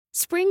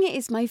Spring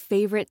is my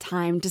favorite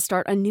time to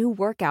start a new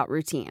workout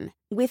routine.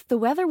 With the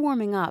weather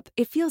warming up,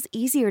 it feels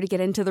easier to get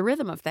into the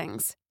rhythm of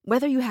things.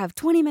 Whether you have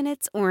 20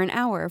 minutes or an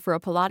hour for a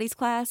Pilates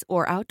class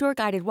or outdoor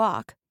guided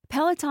walk,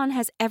 Peloton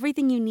has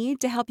everything you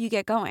need to help you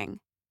get going.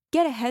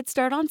 Get a head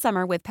start on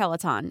summer with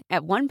Peloton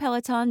at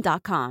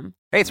onepeloton.com.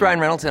 Hey, it's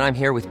Ryan Reynolds, and I'm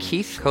here with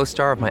Keith,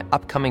 co-star of my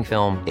upcoming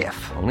film,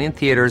 If, only in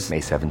theaters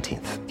May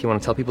 17th. Do you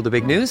want to tell people the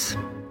big news?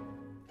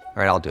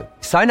 All right, I'll do it.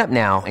 Sign up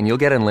now and you'll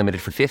get unlimited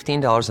for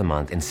 $15 a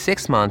month and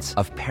 6 months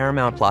of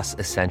Paramount Plus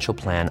Essential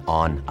Plan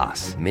on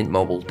us.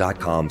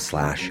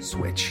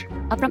 MintMobile.com/switch.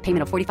 Upfront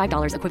payment of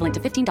 $45 equivalent to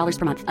 $15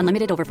 per month.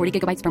 Unlimited over 40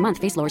 gigabytes per month.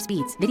 Face lower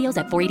speeds. Videos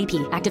at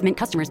 480p. Active Mint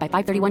customers by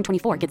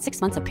 531.24 get 6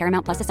 months of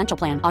Paramount Plus Essential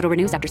Plan. Auto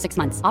renews after 6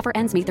 months. Offer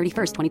ends May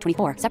 31st,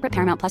 2024. Separate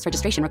Paramount Plus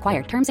registration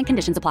required. Terms and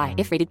conditions apply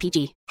if rated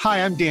PG.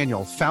 Hi, I'm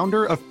Daniel,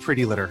 founder of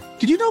Pretty Litter.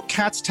 Did you know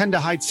cats tend to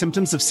hide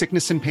symptoms of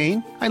sickness and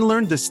pain? I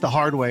learned this the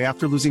hard way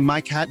after losing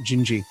my cat,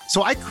 Gingy.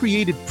 So I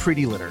created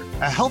Pretty Litter,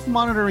 a health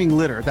monitoring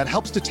litter that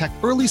helps detect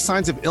early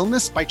signs of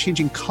illness by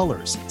changing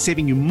colors,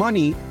 saving you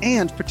money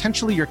and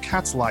potentially your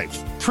cat's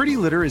life. Pretty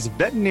Litter is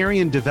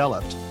veterinarian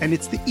developed, and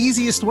it's the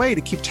easiest way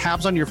to keep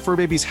tabs on your fur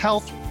baby's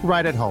health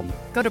right at home.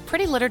 Go to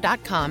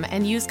prettylitter.com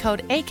and use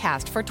code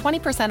ACAST for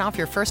 20% off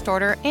your first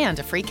order and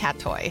a free cat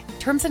toy.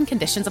 Terms and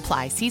conditions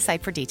apply. See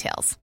site for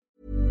details.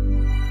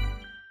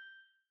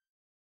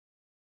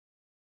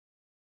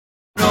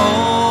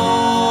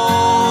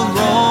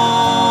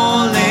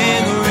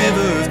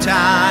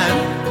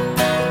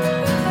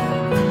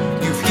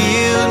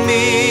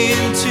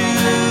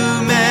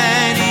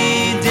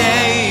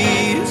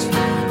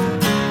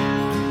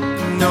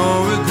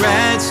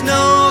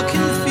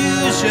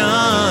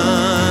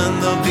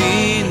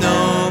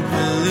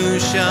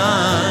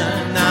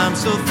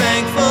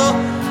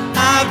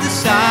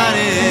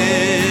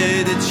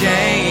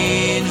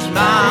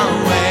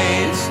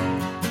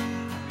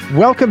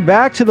 Welcome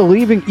back to the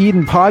Leaving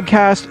Eden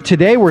podcast.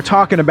 Today we're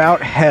talking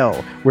about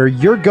hell, where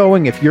you're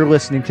going if you're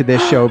listening to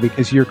this show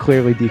because you're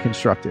clearly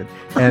deconstructed.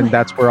 And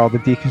that's where all the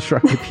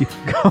deconstructed people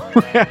go.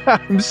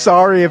 I'm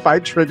sorry if I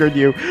triggered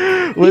you.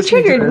 You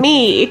triggered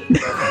me.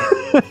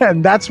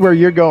 And that's where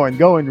you're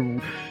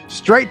going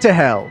straight to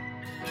hell.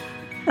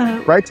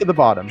 Right to the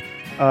bottom.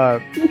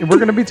 We're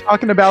going to be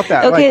talking about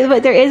that. Okay,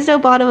 but there is no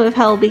bottom of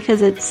hell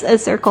because it's a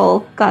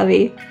circle,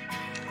 Gavi.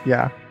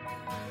 Yeah.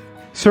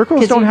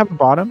 Circles don't have a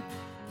bottom?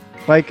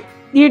 Like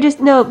you're just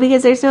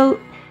because there's no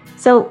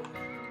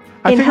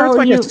I in hell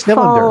like you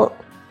fall.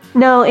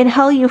 No, in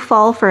hell you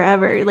fall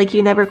forever. Like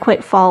you never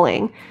quit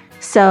falling.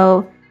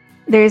 So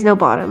there is no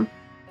bottom.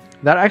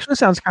 That actually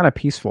sounds kind of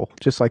peaceful,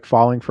 just like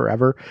falling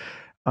forever.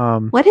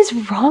 What is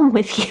wrong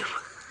with you?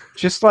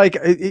 Just like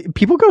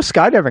people go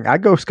skydiving. I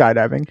go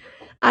skydiving.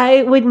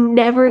 I would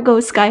never go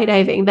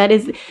skydiving. That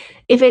is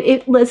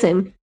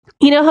listen.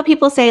 You know how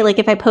people say, like,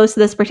 if I post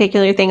this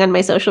particular thing on my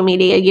social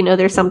media,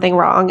 there's something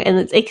wrong,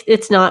 and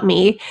it's not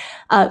me.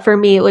 For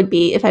me, it would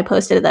be if I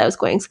posted that I was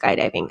going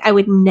skydiving. I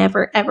would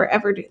never, ever,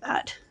 ever do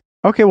that.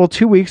 Okay, well,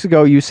 2 weeks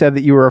ago, you said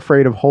that you were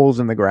afraid of holes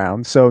in the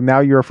ground, so now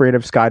you're afraid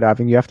of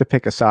skydiving. You have to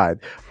pick a side.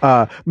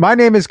 My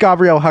name is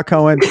Gabriel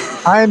Hacohen.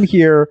 I am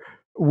here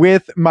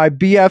with my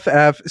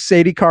BFF,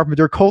 Sadie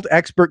Carpenter, cult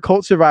expert,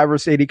 cult survivor,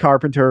 Sadie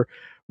Carpenter.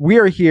 We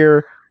are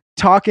here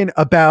talking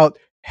about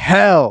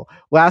hell.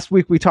 Last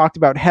week we talked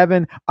about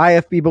heaven,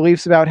 IFB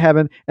beliefs about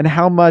heaven, and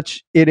how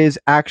much it is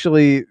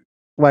actually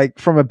like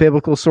from a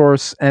biblical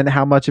source and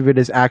how much of it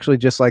is actually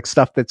just like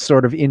stuff that's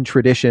sort of in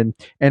tradition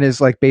and is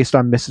like based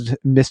on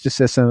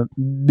mysticism,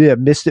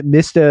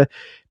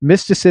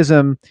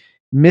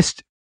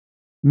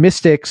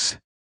 mystics.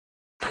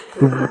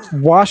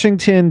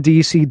 Washington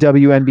DC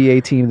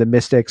WNBA team, the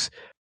Mystics,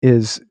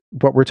 is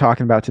what we're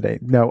talking about today.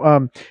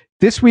 No,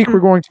 this week we're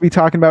going to be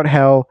talking about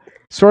hell.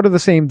 Sort of the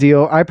same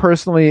deal. I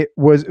personally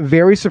was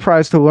very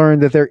surprised to learn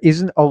that there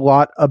isn't a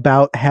lot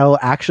about hell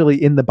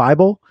actually in the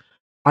Bible.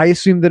 I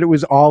assumed that it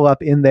was all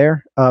up in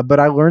there, but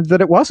I learned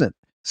that it wasn't.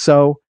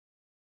 So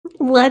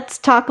let's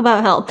talk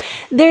about hell.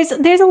 There's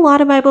a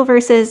lot of Bible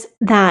verses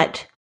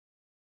that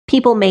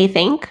people may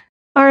think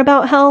are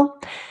about hell.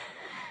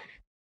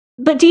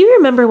 But do you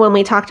remember when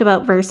we talked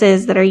about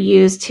verses that are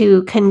used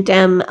to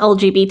condemn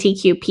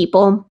LGBTQ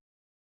people?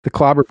 The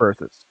clobber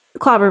verses.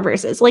 Clobber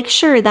verses. Like,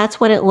 sure, that's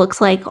what it looks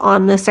like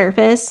on the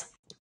surface.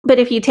 But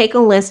if you take a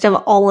list of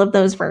all of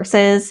those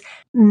verses,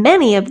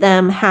 many of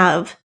them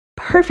have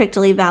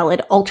perfectly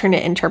valid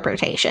alternate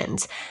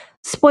interpretations.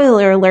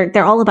 Spoiler alert,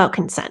 they're all about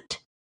consent.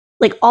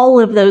 Like, all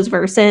of those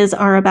verses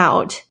are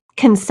about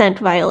consent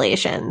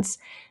violations.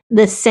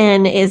 The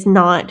sin is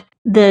not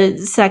the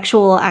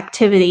sexual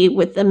activity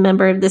with a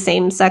member of the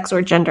same sex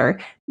or gender.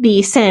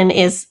 The sin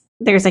is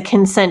there's a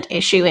consent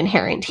issue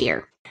inherent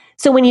here.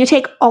 So when you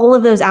take all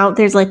of those out,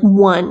 there's like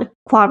one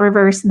clobber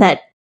verse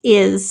that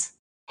is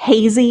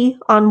hazy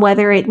on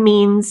whether it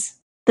means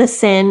the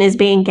sin is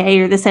being gay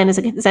or the sin is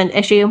a consent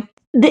issue.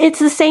 It's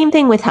the same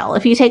thing with hell.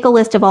 If you take a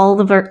list of all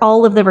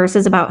of the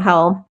verses about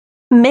hell,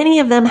 many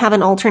of them have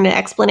an alternate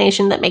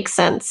explanation that makes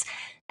sense,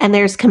 and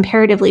there's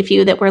comparatively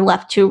few that we're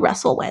left to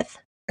wrestle with.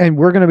 And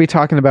we're going to be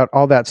talking about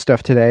all that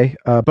stuff today.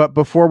 But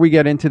before we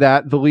get into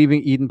that, the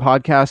Leaving Eden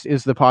podcast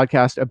is the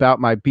podcast about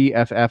my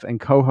BFF and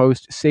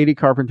co-host Sadie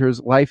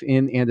Carpenter's life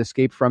in and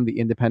escape from the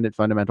Independent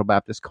Fundamental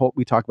Baptist cult.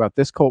 We talk about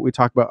this cult. We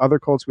talk about other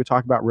cults. We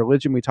talk about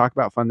religion. We talk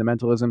about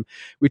fundamentalism.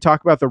 We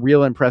talk about the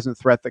real and present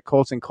threat that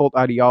cults and cult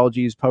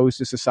ideologies pose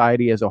to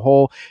society as a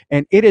whole.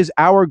 And it is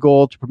our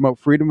goal to promote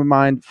freedom of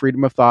mind,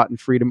 freedom of thought, and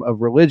freedom of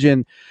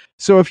religion.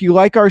 So if you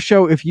like our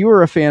show, if you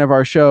are a fan of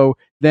our show,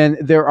 then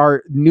there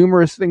are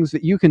numerous things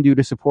that you can do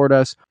to support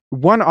us.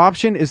 One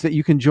option is that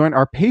you can join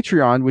our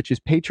Patreon, which is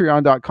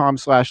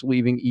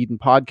patreon.com/Leaving Eden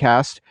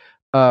podcast,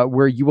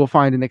 where you will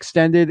find an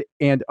extended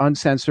and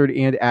uncensored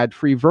and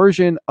ad-free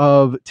version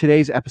of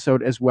today's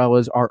episode, as well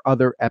as our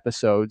other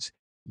episodes.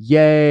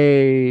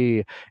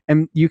 Yay!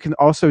 And you can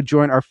also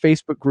join our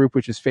Facebook group,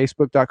 which is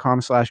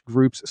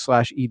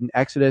facebook.com/groups/Eden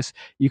Exodus.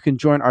 You can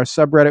join our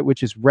subreddit,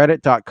 which is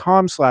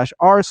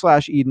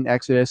reddit.com/r/Eden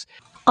Exodus.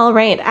 All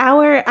right,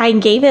 our I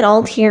Gave It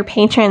All to Your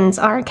patrons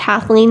are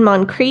Kathleen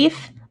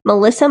Moncrief,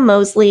 Melissa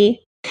Mosley,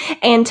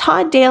 and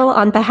Todd Dale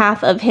on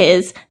behalf of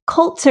his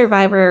cult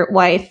survivor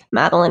wife,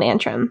 Madeline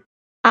Antrim.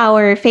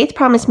 Our Faith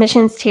Promise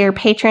Missions tier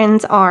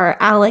patrons are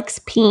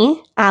Alex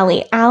P.,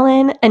 Ali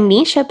Allen,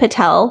 Anisha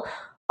Patel,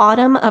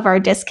 Autumn of Our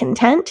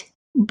Discontent,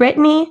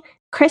 Brittany,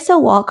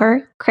 Krista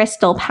Walker,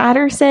 Crystal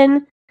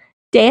Patterson,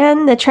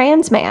 Dan the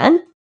Trans Man,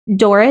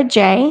 Dora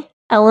J.,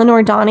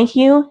 Eleanor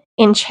Donahue,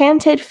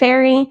 Enchanted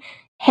Fairy,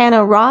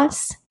 Hannah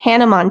Ross,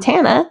 Hannah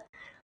Montana,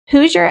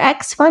 Hoosier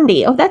X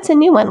Fundy. Oh, that's a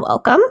new one.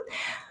 Welcome.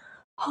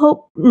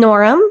 Hope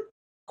Norum,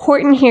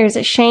 Horton Here's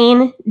a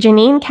Shane,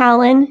 Janine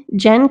Callan,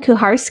 Jen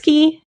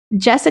Kuharski,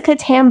 Jessica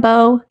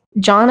Tambo,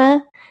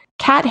 Jonna,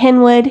 Kat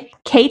Hinwood,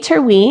 Kay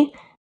Terwee,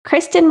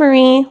 Kristen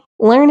Marie,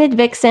 Learned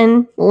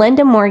Vixen,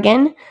 Linda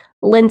Morgan,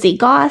 Lindsay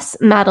Goss,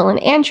 Madeline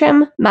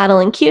Antrim,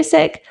 Madeline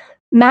Cusick,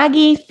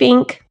 Maggie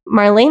Fink,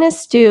 Marlena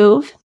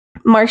Stuve,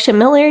 Marcia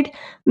Millard,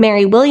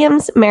 Mary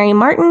Williams, Mary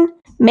Martin,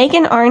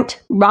 Megan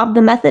Arndt, Rob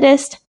the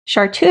Methodist,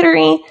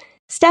 Charcuterie,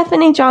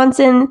 Stephanie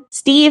Johnson,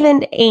 Steve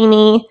and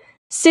Amy,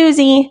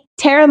 Susie,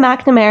 Tara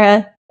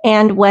McNamara,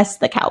 and Wes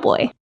the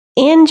Cowboy.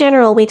 In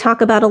general, we talk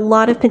about a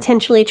lot of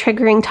potentially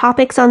triggering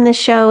topics on this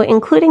show,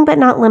 including but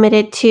not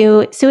limited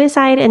to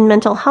suicide and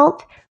mental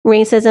health,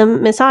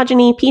 racism,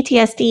 misogyny,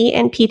 PTSD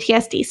and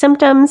PTSD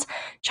symptoms,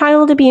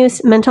 child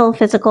abuse, mental,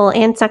 physical,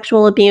 and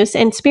sexual abuse,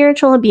 and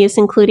spiritual abuse,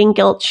 including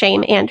guilt,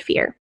 shame, and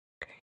fear.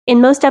 In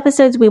most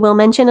episodes, we will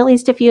mention at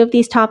least a few of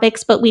these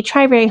topics, but we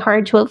try very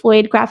hard to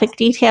avoid graphic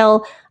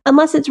detail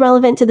unless it's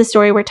relevant to the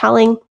story we're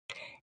telling.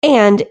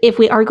 And if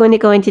we are going to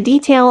go into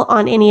detail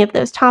on any of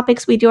those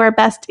topics, we do our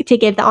best to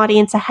give the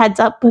audience a heads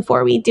up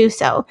before we do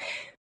so.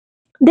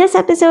 This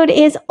episode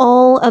is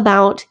all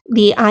about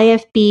the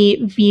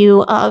IFB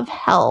view of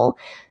hell.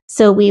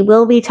 So we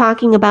will be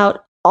talking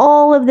about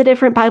all of the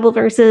different Bible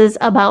verses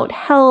about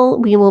hell.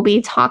 We will be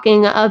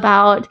talking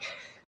about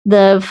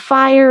the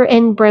fire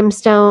and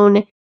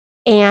brimstone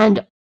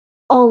and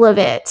all of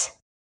it.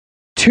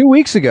 2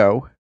 weeks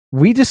ago,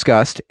 we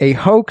discussed a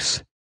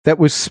hoax that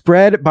was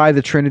spread by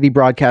the Trinity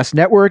Broadcast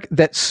Network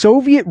that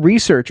Soviet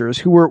researchers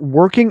who were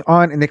working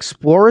on an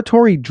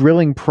exploratory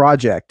drilling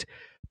project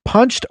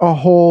punched a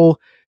hole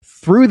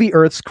through the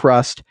Earth's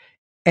crust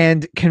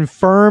and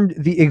confirmed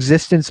the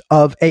existence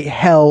of a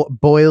hell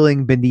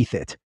boiling beneath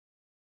it.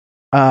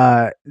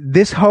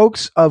 This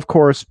hoax, of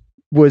course,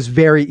 was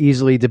very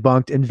easily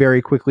debunked and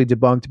very quickly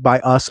debunked by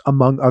us,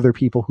 among other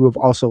people who have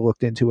also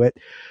looked into it.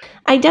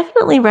 I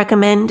definitely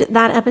recommend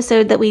that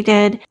episode that we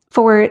did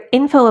for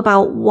info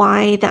about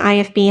why the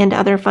IFB and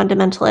other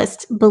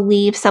fundamentalists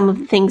believe some of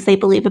the things they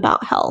believe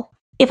about hell.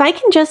 If I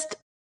can just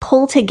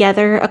pull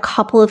together a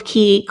couple of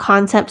key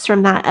concepts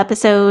from that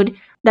episode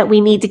that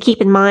we need to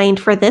keep in mind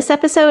for this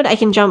episode, I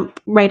can jump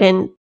right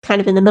in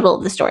kind of in the middle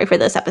of the story for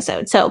this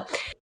episode. So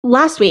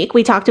last week,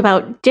 we talked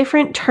about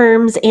different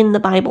terms in the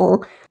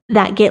Bible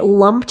that get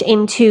lumped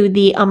into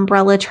the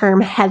umbrella term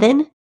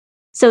heaven.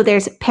 So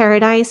there's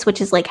paradise,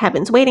 which is like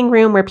heaven's waiting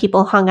room where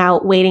people hung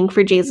out waiting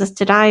for Jesus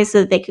to die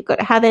so that they could go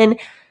to heaven.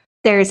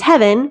 There's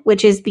heaven,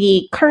 which is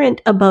the current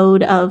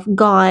abode of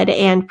God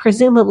and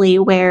presumably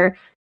where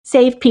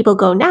saved people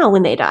go now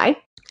when they die.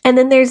 And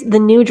then there's the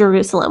New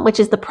Jerusalem, which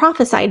is the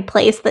prophesied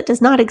place that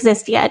does not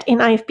exist yet in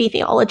IFB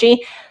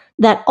theology,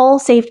 that all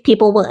saved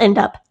people will end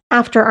up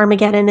after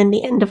Armageddon and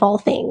the end of all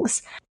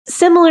things.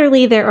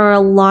 Similarly, there are a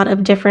lot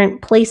of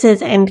different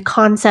places and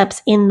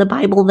concepts in the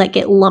Bible that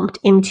get lumped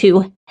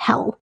into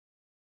hell.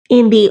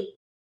 In the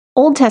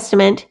Old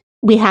Testament,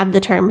 we have the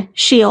term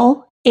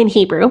Sheol in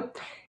Hebrew,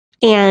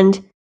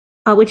 and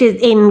which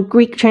is in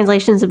Greek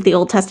translations of the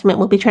Old Testament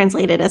will be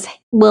translated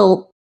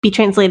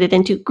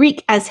into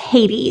Greek as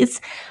Hades,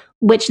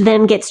 which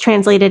then gets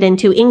translated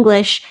into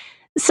English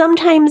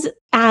sometimes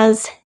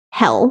as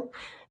hell.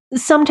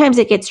 Sometimes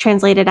it gets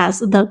translated as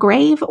the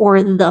grave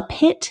or the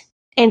pit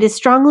and is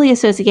strongly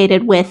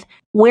associated with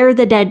where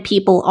the dead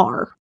people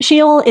are.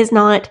 Sheol is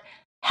not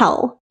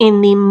hell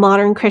in the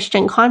modern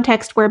Christian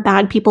context where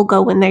bad people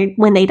go when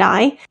they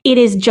die. It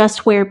is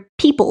just where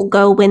people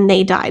go when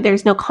they die.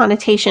 There's no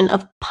connotation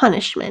of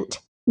punishment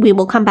We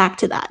will come back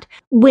to that.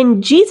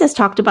 When Jesus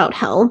talked about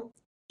hell,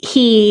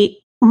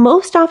 he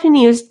most often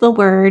used the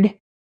word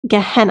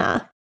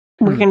Gehenna.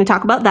 We're going to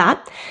talk about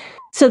that.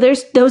 So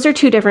those are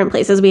two different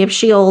places. We have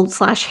Sheol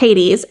 /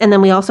 Hades, and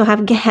then we also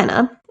have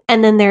Gehenna.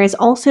 And then there is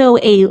also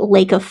a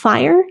lake of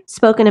fire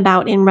spoken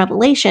about in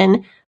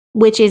Revelation,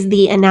 which is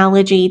the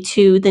analogy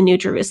to the New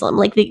Jerusalem.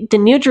 Like the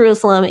New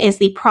Jerusalem is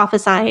the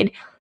prophesied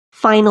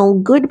final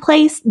good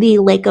place. The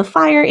lake of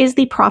fire is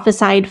the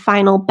prophesied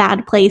final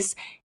bad place.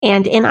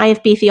 And in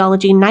IFB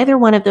theology, neither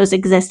one of those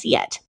exist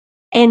yet.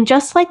 And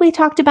just like we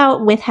talked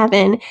about with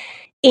heaven,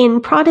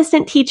 in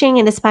Protestant teaching,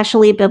 and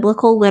especially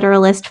biblical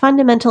literalist,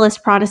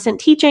 fundamentalist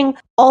Protestant teaching,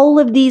 all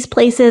of these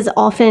places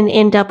often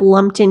end up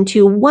lumped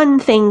into one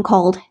thing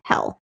called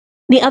hell.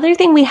 The other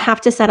thing we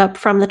have to set up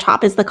from the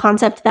top is the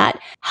concept that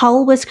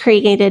hell was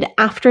created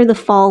after the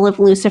fall of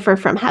Lucifer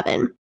from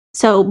heaven.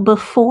 So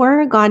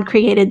before God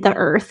created the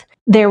earth,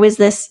 there was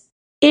this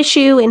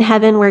issue in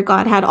heaven where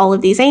God had all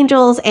of these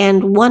angels,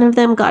 and one of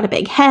them got a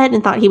big head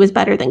and thought he was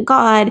better than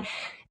God,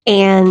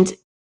 and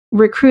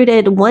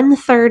recruited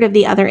 1/3 of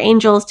the other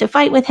angels to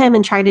fight with him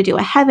and try to do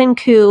a heaven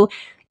coup.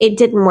 It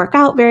didn't work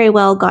out very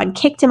well. God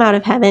kicked him out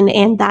of heaven,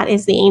 and that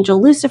is the angel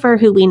Lucifer,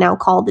 who we now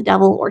call the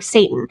devil or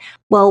Satan.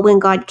 Well, when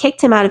God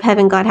kicked him out of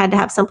heaven, God had to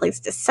have someplace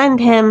to send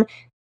him,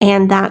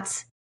 and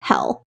that's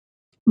hell.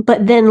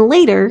 But then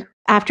later,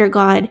 after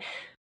God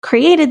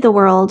created the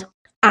world,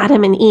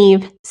 Adam and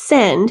Eve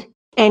sinned,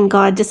 and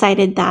God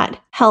decided that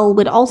hell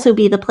would also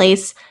be the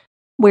place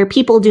where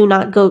people who do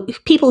not go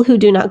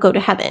to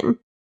heaven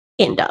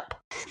end up.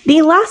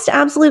 The last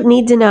absolute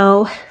need to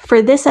know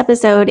for this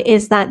episode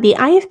is that the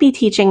IFB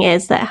teaching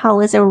is that hell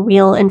is a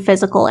real and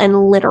physical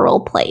and literal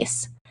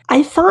place.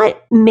 I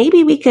thought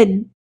maybe we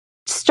could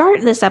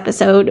start this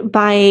episode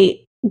by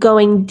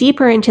going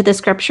deeper into the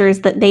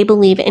scriptures that they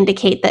believe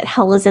indicate that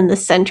hell is in the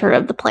center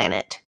of the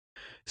planet.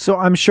 So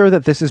I'm sure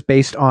that this is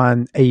based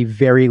on a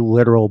very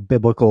literal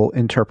biblical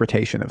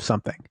interpretation of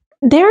something.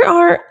 There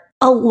are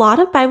a lot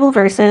of Bible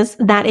verses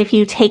that, if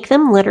you take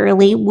them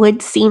literally,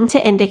 would seem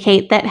to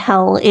indicate that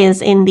hell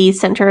is in the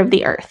center of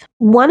the earth.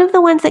 One of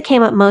the ones that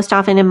came up most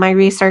often in my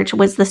research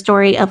was the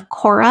story of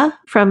Korah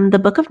from the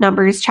book of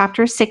Numbers,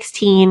 chapter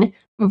 16,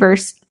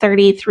 verse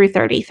 30 through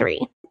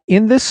 33.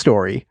 In this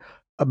story,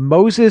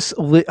 Moses,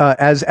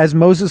 as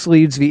Moses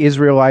leads the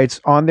Israelites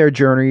on their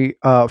journey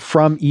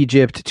from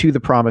Egypt to the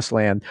Promised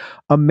Land,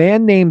 a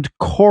man named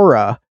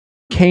Korah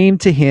came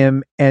to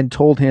him and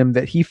told him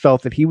that he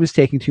felt that he was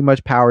taking too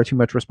much power, too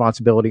much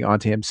responsibility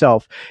onto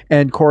himself.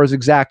 And Korah's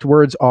exact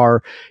words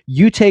are,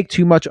 "You take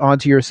too much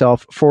onto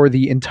yourself, for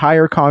the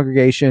entire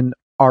congregation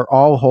are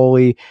all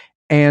holy,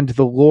 and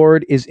the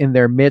Lord is in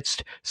their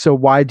midst. So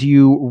why do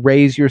you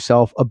raise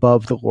yourself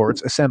above the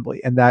Lord's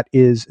assembly?" And that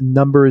is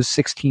Numbers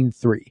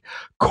 16:3.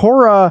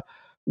 Korah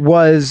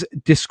was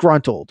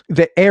disgruntled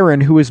that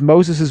Aaron, who is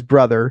Moses'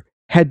 brother,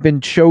 had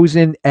been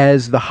chosen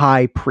as the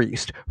high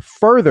priest.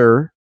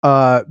 Further,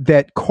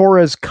 that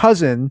Korah's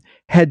cousin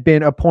had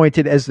been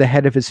appointed as the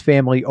head of his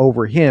family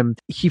over him.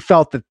 He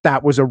felt that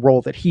that was a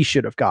role that he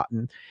should have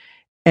gotten.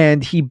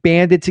 And he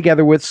banded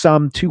together with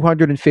some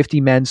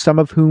 250 men, some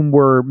of whom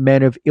were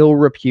men of ill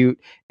repute,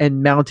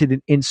 and mounted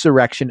an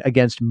insurrection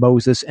against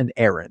Moses and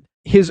Aaron.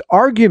 His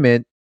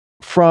argument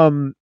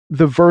from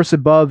the verse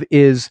above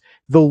is,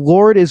 "The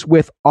Lord is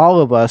with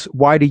all of us.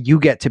 Why do you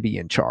get to be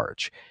in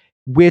charge?"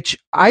 Which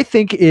I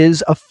think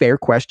is a fair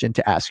question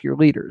to ask your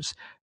leaders.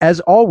 As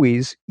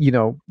always,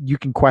 you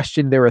can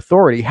question their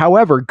authority.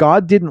 However,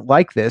 God didn't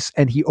like this,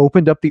 and he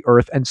opened up the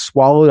earth and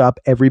swallowed up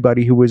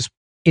everybody who was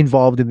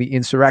involved in the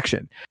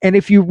insurrection. And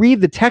if you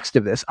read the text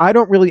of this, I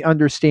don't really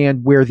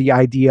understand where the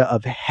idea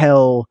of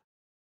hell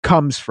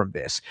comes from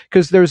this,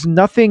 because there's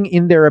nothing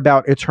in there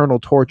about eternal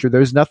torture.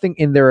 There's nothing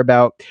in there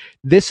about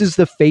this is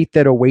the fate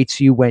that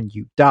awaits you when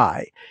you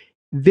die.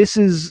 This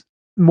is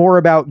more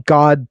about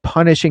God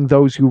punishing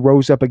those who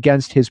rose up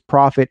against his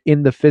prophet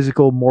in the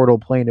physical mortal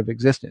plane of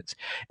existence.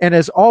 And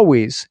as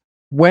always,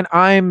 when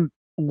I'm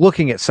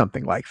looking at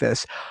something like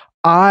this,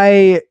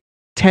 I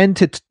tend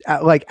to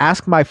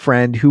ask my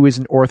friend who is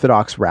an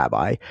Orthodox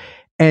rabbi,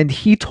 and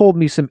he told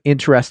me some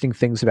interesting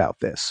things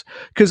about this.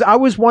 Because I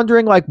was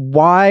wondering,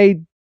 why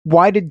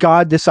did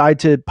God decide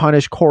to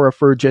punish Korah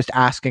for just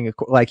asking?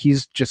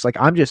 He's just like,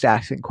 I'm just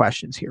asking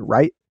questions here,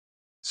 right?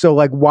 So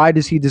why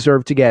does he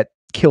deserve to get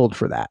killed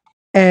for that?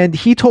 And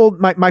he told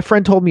my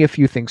friend told me a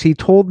few things. He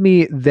told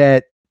me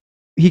that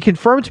he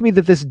confirmed to me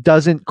that this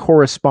doesn't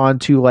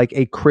correspond to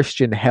a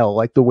Christian hell,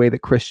 like the way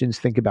that Christians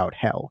think about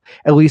hell,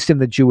 at least in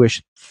the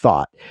Jewish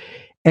thought.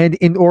 And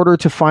in order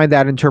to find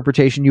that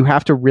interpretation, you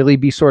have to really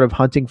be sort of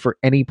hunting for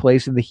any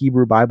place in the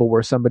Hebrew Bible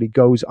where somebody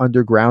goes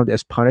underground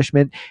as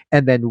punishment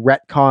and then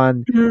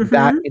retcon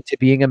that into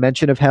being a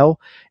mention of hell.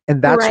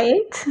 And that's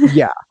right.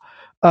 Yeah.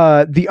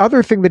 The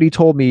other thing that he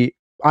told me,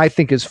 I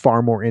think, is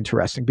far more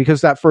interesting,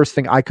 because that first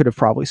thing I could have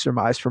probably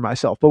surmised for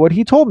myself. But what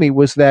he told me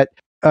was that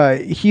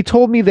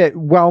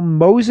while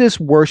Moses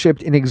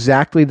worshipped in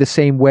exactly the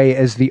same way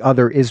as the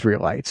other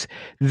Israelites,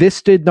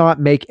 this did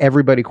not make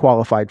everybody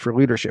qualified for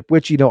leadership,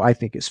 which, I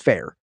think is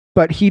fair.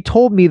 but he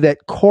told me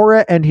that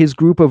Korah and his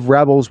group of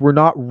rebels were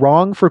not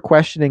wrong for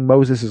questioning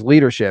Moses'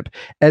 leadership.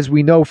 As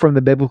we know from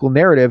the biblical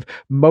narrative,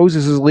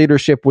 Moses'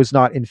 leadership was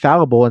not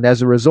infallible, and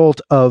as a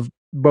result of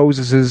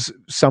Moses'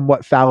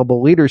 somewhat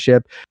fallible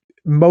leadership,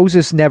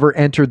 Moses never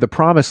entered the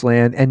promised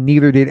land, and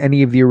neither did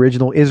any of the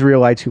original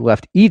Israelites who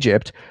left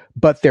Egypt,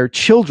 but their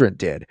children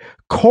did.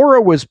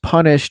 Korah was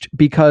punished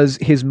because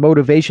his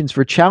motivations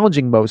for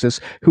challenging Moses,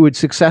 who had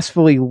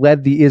successfully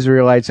led the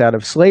Israelites out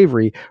of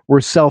slavery, were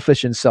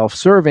selfish and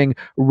self-serving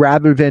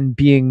rather than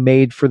being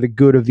made for the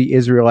good of the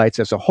Israelites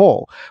as a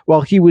whole.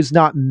 While he was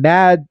not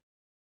mad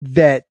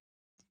that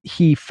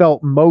he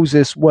felt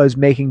Moses was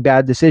making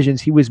bad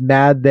decisions, he was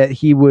mad that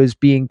he was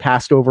being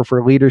passed over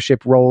for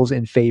leadership roles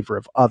in favor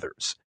of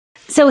others.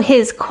 So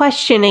his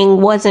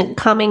questioning wasn't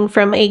coming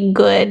from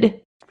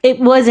it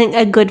wasn't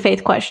a good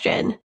faith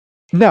question.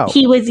 No.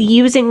 He was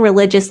using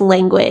religious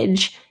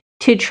language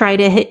to try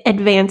to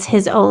advance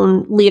his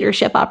own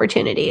leadership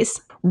opportunities.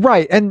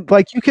 Right. And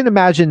like, you can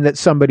imagine that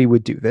somebody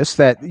would do this,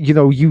 that,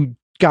 you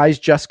guys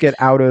just get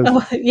out of...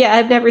 Oh, yeah,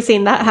 I've never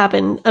seen that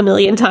happen a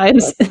million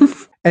times.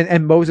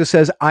 And Moses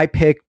says, I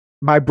picked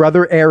my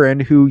brother Aaron,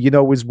 who,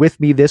 was with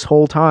me this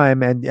whole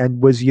time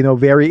and was,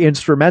 very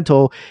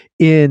instrumental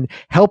in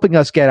helping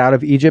us get out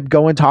of Egypt,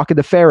 go and talking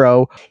to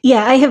Pharaoh.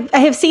 Yeah, I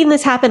have seen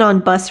this happen on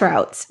bus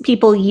routes,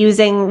 people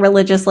using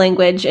religious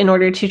language in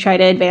order to try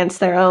to advance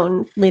their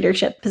own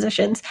leadership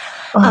positions.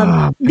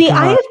 The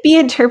IFB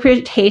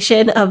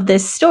interpretation of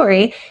this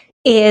story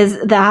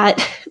is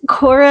that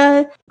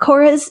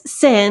Korah's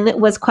sin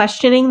was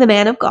questioning the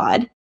man of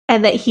God,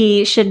 and that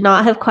he should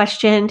not have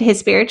questioned his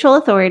spiritual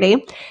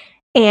authority.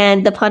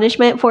 And the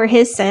punishment for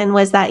his sin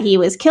was that he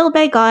was killed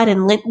by God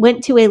and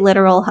went to a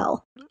literal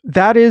hell.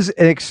 That is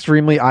an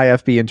extremely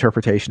IFB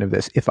interpretation of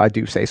this, if I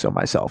do say so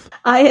myself.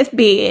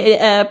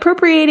 IFB,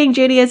 appropriating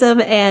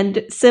Judaism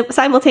and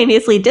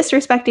simultaneously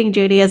disrespecting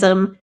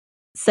Judaism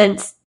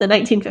since the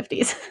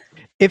 1950s.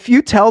 If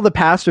you tell the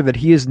pastor that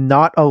he is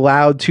not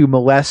allowed to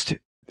molest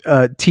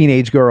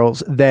teenage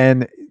girls,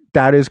 then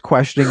that is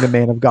questioning the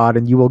man of God,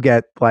 and you will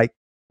get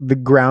the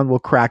ground will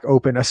crack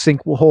open, a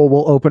hole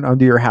will open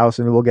under your house,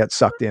 and it will get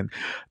sucked in.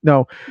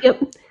 No.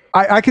 Yep.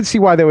 I can see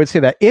why they would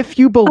say that. If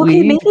you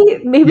believe... Okay,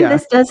 maybe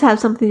this does have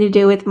something to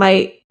do with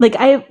my... when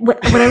I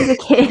was a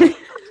kid,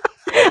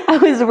 I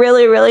was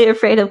really, really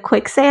afraid of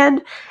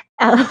quicksand.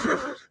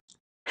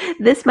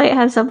 This might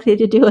have something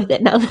to do with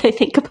it now that I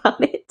think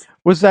about it.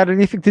 Was that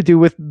anything to do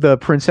with The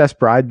Princess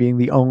Bride being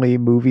the only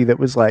movie that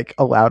was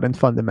allowed in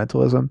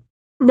fundamentalism?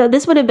 No,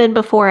 this would have been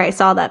before I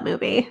saw that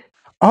movie.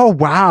 Oh,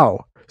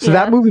 wow. So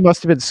that movie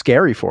must have been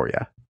scary for you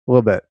a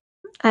little bit.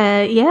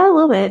 Yeah, a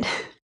little bit.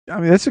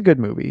 I mean, it's a good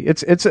movie.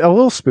 It's a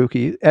little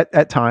spooky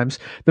at times.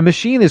 The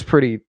machine is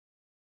pretty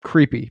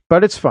creepy,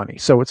 but it's funny,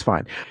 so it's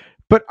fine.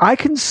 But I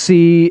can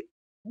see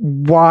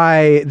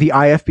why the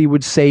IFB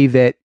would say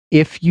that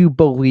if you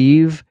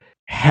believe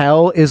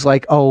hell is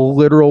a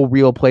literal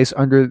real place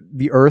under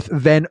the earth,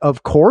 then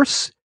of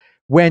course,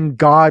 when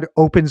God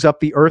opens up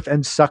the earth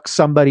and sucks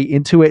somebody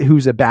into it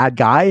who's a bad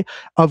guy,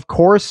 of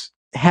course,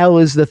 hell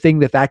is the thing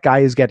that guy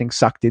is getting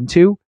sucked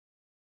into.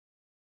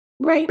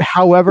 Right.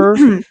 However,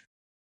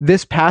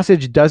 this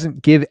passage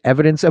doesn't give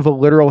evidence of a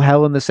literal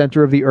hell in the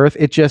center of the earth.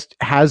 It just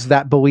has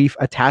that belief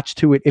attached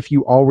to it if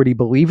you already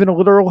believe in a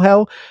literal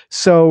hell.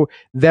 So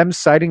them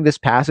citing this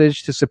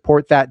passage to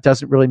support that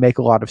doesn't really make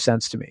a lot of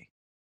sense to me.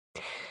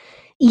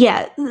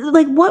 Yeah,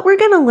 what we're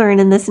going to learn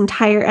in this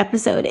entire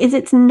episode is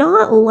it's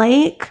not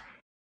like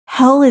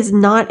hell is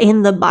not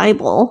in the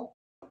Bible.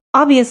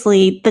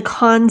 Obviously, the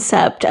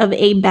concept of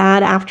a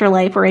bad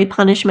afterlife or a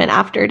punishment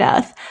after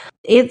death,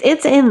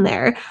 it's in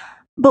there.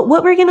 But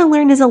what we're going to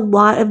learn is a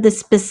lot of the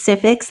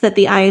specifics that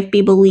the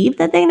IFB believe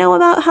that they know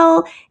about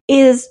hell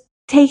is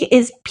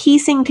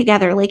piecing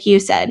together, like you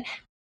said.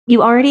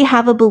 You already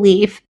have a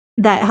belief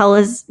that hell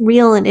is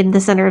real and in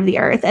the center of the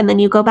earth. And then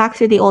you go back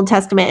through the Old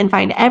Testament and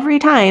find every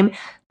time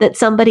that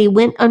somebody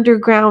went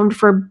underground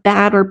for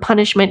bad or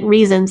punishment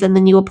reasons, and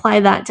then you apply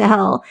that to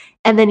hell.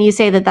 And then you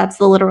say that that's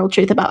the literal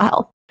truth about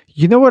hell.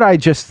 You know what I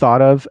just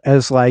thought of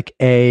as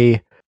a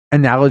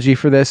analogy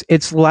for this?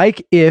 It's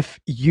like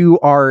if you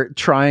are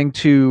trying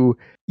to,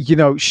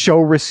 show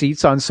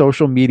receipts on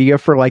social media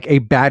for a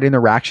bad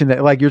interaction,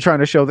 that you're trying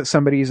to show that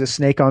somebody is a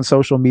snake on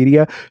social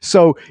media.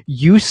 So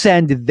you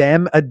send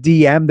them a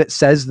DM that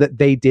says that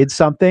they did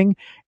something,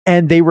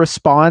 and they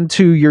respond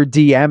to your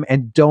DM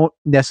and don't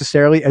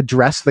necessarily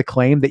address the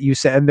claim that you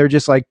said, and they're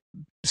just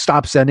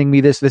stop sending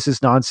me this. This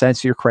is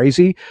nonsense. You're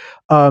crazy.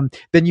 Then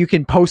you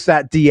can post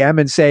that DM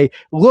and say,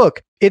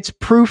 look, it's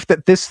proof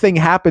that this thing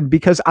happened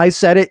because I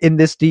said it in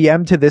this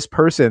DM to this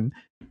person,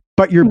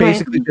 but you're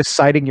basically just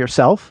citing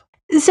yourself.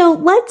 So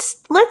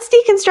let's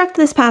deconstruct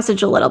this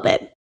passage a little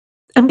bit.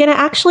 I'm going to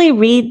actually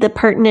read the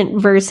pertinent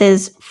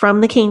verses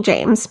from the King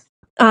James,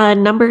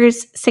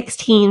 Numbers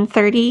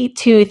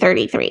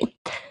 16:30-33.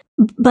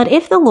 But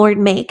if the Lord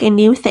make a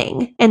new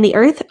thing, and the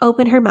earth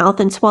open her mouth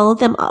and swallow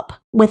them up,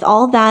 with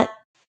all that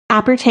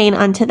appertain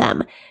unto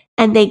them,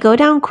 and they go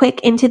down quick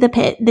into the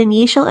pit, then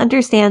ye shall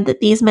understand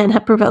that these men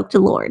have provoked the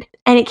Lord.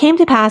 And it came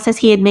to pass, as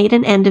he had made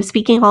an end of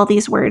speaking all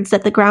these words,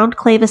 that the ground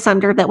clave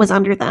asunder that was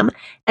under them,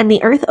 and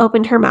the earth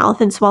opened her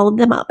mouth and swallowed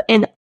them up,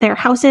 and their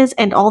houses,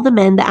 and all the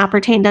men that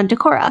appertained unto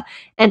Korah,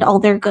 and all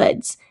their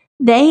goods.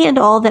 They and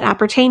all that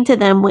appertained to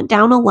them went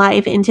down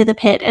alive into the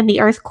pit, and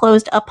the earth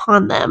closed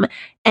upon them,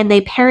 and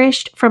they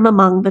perished from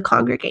among the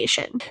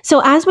congregation.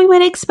 So as we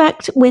would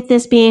expect with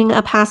this being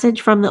a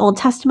passage from the Old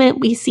Testament,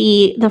 we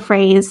see the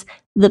phrase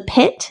the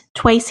pit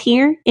twice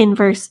here in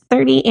verse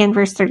 30 and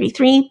verse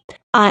 33.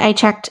 I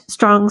checked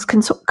Strong's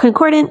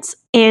Concordance,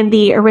 and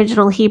the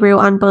original Hebrew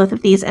on both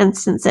of these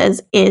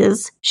instances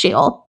is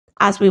Sheol,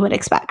 as we would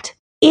expect.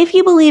 If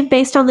you believe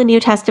based on the New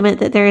Testament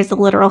that there is a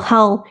literal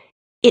hell,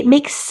 it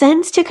makes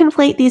sense to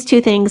conflate these two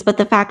things, but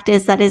the fact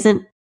is that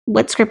isn't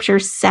what Scripture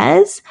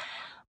says.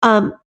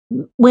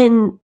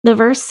 When the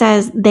verse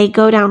says they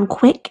go down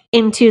quick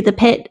into the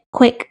pit,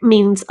 quick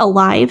means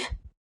alive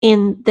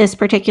in this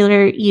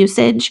particular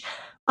usage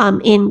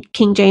in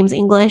King James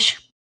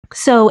English.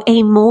 So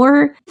a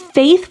more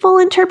faithful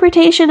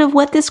interpretation of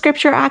what the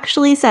Scripture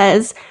actually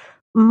says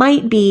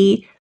might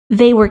be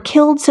they were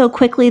killed so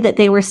quickly that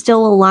they were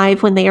still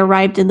alive when they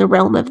arrived in the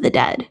realm of the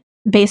dead.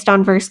 Based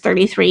on verse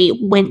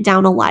 33, went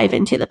down alive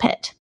into the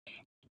pit.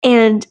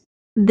 And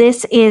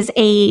this is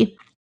a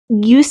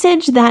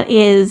usage that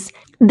is,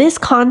 this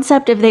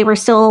concept of they were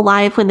still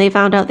alive when they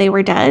found out they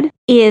were dead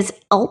is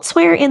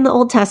elsewhere in the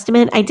Old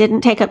Testament. I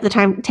didn't take the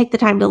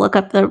time to look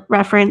up the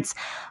reference,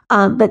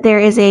 but there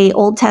is a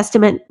Old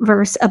Testament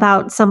verse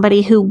about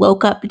somebody who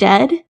woke up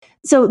dead.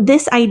 So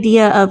this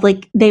idea of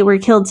like they were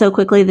killed so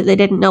quickly that they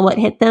didn't know what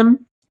hit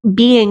them,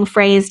 being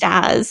phrased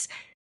as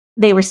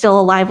they were still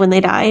alive when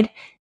they died,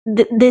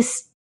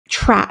 this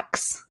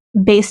tracks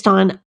based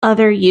on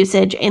other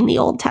usage in the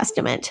Old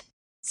Testament.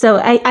 So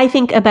I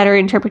think a better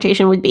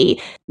interpretation would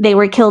be they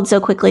were killed so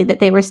quickly that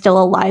they were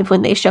still alive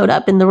when they showed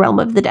up in the realm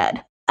of the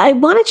dead. I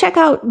want to check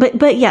out,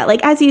 but yeah,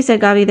 like as you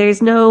said, Gabi,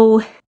 there's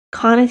no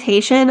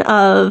connotation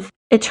of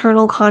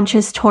eternal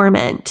conscious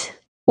torment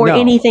or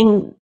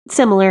anything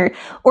similar,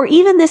 or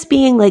even this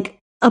being like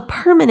a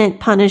permanent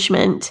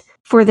punishment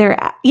for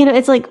their,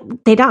 it's like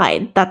they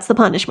died. That's the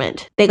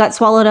punishment. They got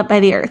swallowed up by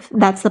the earth.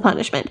 That's the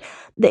punishment.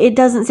 It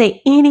doesn't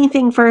say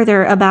anything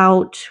further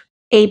about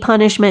a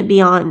punishment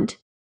beyond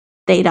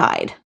they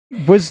died.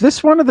 Was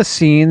this one of the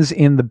scenes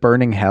in the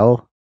burning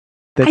hell?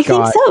 I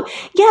think so.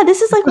 Yeah,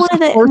 this is like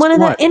one of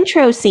the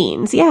intro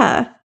scenes.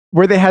 Yeah,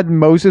 where they had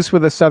Moses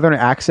with a southern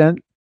accent.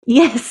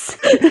 Yes.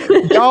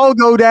 Y'all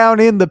go down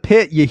in the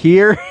pit, you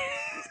hear?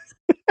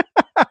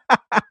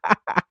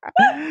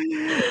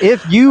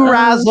 If you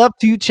rise up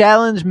to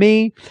challenge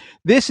me,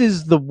 this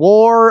is the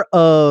war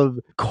of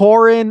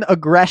Koran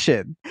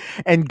aggression,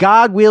 and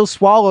God will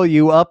swallow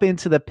you up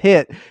into the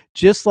pit,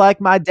 just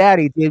like my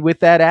daddy did with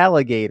that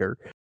alligator.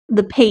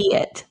 The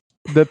pit.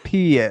 The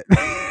pit.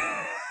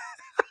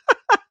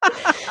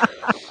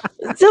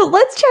 So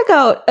let's check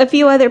out a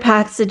few other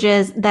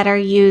passages that are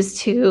used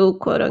to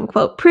quote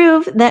unquote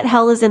prove that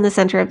hell is in the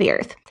center of the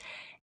earth.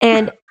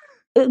 And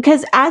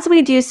because as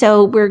we do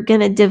so, we're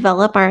going to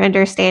develop our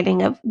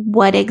understanding of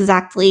what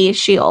exactly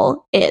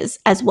Sheol is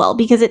as well,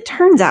 because it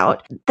turns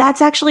out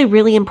that's actually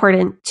really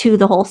important to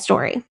the whole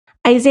story.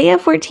 Isaiah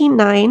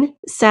 14:9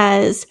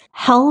 says,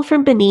 "Hell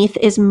from beneath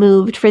is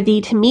moved for thee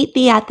to meet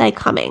thee at thy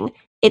coming.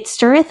 It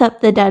stirreth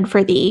up the dead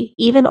for thee,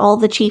 even all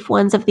the chief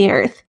ones of the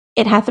earth.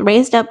 It hath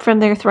raised up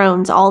from their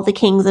thrones all the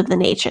kings of the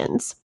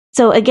nations."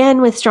 So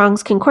again, with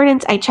Strong's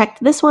Concordance, I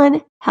checked this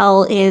one.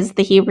 Hell is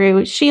the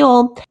Hebrew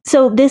Sheol.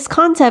 So this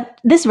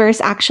verse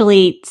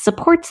actually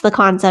supports the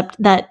concept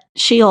that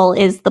Sheol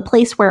is the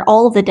place where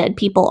all the dead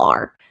people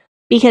are.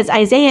 Because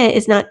Isaiah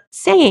is not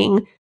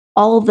saying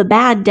all the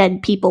bad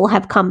dead people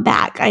have come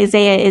back.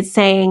 Isaiah is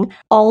saying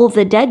all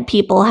the dead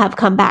people have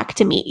come back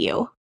to meet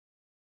you.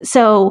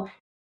 So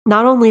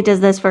not only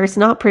does this verse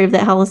not prove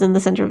that hell is in the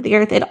center of the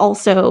earth, it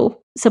also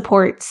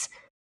supports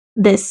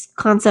this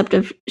concept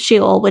of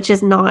Sheol, which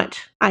is not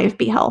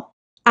IFB hell.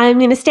 I'm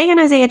going to stay in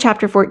Isaiah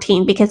chapter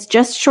 14 because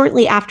just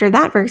shortly after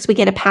that verse, we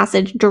get a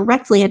passage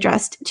directly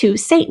addressed to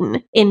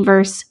Satan in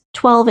verse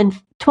 12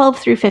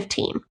 through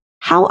 15.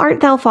 "How art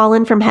thou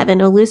fallen from heaven,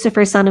 O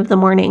Lucifer, son of the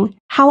morning?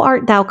 How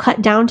art thou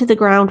cut down to the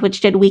ground, which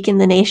did weaken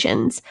the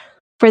nations?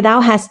 For thou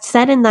hast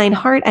said in thine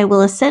heart, I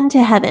will ascend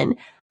to heaven.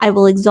 I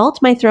will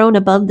exalt my throne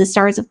above the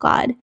stars of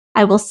God.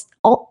 I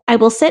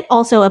will sit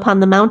also upon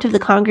the mount of the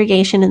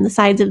congregation in the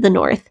sides of the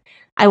north.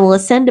 I will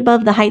ascend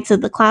above the heights of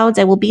the clouds.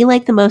 I will be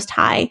like the Most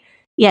High.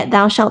 Yet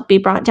thou shalt be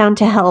brought down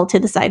to hell, to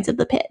the sides of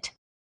the pit."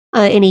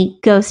 Any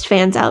Ghost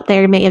fans out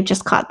there may have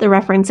just caught the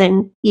reference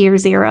in Year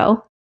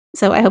Zero.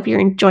 So I hope you're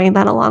enjoying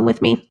that along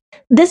with me.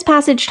 This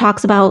passage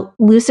talks about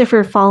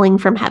Lucifer falling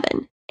from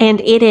heaven.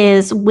 And it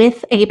is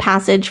with a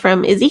passage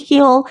from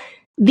Ezekiel,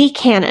 the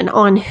canon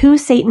on who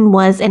Satan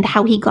was and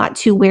how he got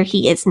to where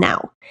he is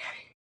now.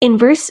 In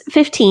verse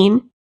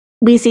 15,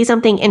 we see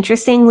something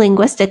interesting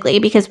linguistically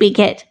because we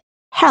get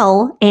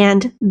hell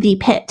and the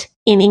pit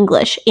in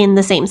English in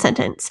the same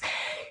sentence.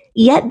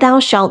 yet thou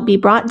shalt be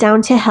brought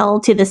down to hell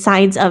to the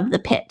sides of the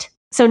pit.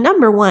 So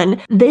number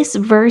one, this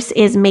verse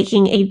is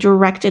making a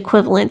direct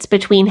equivalence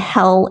between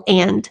hell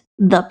and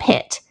the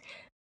pit.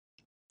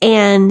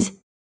 And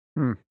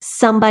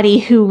somebody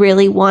who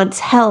really wants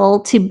hell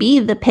to be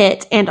the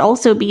pit and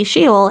also be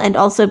Sheol and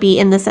also be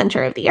in the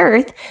center of the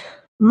earth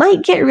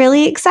might get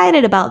really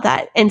excited about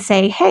that and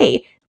say,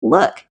 hey,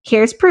 look,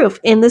 here's proof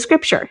in the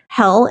scripture.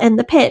 Hell and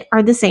the pit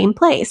are the same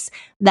place.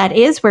 That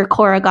is where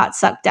Korah got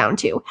sucked down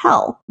to,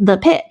 hell, the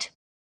pit.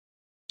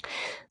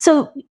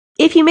 So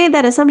if you made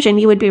that assumption,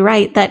 you would be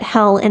right that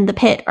hell and the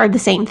pit are the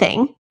same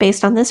thing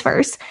based on this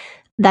verse.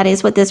 That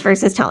is what this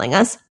verse is telling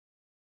us.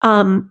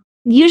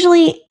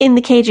 Usually in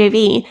the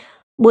KJV,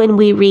 when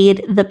we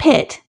read the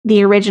pit,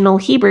 the original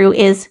Hebrew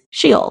is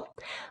Sheol.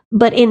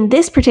 But in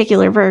this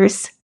particular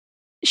verse,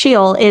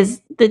 Sheol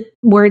is the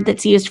word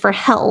that's used for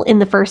hell in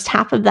the first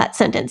half of that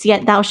sentence.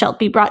 Yet thou shalt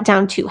be brought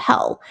down to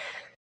hell,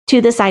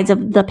 to the sides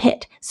of the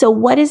pit. So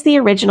what is the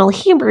original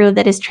Hebrew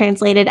that is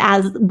translated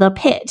as the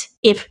pit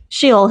if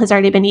Sheol has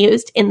already been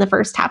used in the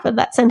first half of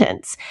that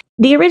sentence?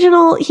 The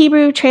original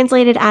Hebrew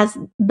translated as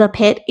the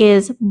pit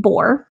is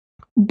bor.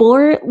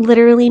 Bor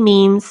literally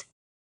means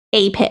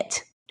a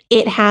pit.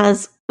 It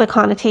has the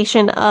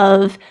connotation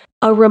of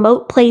a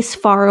remote place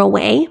far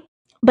away,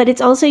 but it's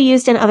also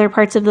used in other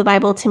parts of the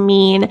Bible to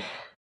mean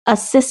a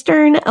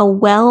cistern, a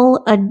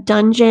well, a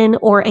dungeon,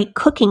 or a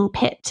cooking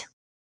pit.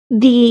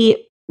 The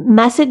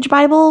Message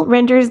Bible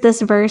renders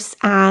this verse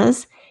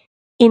as,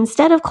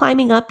 instead of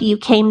climbing up, you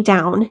came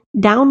down,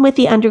 down with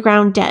the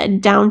underground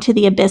dead, down to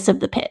the abyss of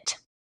the pit.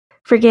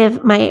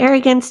 Forgive my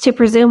arrogance to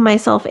presume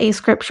myself a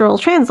scriptural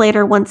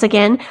translator once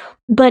again,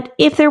 but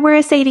if there were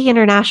a Sadie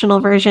International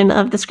version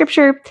of the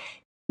scripture,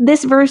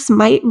 this verse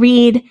might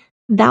read,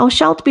 thou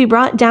shalt be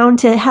brought down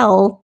to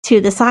hell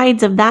to the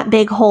sides of that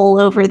big hole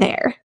over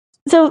there.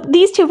 So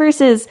these two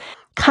verses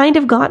kind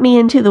of got me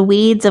into the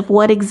weeds of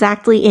what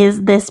exactly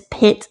is this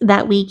pit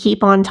that we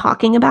keep on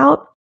talking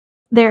about.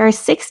 There are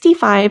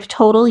 65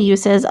 total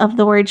uses of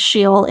the word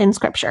Sheol in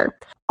scripture.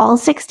 All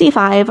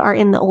 65 are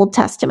in the Old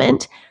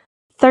Testament.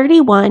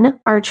 31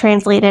 are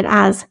translated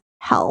as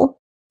hell.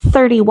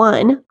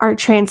 31 are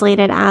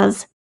translated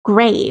as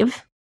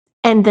grave.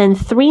 And then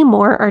 3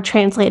 more are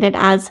translated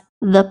as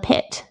the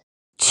pit.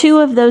 2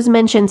 of those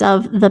mentions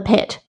of the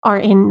pit are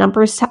in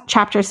Numbers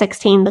chapter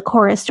 16, the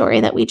Korah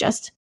story that we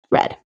just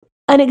read.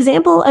 An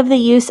example of the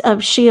use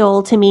of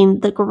Sheol to mean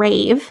the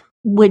grave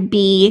would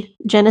be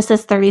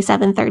Genesis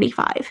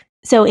 37:35.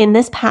 So in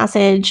this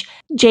passage,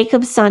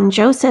 Jacob's son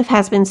Joseph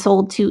has been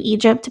sold to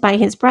Egypt by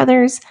his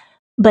brothers,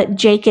 but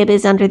Jacob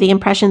is under the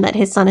impression that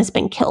his son has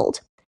been killed.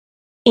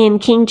 In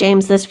King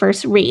James, this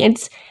verse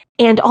reads,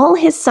 and all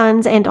his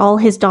sons and all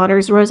his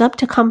daughters rose up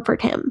to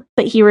comfort him,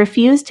 but he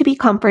refused to be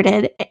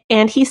comforted,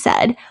 and he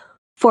said,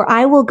 for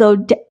I will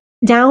go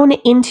down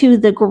into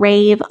the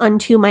grave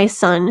unto my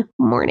son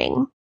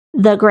mourning.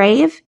 The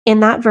grave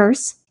in that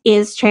verse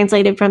is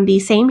translated from the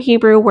same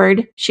Hebrew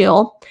word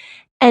Sheol.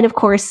 And of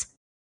course,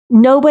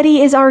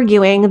 nobody is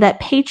arguing that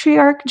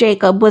Patriarch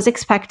Jacob was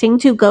expecting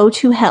to go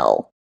to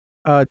hell.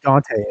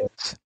 Dante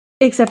is.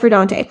 Except for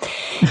Dante.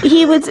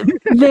 He was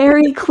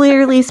very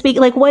clearly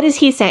speaking, like, what is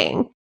he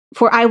saying?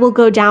 For I will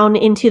go down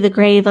into the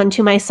grave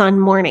unto my son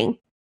mourning.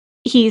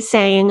 He's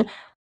saying,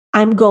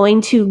 I'm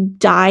going to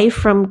die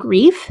from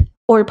grief,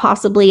 or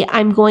possibly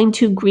I'm going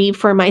to grieve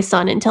for my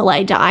son until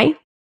I die.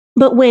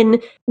 But when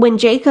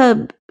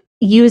Jacob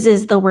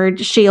uses the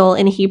word Sheol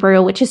in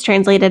Hebrew, which is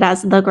translated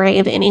as the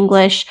grave in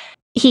English,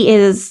 he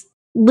is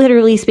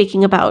literally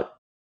speaking about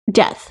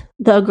death,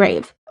 the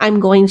grave.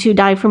 I'm going to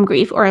die from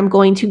grief, or I'm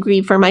going to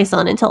grieve for my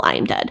son until I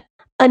am dead.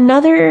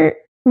 Another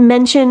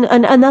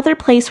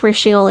place where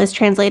Sheol is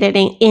translated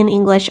in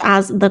English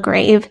as the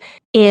grave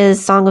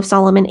is Song of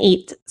Solomon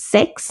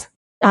 8:6.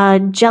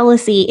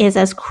 Jealousy is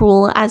as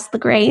cruel as the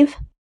grave,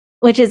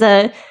 which is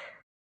I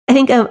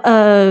think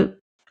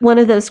one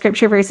of those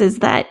scripture verses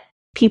that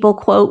people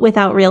quote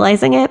without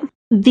realizing it.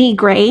 The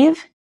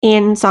grave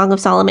in Song of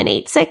Solomon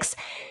 8:6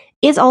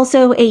 is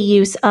also a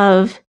use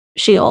of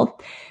Sheol.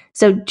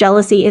 So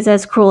jealousy is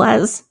as cruel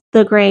as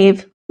the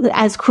grave,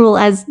 as cruel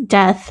as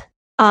death.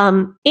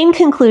 In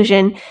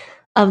conclusion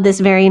of this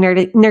very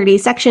nerdy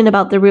section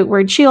about the root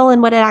word Sheol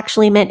and what it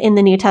actually meant in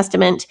the New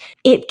Testament,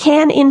 it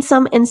can in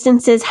some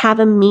instances have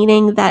a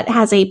meaning that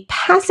has a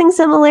passing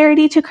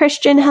similarity to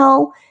Christian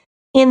hell,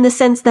 in the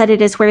sense that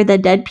it is where the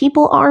dead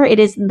people are. It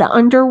is the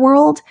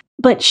underworld,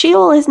 but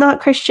Sheol is not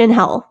Christian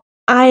hell.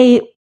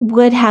 I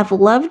would have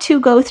loved to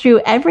go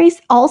through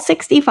all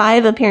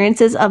 65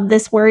 appearances of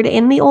this word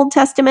in the Old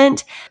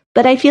Testament,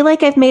 but I feel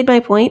like I've made my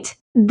point.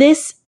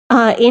 This,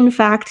 in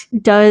fact,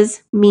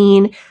 does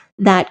mean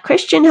that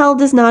Christian hell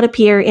does not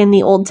appear in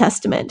the Old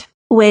Testament,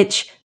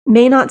 which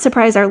may not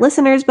surprise our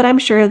listeners, but I'm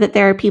sure that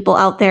there are people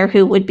out there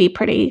who would be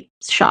pretty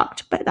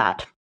shocked by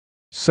that.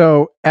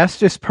 So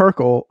Estes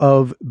Perkel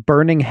of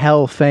Burning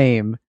Hell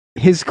fame,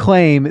 his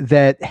claim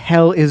that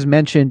hell is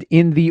mentioned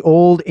in the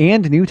Old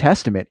and New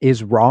Testament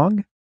is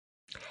wrong?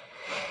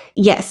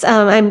 Yes,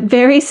 I'm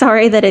very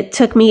sorry that it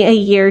took me a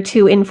year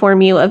to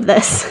inform you of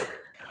this.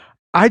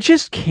 I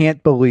just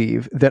can't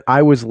believe that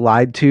I was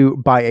lied to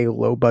by a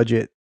low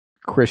budget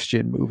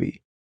Christian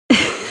movie.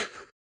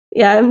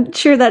 Yeah, I'm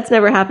sure that's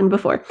never happened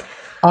before.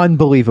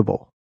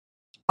 Unbelievable.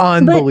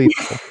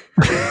 Unbelievable.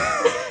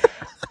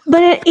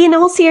 But in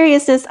all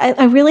seriousness,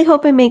 I really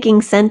hope I'm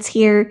making sense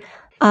here,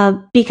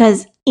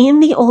 because in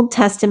the Old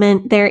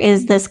Testament, there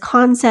is this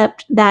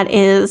concept that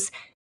is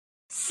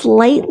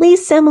slightly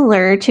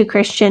similar to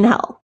Christian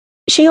hell.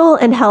 Sheol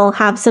and hell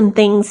have some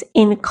things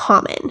in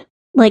common.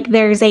 Like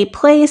there's a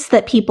place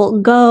that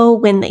people go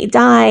when they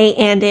die,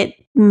 and it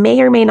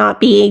may or may not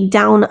be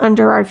down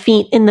under our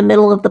feet in the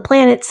middle of the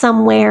planet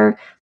somewhere.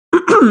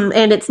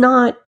 And it's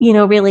not,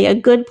 really a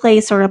good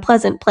place or a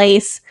pleasant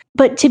place.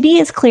 But to be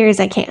as clear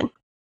as I can,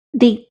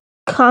 the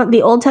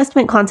Old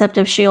Testament concept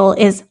of Sheol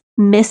is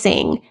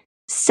missing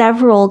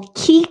several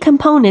key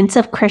components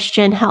of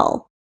Christian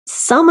hell.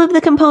 Some of the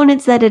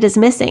components that it is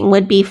missing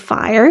would be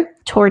fire,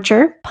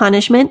 torture,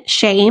 punishment,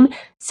 shame,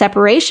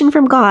 separation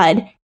from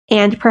God,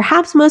 and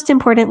perhaps most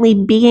importantly,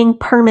 being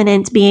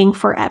permanent, being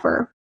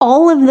forever.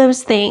 All of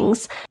those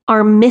things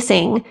are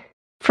missing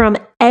from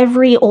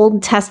every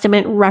Old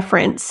Testament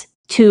reference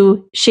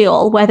to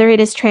Sheol, whether it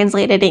is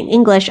translated in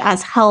English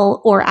as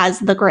hell or as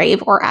the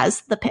grave or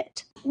as the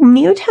pit.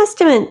 New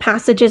Testament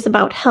passages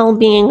about hell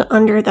being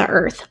under the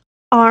earth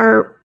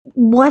are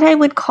what I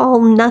would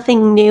call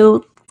nothing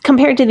new.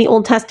 Compared to the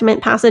Old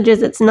Testament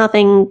passages, it's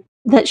nothing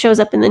that shows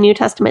up in the New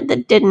Testament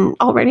that didn't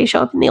already show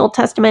up in the Old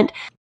Testament.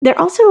 They're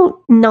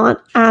also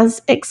not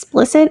as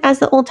explicit as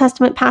the Old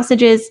Testament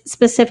passages,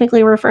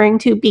 specifically referring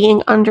to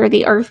being under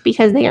the earth,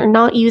 because they are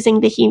not using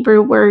the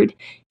Hebrew word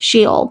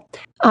Sheol.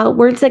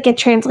 Words that get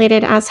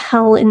translated as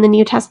hell in the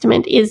New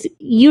Testament is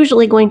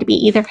usually going to be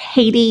either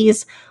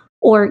Hades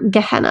or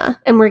Gehenna,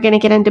 and we're going to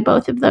get into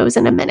both of those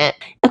in a minute.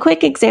 A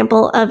quick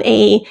example of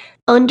a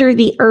under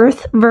the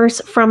earth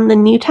verse from the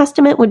New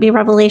Testament would be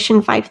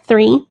Revelation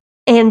 5:3.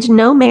 And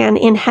no man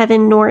in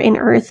heaven nor in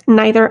earth,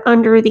 neither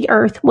under the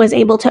earth, was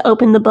able to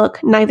open the book,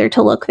 neither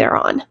to look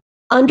thereon.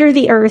 Under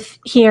the earth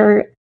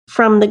here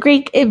from the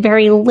Greek, it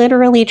very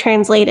literally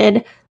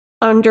translated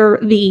under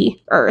the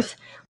earth.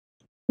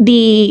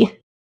 The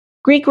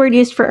Greek word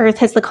used for earth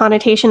has the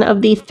connotation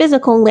of the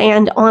physical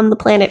land on the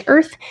planet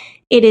Earth.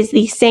 It is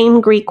the same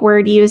Greek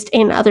word used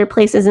in other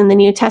places in the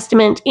New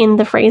Testament in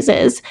the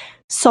phrases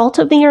salt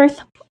of the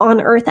earth,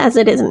 on earth as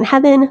it is in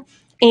heaven,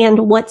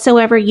 and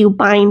whatsoever you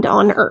bind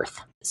on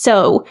earth.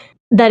 So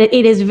that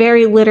it is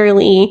very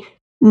literally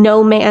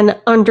no man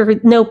under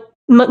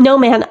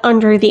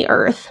the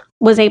earth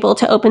was able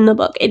to open the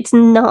book. It's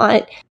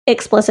not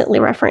explicitly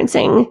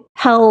referencing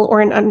hell or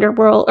an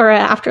underworld or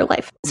an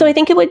afterlife. So I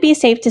think it would be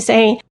safe to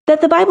say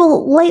that the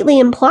Bible lightly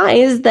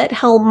implies that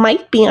hell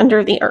might be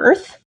under the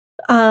earth.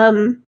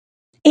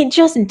 It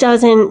just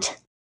doesn't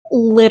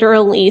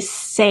literally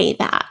say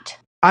that.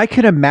 I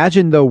can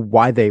imagine, though,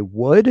 why they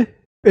would.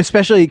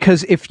 Especially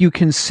because if you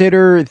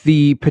consider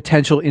the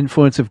potential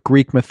influence of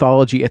Greek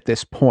mythology at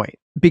this point,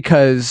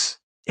 because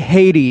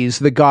Hades,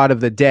 the god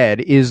of the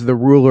dead, is the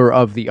ruler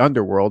of the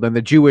underworld, and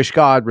the Jewish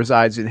god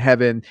resides in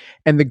heaven,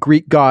 and the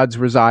Greek gods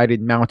reside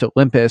in Mount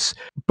Olympus,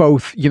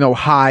 both,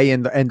 high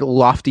and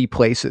lofty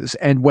places.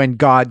 And when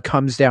God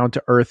comes down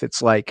to earth,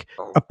 it's like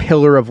a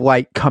pillar of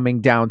light coming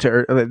down to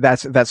earth.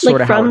 That's sort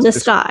of how from the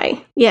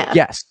sky. Yeah.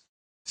 Yes.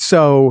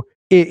 So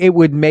it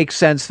would make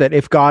sense that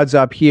if God's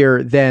up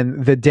here,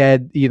 then the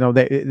dead,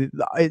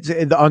 it's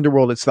in the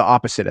underworld, it's the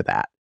opposite of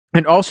that.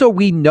 And also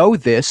we know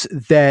this,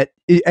 that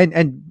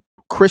and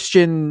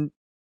Christianity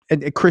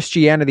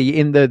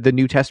in the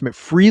New Testament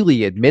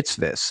freely admits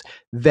this,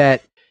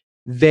 that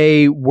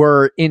they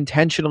were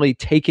intentionally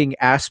taking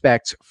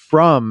aspects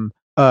from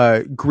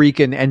Greek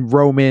and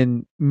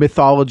Roman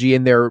mythology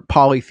in their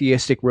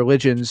polytheistic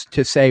religions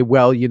to say,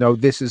 well,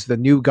 this is the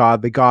new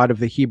God, the God of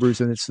the Hebrews,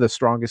 and it's the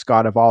strongest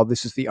God of all.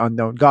 This is the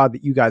unknown God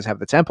that you guys have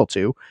the temple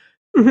to.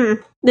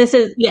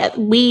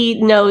 Mm-hmm. We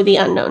know the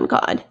unknown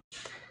God.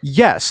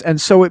 Yes,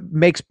 and so it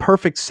makes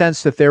perfect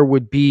sense that there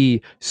would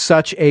be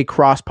such a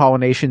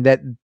cross-pollination,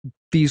 that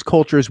these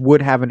cultures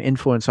would have an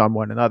influence on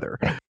one another.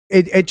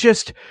 It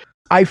just,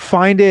 I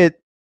find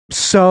it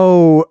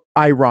so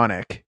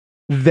ironic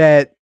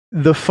that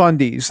the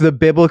fundies, the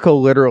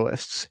biblical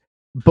literalists,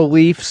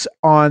 beliefs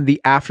on the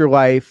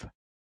afterlife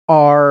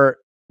are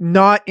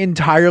not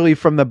entirely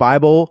from the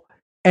Bible,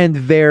 and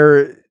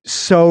they're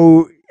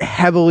so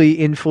heavily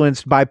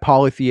influenced by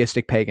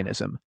polytheistic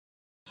paganism.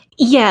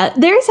 Yeah,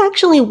 there's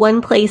actually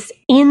one place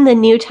in the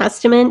New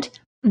Testament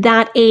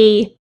that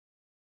a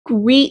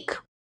Greek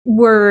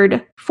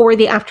word for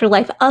the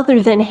afterlife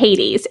other than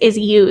Hades is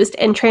used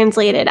and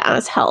translated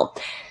as hell.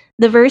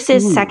 The verse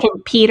is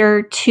 2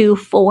 Peter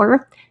 2:4.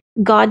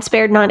 God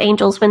spared not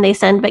angels when they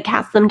sinned, but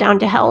cast them down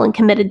to hell and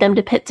committed them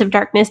to pits of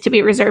darkness to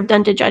be reserved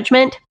unto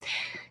judgment.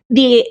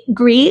 The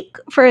Greek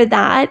for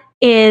that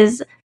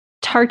is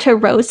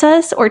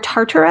Tartarosus or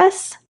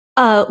Tartarus,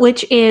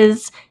 which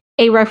is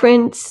a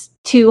reference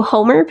to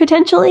Homer,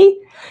 potentially.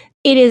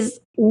 It is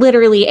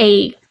literally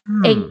a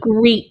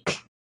Greek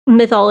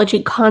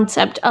mythology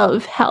concept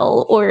of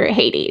hell or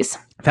Hades.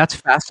 That's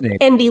fascinating.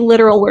 And the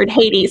literal word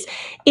Hades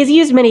is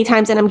used many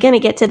times, and I'm going to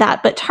get to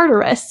that, but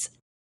Tartarus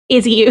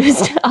is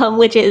used,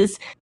 which is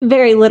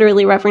very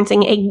literally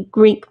referencing a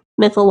Greek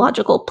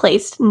mythological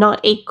place, not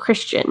a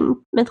Christian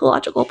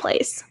mythological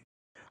place.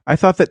 I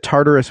thought that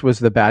Tartarus was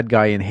the bad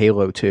guy in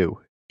Halo 2.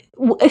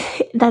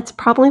 That's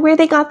probably where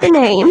they got the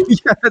name.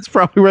 Yeah, that's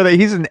probably where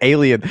he's an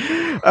alien.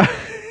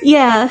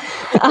 Yeah.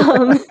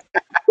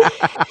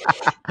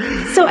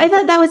 So I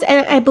thought that was,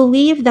 I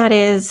believe that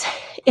is,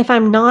 if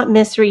I'm not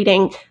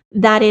misreading,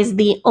 that is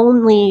the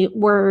only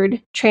word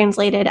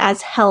translated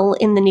as hell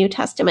in the New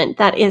Testament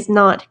that is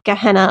not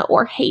Gehenna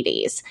or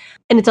Hades.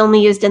 And it's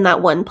only used in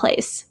that one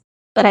place.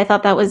 But I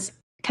thought that was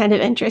kind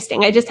of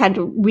interesting. I just had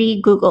to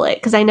re-Google it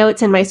because I know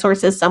it's in my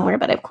sources somewhere,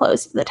 but I've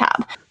closed the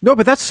tab. No,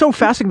 but that's so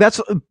fascinating.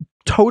 That's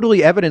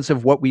totally evidence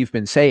of what we've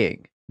been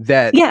saying.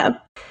 That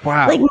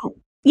wow. Like,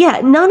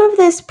 yeah, none of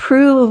this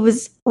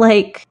proves,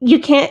 like, you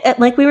can't,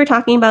 like we were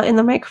talking about in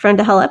the Microphone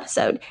to Hell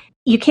episode,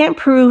 you can't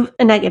prove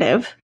a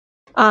negative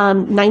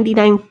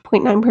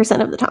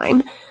 99.9% of the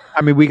time.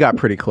 I mean, we got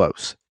pretty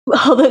close.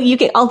 Although you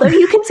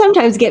can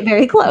sometimes get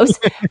very close.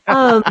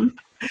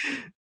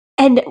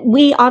 And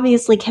we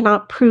obviously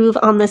cannot prove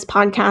on this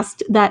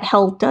podcast that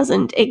hell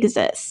doesn't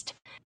exist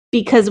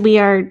because we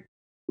are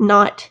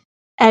not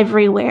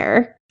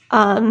everywhere,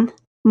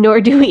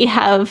 nor do we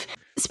have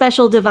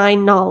special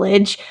divine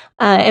knowledge,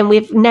 and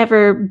we've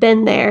never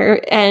been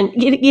there. And,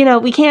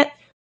 we can't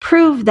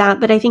prove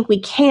that, but I think we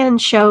can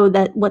show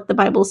that what the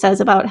Bible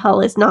says about hell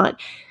is not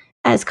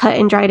as cut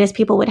and dried as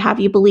people would have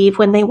you believe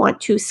when they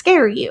want to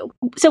scare you.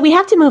 So we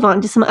have to move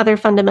on to some other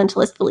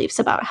fundamentalist beliefs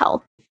about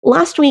hell.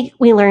 Last week,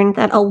 we learned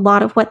that a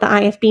lot of what the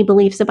IFB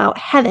believes about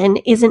heaven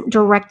isn't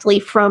directly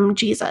from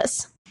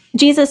Jesus.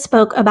 Jesus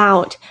spoke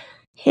about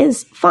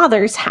his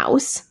Father's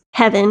house,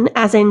 heaven,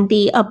 as in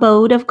the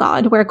abode of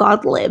God, where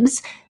God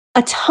lives,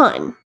 a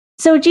ton.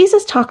 So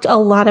Jesus talked a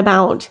lot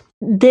about,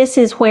 this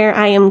is where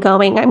I am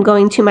going. I'm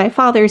going to my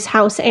Father's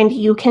house, and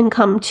you can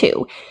come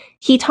too.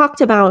 He talked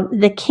about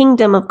the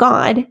kingdom of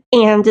God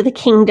and the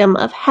kingdom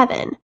of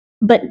heaven,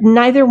 but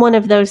neither one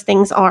of those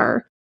things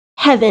are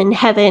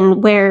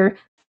heaven, where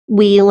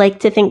we like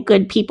to think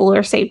good people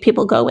or saved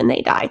people go when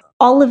they die.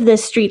 All of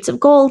this streets of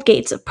gold,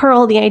 gates of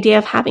pearl, the idea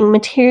of having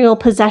material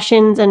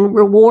possessions and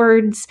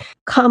rewards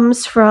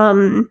comes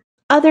from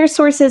other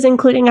sources,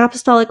 including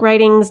apostolic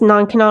writings,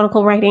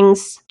 non-canonical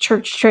writings,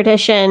 church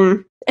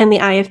tradition, and the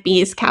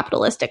IFB's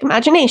capitalistic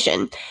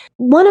imagination.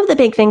 One of the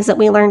big things that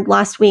we learned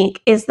last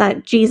week is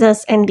that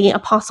Jesus and the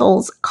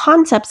apostles'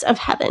 concepts of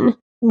heaven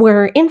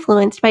were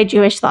influenced by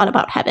Jewish thought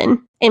about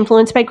heaven,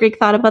 influenced by Greek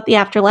thought about the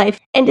afterlife,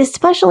 and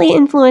especially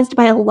influenced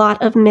by a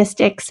lot of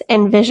mystics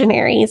and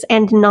visionaries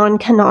and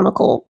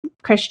non-canonical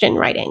Christian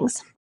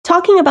writings.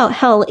 Talking about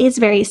hell is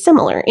very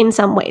similar in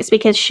some ways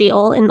because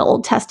Sheol in the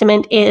Old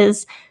Testament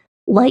is,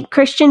 like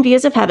Christian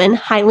views of heaven,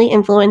 highly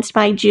influenced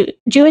by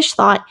Jewish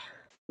thought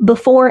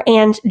before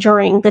and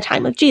during the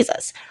time of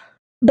Jesus.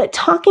 But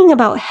talking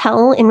about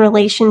hell in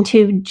relation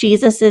to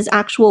Jesus's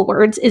actual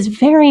words is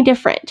very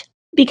different.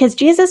 Because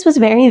Jesus was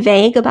very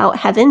vague about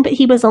heaven, but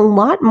he was a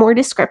lot more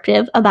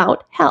descriptive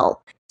about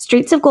hell.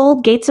 Streets of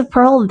gold, gates of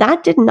pearl,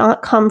 that did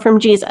not come from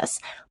Jesus.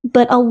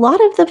 But a lot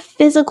of the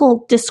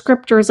physical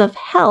descriptors of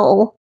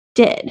hell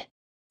did.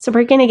 So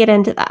we're going to get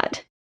into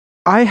that.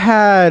 I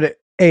had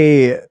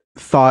a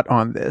thought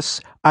on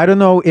this. I don't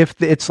know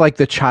if it's like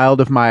the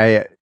child of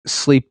my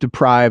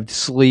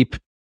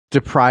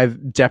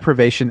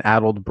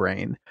deprivation-addled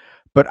brain,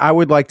 but I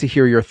would like to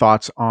hear your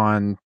thoughts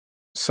on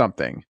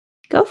something.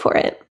 Go for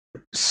it.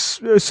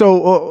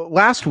 So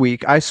last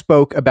week I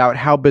spoke about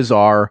how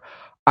bizarre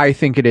I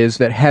think it is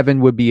that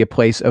heaven would be a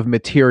place of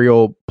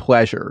material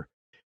pleasure,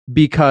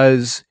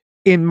 because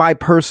in my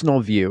personal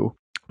view,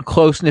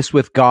 closeness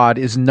with God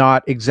is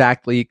not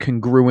exactly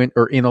congruent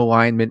or in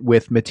alignment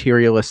with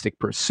materialistic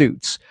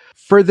pursuits.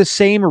 For the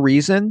same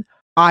reason,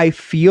 I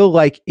feel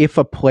like if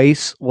a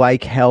place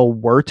like hell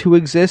were to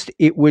exist,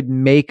 it would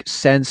make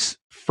sense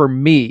for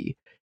me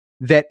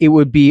that it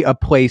would be a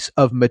place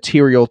of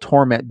material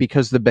torment,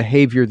 because the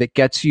behavior that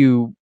gets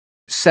you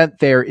sent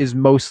there is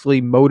mostly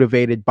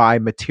motivated by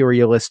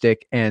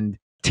materialistic and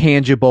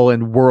tangible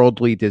and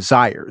worldly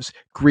desires.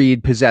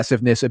 Greed,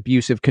 possessiveness,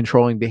 abusive,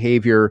 controlling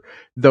behavior,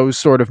 those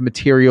sort of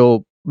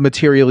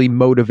materially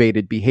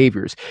motivated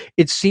behaviors.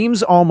 It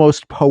seems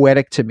almost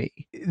poetic to me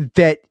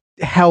that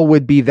hell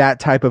would be that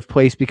type of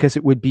place, because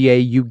it would be a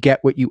you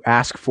get what you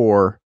ask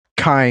for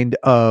kind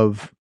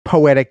of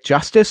poetic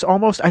justice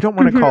almost. I don't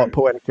want to call it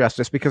poetic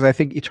justice because I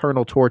think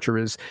eternal torture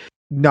is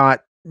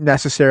not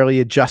necessarily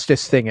a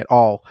justice thing at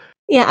all.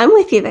 Yeah, I'm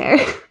with you there.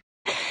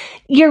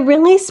 You're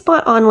really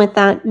spot on with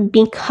that,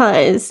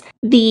 because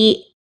the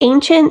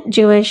ancient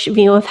Jewish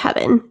view of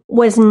heaven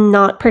was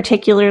not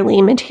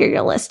particularly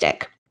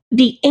materialistic.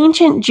 The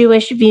ancient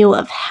Jewish view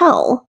of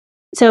hell,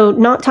 so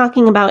not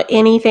talking about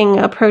anything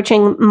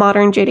approaching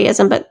modern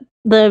Judaism, but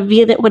the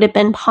view that would have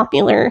been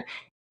popular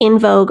in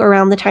vogue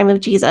around the time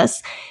of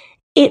Jesus,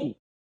 it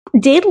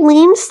did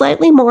lean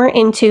slightly more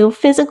into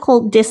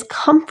physical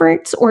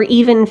discomforts or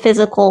even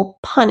physical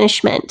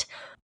punishment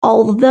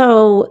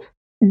although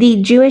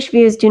the Jewish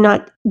views do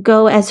not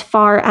go as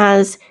far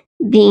as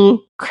the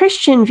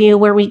Christian view,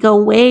 where we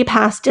go way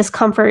past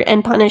discomfort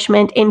and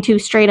punishment into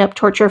straight up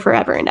torture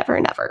forever and ever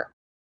and ever.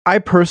 I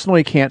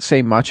personally can't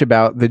say much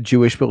about the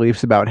Jewish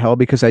beliefs about hell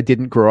because I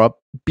didn't grow up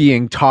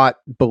being taught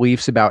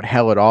beliefs about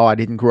hell at all. I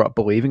didn't grow up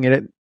believing in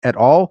it at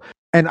all.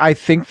 And I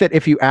think that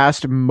if you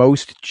asked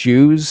most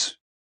Jews,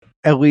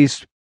 at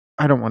least,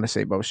 I don't want to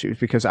say most Jews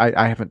because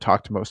I haven't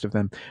talked to most of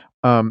them,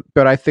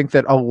 but I think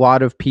that a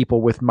lot of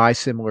people with my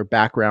similar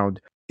background,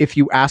 if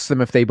you ask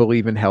them if they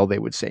believe in hell, they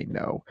would say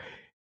no.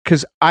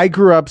 Because I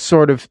grew up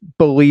sort of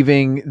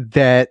believing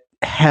that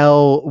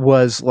hell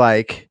was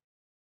like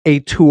a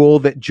tool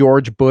that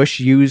George Bush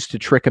used to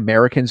trick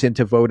Americans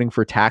into voting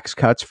for tax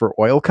cuts for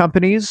oil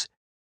companies.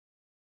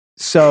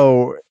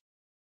 So,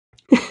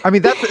 I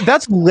mean,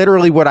 that's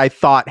literally what I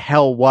thought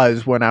hell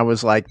was when I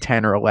was like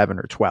 10 or 11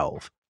 or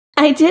 12.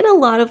 I did a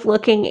lot of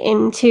looking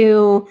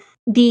into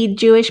the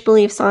Jewish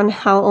beliefs on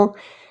hell,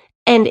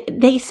 and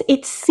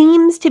it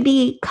seems to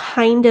be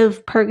kind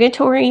of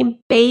purgatory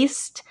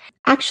based.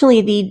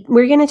 Actually,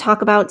 we're going to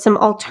talk about some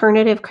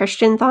alternative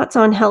Christian thoughts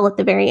on hell at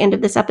the very end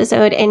of this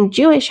episode, and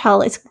Jewish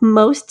hell is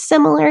most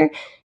similar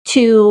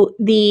to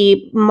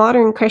the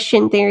modern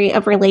Christian theory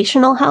of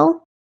relational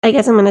hell. I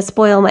guess I'm going to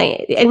spoil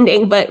my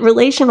ending, but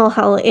relational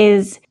hell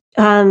is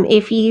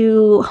if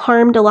you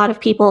harmed a lot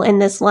of people in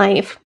this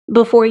life,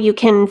 before you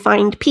can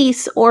find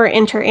peace or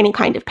enter any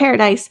kind of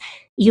paradise,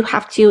 you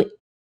have to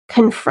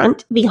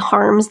confront the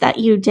harms that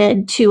you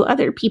did to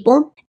other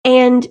people.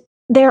 And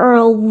there are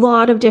a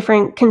lot of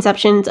different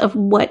conceptions of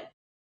what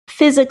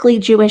physically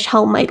Jewish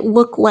hell might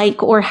look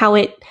like or how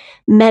it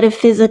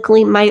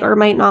metaphysically might or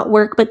might not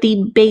work. But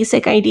the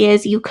basic idea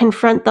is you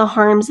confront the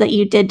harms that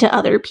you did to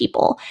other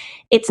people.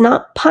 It's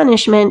not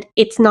punishment.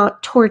 It's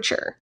not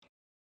torture.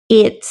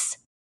 It's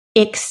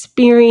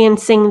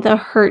experiencing the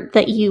hurt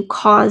that you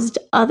caused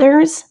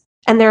others.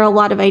 And there are a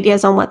lot of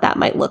ideas on what that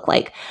might look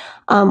like.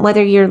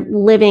 Whether you're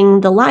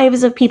living the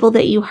lives of people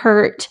that you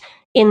hurt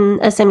in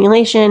a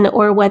simulation,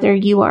 or whether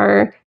you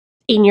are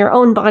in your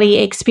own body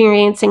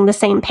experiencing the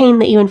same pain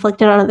that you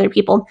inflicted on other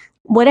people,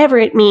 whatever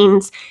it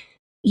means,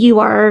 you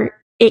are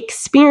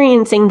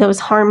experiencing those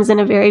harms in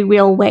a very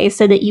real way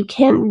so that you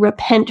can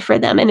repent for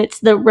them. And it's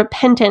the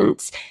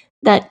repentance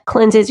that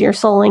cleanses your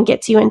soul and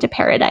gets you into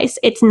paradise.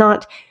 It's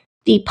not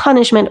the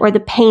punishment or the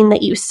pain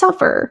that you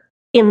suffer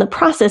in the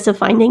process of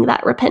finding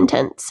that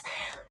repentance.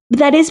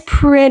 That is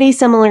pretty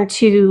similar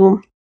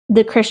to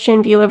the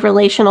Christian view of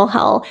relational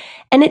hell,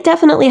 and it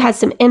definitely has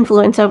some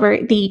influence over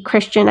the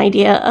Christian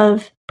idea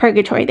of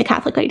purgatory, the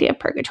Catholic idea of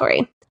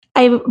purgatory.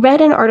 I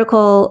read an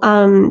article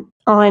on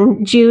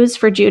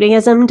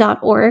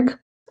JewsForJudaism.org,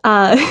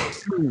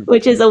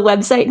 which is a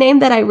website name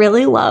that I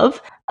really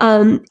love.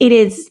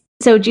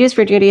 Jews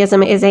for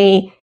Judaism is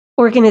a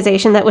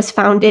organization that was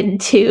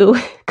founded to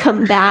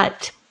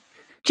combat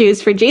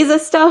Jews for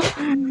Jesus stuff.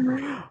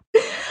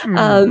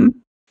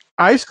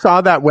 I saw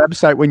that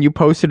website when you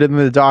posted it in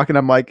the doc, and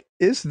I'm like,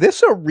 is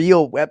this a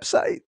real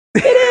website?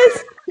 It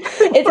is.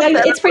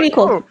 It's pretty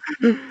cool.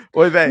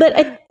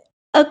 But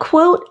a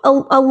quote, a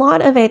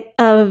lot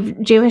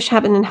of Jewish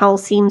heaven and hell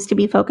seems to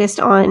be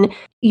focused on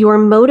your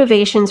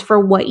motivations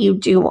for what you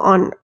do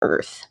on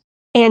earth.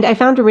 And I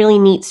found a really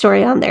neat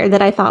story on there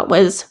that I thought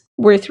was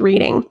worth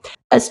reading.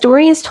 A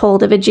story is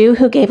told of a Jew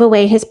who gave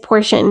away his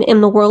portion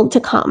in the world to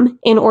come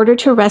in order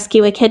to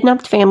rescue a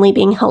kidnapped family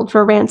being held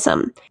for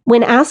ransom.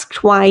 When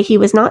asked why he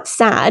was not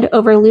sad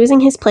over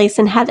losing his place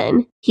in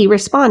heaven, he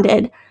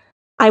responded,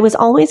 "I was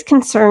always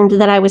concerned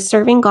that I was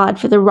serving God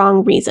for the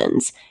wrong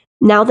reasons.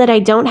 Now that I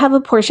don't have a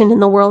portion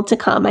in the world to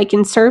come, I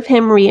can serve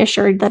him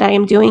reassured that I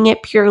am doing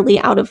it purely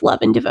out of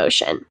love and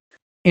devotion."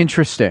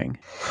 Interesting.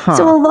 Huh.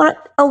 So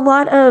a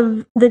lot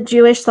of the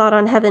Jewish thought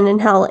on heaven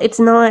and hell, it's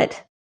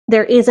not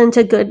there isn't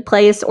a good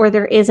place or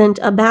there isn't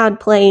a bad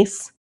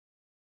place,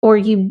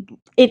 this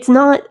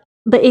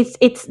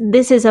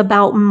is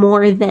about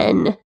more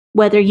than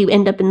whether you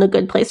end up in the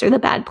good place or the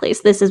bad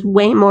place. This is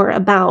way more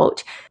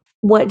about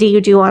what do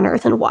you do on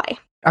earth and why.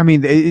 I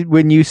mean,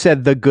 when you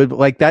said the good,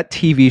 like that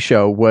TV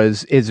show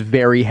is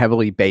very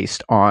heavily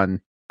based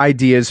on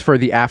ideas for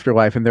the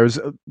afterlife, and there's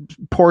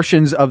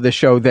portions of the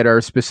show that are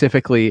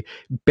specifically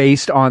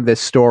based on this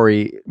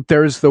story.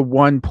 There's the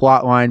one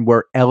plot line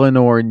where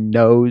Eleanor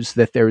knows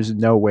that there's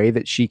no way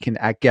that she can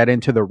get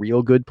into the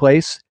real good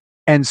place,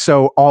 and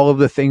so all of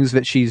the things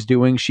that she's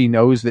doing, she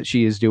knows that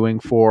she is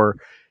doing for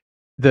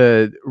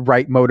the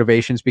right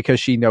motivations because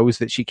she knows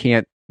that she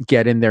can't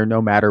get in there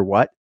no matter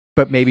what,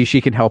 but maybe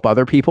she can help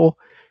other people.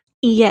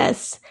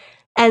 Yes.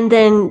 And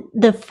then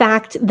the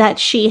fact that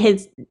she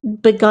has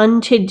begun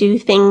to do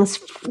things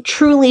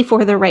truly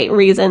for the right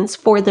reasons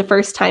for the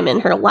first time in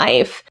her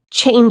life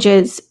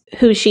changes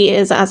who she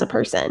is as a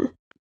person.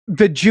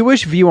 The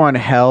Jewish view on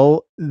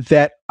hell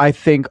that I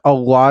think a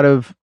lot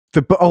of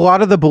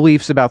the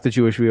beliefs about the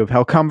Jewish view of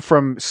hell come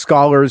from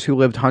scholars who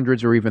lived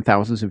hundreds or even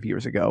thousands of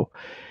years ago.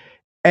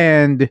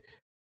 And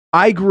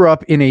I grew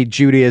up in a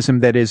Judaism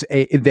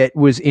that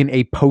was in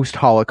a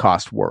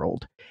post-Holocaust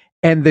world.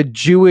 And the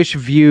Jewish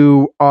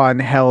view on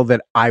hell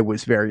that I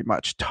was very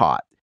much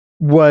taught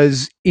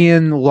was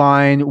in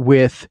line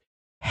with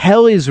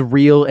hell is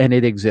real and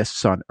it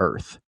exists on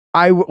earth.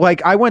 I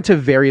went to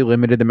very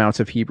limited amounts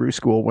of Hebrew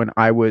school when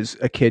I was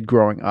a kid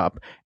growing up.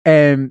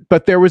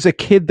 But there was a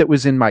kid that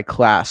was in my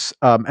class,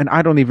 and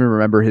I don't even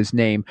remember his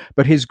name,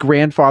 but his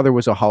grandfather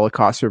was a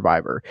Holocaust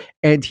survivor.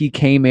 And he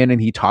came in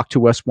and he talked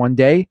to us one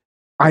day.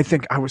 I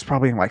think I was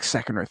probably in like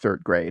second or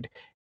third grade.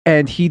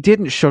 And he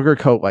didn't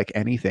sugarcoat like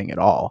anything at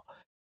all.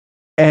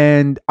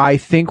 And I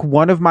think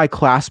one of my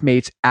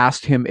classmates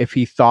asked him if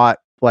he thought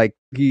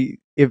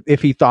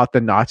if he thought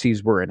the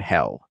Nazis were in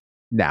hell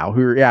now,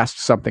 who asked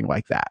something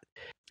like that.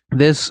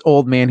 This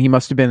old man, he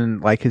must have been in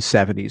like his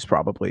 70s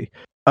probably.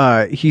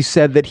 He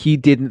said that he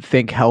didn't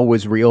think hell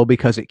was real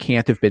because it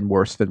can't have been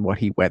worse than what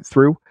he went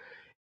through.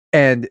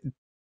 And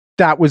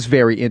that was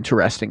very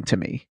interesting to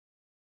me.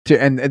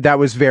 And that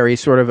was very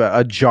sort of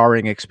a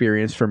jarring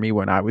experience for me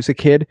when I was a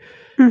kid.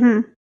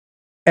 Mm-hmm.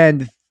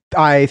 And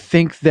I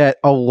think that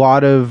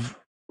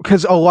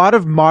because a lot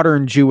of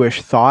modern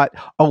Jewish thought,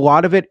 a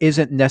lot of it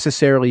isn't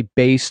necessarily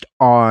based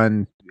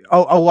on,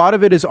 a lot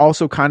of it is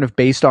also kind of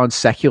based on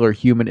secular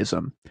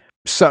humanism.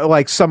 So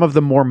like some of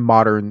the more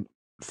modern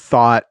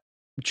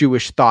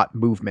Jewish thought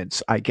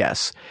movements, I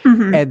guess.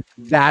 Mm-hmm. And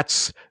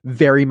that's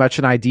very much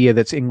an idea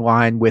that's in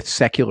line with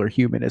secular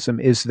humanism,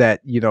 is that,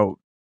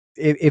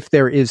 if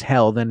there is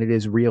hell, then it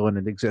is real and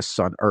it exists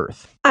on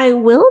earth. I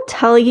will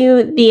tell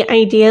you, the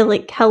idea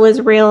like hell is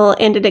real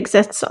and it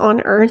exists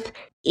on earth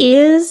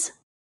is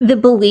the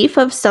belief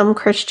of some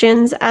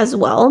Christians as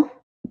well,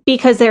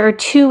 because there are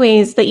two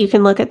ways that you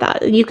can look at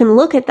that. You can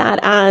look at that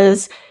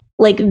as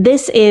like,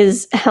 this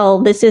is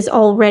hell. This is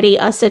already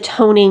us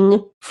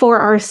atoning for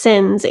our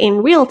sins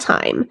in real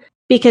time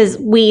because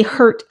we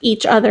hurt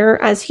each other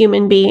as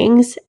human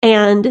beings.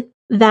 And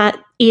that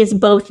is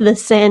both the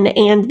sin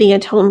and the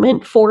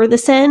atonement for the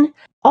sin.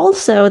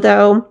 Also,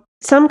 though,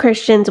 some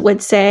Christians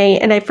would say,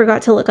 and I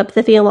forgot to look up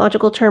the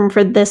theological term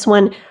for this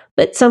one,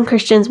 but some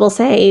Christians will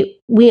say,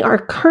 we are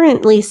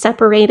currently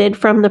separated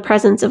from the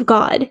presence of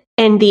God.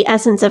 And the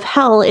essence of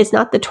hell is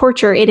not the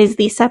torture, it is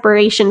the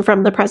separation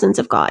from the presence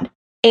of God.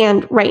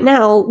 And right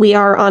now we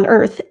are on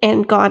earth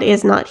and God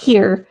is not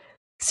here.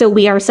 So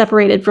we are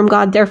separated from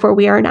God, therefore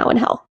we are now in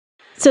hell.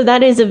 So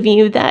that is a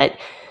view that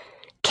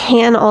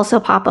can also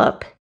pop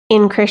up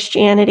in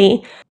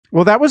Christianity.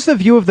 Well, that was the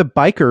view of the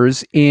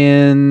bikers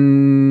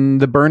in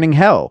the Burning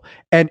Hell,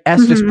 and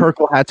Estes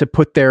Perkel had to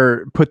put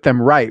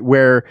them right.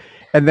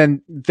 And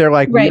then they're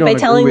like, right, by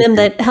telling them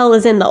that hell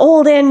is in the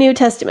Old and New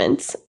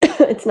Testaments.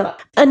 It's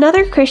not.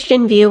 Another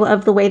Christian view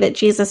of the way that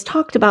Jesus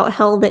talked about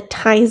hell that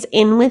ties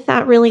in with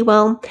that really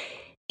well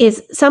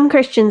is some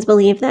Christians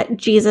believe that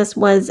Jesus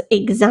was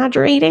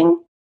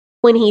exaggerating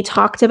when he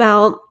talked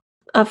about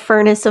a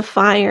furnace of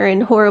fire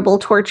and horrible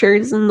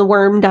tortures and the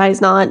worm dies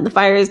not and the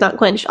fire is not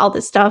quenched, all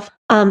this stuff,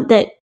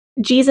 that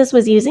Jesus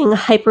was using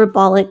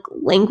hyperbolic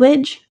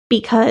language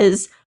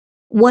because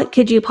what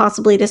could you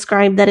possibly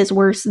describe that is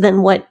worse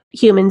than what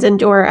humans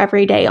endure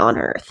every day on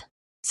earth?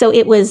 So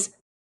it was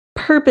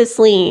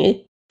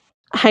purposely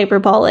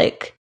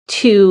hyperbolic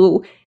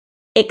to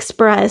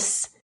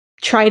express,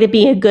 try to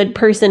be a good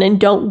person and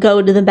don't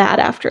go to the bad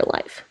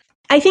afterlife.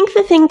 I think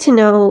the thing to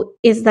know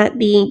is that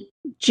the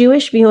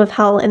Jewish view of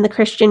hell and the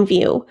Christian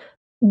view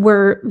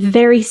were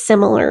very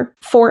similar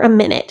for a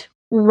minute,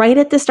 right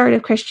at the start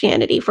of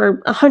Christianity,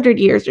 for 100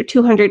 years or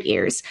 200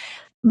 years.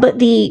 But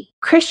the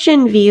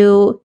Christian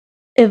view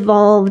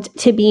evolved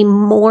to be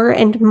more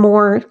and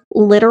more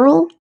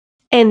literal,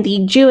 and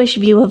the Jewish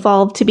view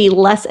evolved to be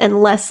less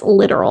and less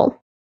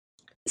literal.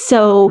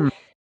 So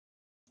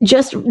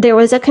there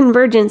was a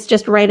convergence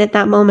just right at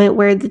that moment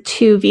where the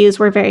two views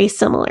were very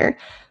similar.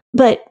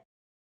 But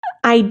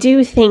I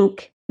do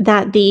think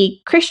that the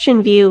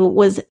Christian view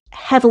was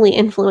heavily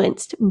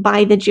influenced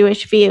by the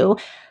Jewish view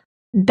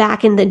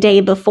back in the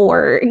day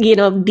before,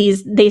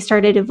 they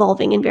started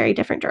evolving in very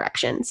different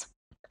directions.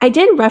 I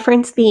did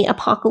reference the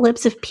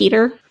Apocalypse of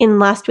Peter in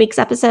last week's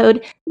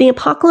episode. The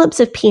Apocalypse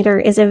of Peter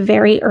is a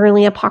very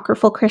early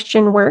apocryphal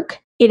Christian work.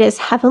 It is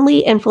heavily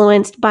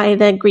influenced by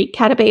the Greek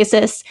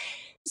catabasis,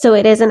 so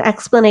it is an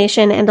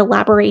explanation and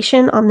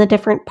elaboration on the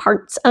different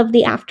parts of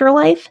the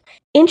afterlife.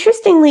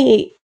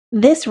 Interestingly,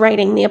 this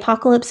writing, the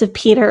Apocalypse of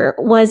Peter,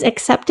 was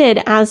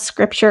accepted as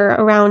scripture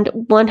around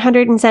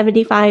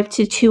 175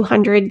 to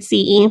 200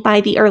 CE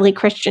by the early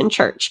Christian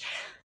church.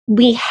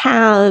 We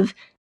have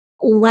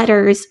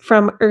letters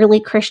from early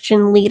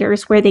Christian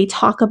leaders where they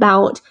talk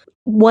about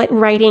what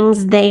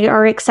writings they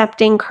are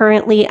accepting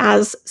currently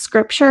as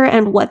scripture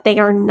and what they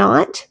are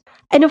not.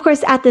 And of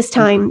course, at this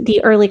time,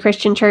 the early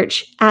Christian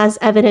church, as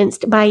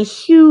evidenced by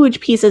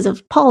huge pieces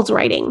of Paul's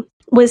writing,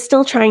 was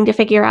still trying to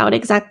figure out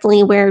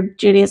exactly where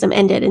Judaism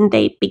ended and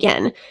they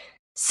began.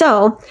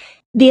 So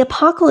the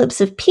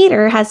Apocalypse of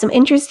Peter has some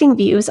interesting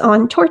views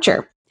on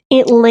torture.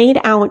 It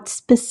laid out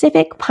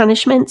specific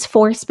punishments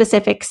for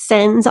specific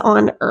sins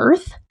on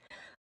earth.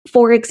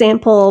 For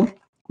example,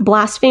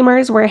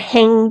 blasphemers were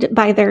hanged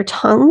by their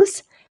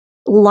tongues.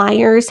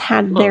 Liars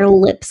had their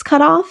lips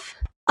cut off.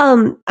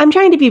 I'm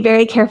trying to be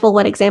very careful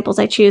what examples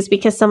I choose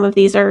because some of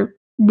these are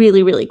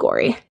really, really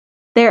gory.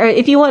 There are,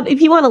 if you want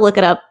to look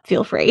it up,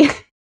 feel free.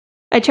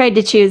 I tried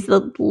to choose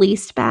the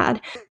least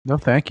bad. No,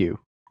 thank you.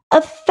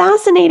 A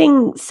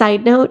fascinating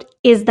side note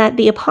is that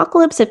the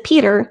Apocalypse of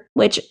Peter,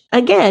 which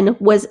again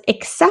was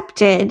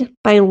accepted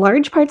by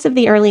large parts of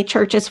the early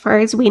church as far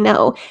as we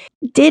know,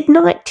 did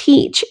not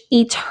teach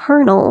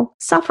eternal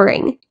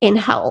suffering in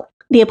hell.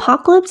 The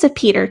Apocalypse of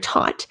Peter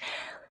taught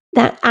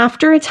that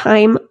after a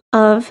time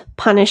of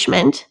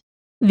punishment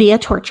via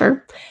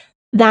torture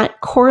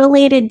that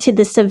correlated to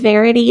the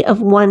severity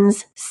of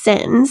one's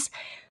sins,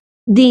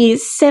 the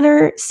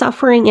sinner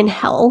suffering in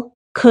hell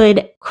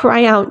could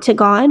cry out to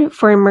God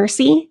for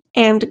mercy,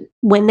 and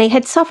when they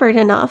had suffered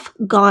enough,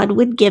 God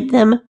would give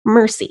them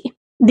mercy.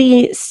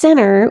 The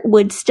sinner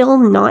would still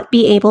not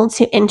be able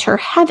to enter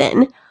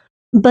heaven,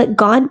 but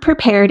God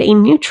prepared a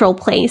neutral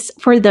place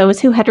for those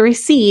who had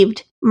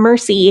received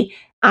mercy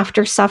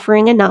after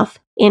suffering enough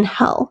in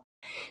hell.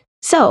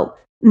 So,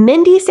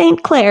 Mindy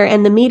St. Clair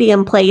and the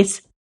medium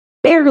place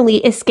barely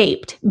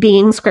escaped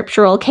being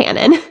scriptural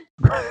canon.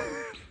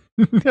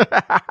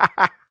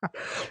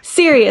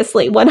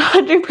 Seriously,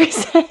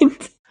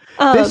 100%.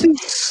 This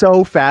is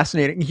so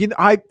fascinating.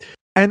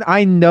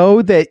 I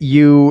know that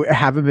you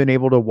haven't been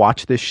able to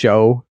watch this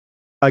show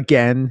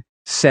again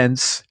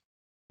since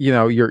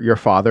your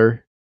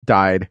father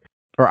died.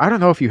 Or I don't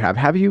know if you have.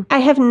 Have you? I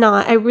have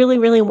not. I really,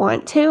 really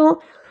want to.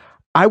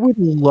 I would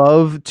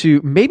love to.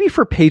 Maybe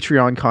for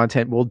Patreon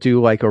content, we'll do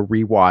like a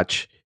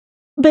rewatch.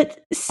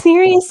 But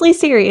seriously,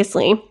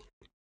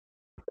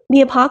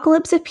 the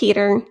Apocalypse of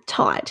Peter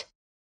taught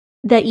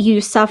that you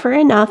suffer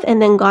enough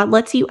and then God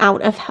lets you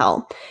out of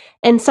hell.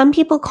 And some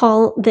people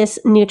call this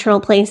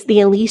neutral place the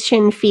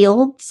Elysian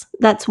Fields.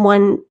 That's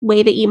one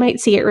way that you might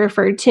see it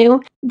referred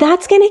to.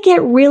 That's going to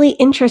get really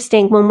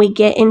interesting when we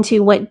get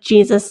into what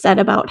Jesus said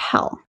about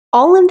hell.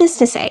 All of this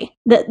to say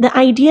that the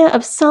idea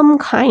of some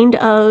kind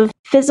of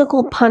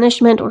physical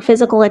punishment or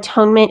physical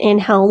atonement in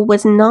hell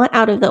was not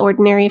out of the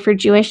ordinary for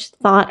Jewish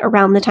thought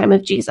around the time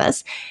of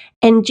Jesus.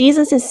 And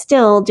Jesus is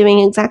still doing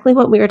exactly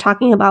what we were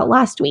talking about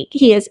last week.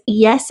 He is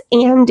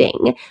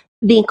yes-anding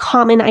the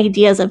common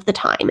ideas of the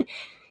time.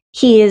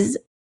 He is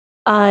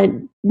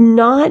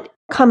not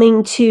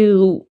coming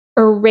to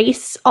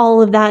erase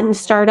all of that and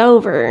start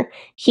over.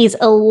 He's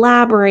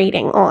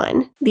elaborating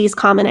on these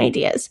common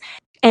ideas.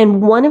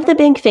 And one of the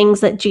big things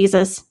that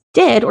Jesus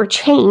did or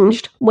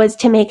changed was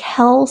to make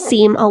hell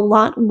seem a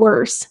lot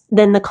worse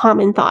than the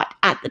common thought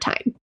at the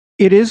time.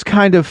 It is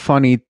kind of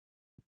funny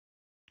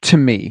to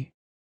me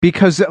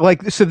because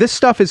so this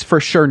stuff is for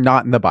sure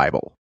not in the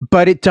Bible,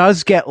 but it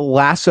does get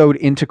lassoed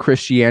into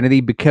Christianity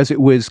because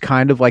it was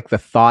kind of like the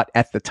thought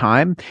at the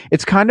time.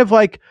 It's kind of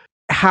like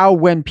how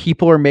when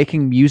people are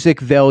making music,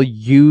 they'll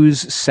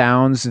use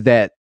sounds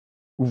that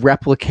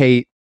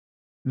replicate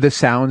the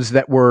sounds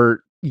that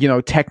were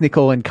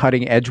technical and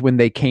cutting edge when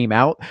they came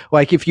out.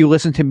 Like if you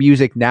listen to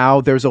music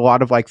now, there's a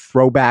lot of like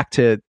throwback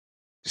to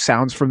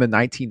sounds from the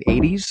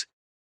 1980s,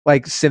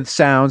 like synth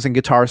sounds and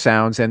guitar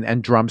sounds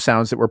and drum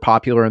sounds that were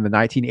popular in the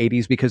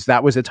 1980s because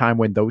that was a time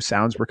when those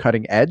sounds were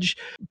cutting edge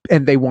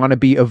and they want to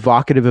be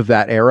evocative of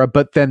that era,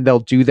 but then they'll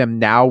do them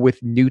now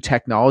with new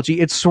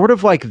technology. It's sort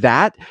of like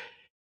that.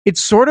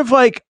 It's sort of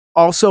like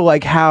also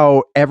like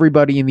how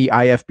everybody in the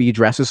IFB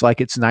dresses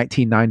like it's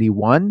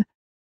 1991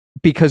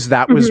 because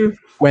that was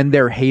when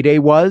their heyday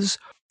was.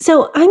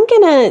 So I'm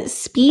going to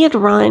speed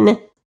run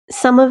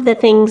some of the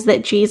things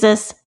that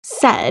Jesus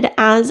said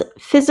as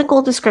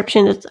physical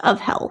descriptions of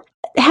hell.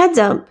 Heads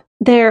up,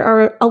 there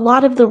are a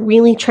lot of the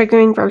really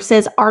triggering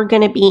verses are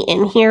going to be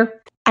in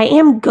here. I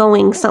am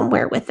going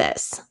somewhere with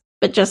this,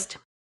 but just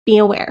be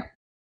aware.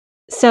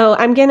 So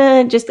I'm going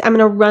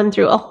to run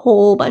through a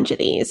whole bunch of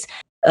these.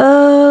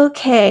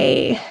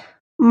 Okay.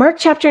 Mark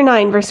chapter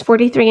 9, verse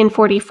 43 and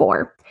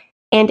 44.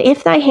 And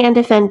if thy hand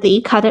offend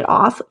thee, cut it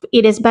off.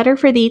 It is better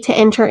for thee to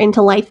enter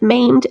into life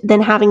maimed than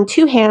having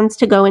 2 hands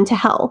to go into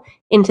hell,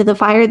 into the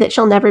fire that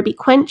shall never be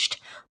quenched,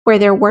 where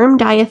their worm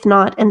dieth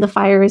not, and the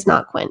fire is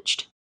not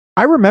quenched.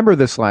 I remember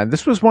this line.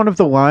 This was one of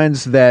the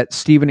lines that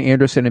Steven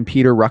Anderson and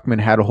Peter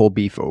Ruckman had a whole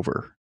beef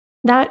over.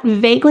 That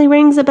vaguely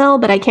rings a bell,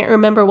 but I can't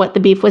remember what the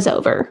beef was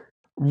over.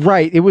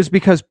 Right. It was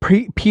because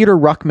Peter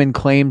Ruckman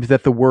claimed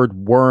that the word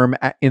worm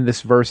in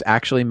this verse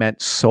actually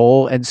meant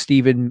soul, and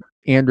Steven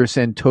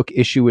Anderson took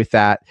issue with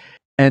that.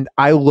 And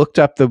I looked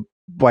up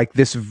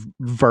this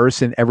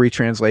verse in every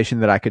translation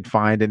that I could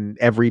find, and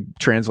every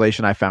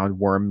translation I found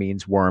worm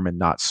means worm and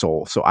not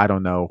soul. So I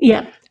don't know.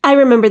 Yeah, I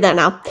remember that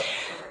now.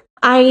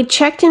 I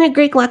checked in a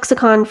Greek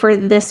lexicon for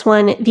this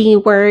one. The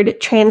word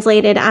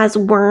translated as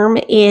worm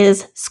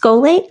is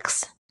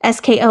skolex.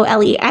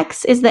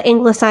 Skolex is the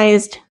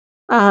anglicized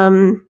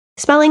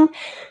spelling.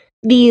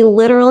 The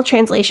literal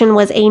translation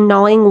was a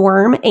gnawing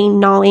worm, a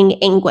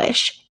gnawing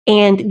anguish.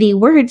 And the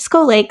word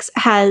skolex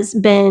has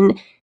been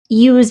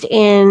used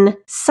in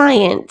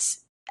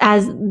science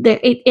as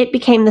it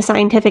became the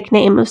scientific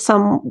name of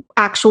some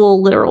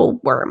actual literal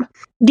worm.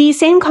 The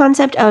same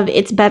concept of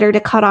it's better to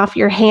cut off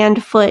your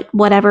hand, foot,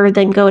 whatever,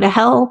 than go to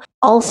hell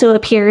also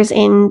appears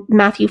in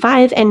Matthew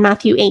 5 and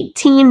Matthew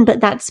 18,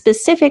 but that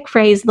specific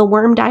phrase, the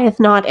worm dieth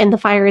not and the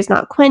fire is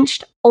not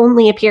quenched,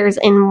 only appears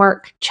in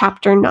Mark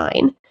chapter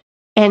 9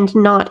 and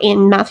not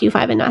in Matthew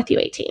 5 and Matthew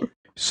 18.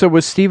 So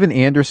was Steven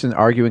Anderson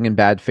arguing in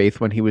bad faith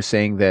when he was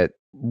saying that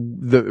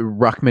the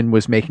Ruckman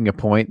was making a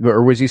point,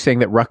 or was he saying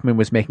that Ruckman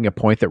was making a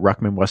point that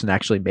Ruckman wasn't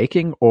actually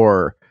making,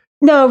 or?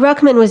 No,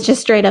 Ruckman was just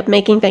straight up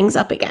making things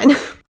up again.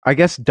 I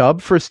guess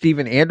dub for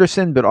Steven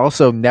Anderson, but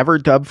also never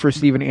dub for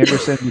Steven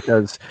Anderson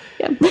because...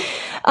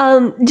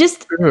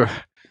 Just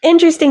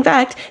interesting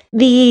fact,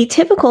 the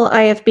typical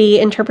IFB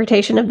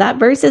interpretation of that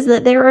verse is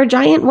that there are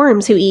giant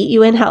worms who eat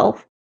you in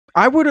hell.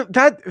 I would have...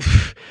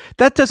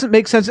 That doesn't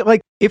make sense.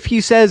 Like, if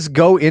he says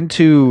go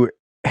into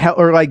hell,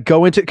 or like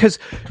go into... Because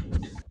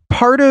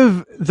part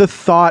of the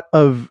thought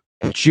of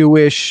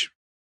Jewish...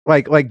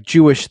 Like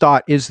Jewish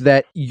thought is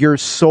that your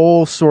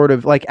soul sort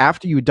of, like,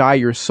 after you die,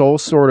 your soul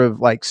sort of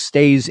like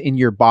stays in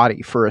your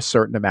body for a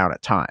certain amount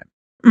of time.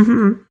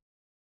 Mm-hmm.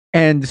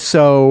 And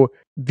so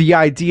the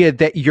idea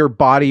that your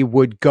body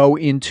would go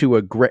into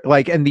a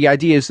and the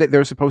idea is that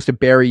they're supposed to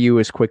bury you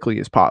as quickly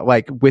as possible,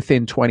 like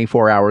within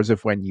 24 hours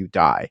of when you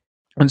die.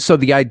 And so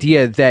the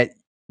idea that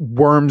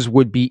worms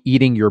would be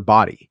eating your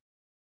body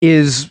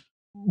is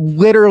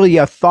literally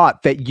a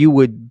thought that you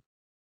would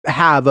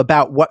have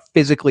about what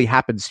physically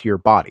happens to your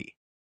body.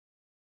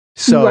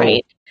 So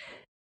right.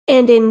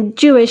 And in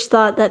Jewish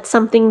thought, that's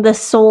something the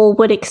soul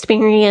would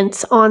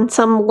experience on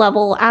some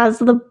level as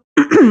the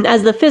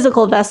as the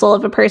physical vessel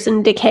of a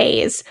person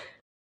decays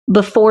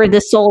before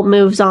the soul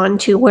moves on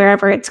to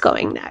wherever it's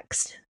going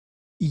next.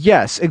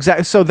 Yes,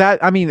 exactly. So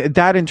that, I mean,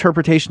 that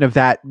interpretation of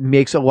that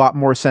makes a lot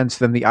more sense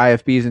than the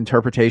IFB's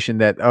interpretation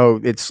that,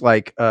 oh, it's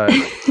like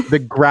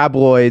the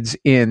grabloids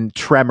in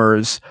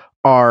Tremors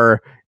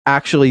are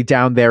actually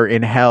down there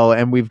in hell,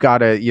 and we've got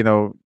to, you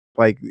know,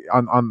 like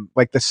on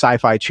like the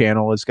Sci-Fi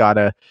Channel has got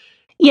to.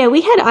 Yeah,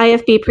 we had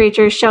IFB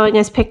preachers showing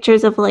us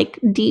pictures of like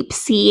deep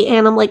sea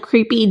animal, like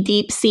creepy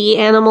deep sea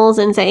animals,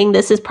 and saying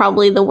this is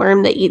probably the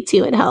worm that eats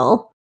you in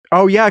hell.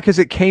 Oh yeah, because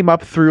it came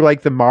up through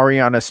like the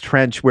Marianas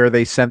Trench where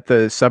they sent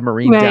the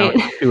submarine down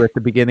to at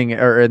the beginning,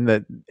 or in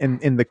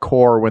the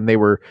core when they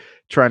were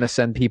trying to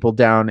send people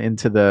down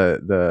into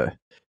the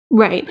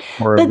right.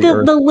 But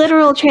the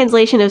literal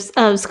translation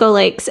of Skull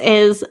Lakes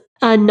is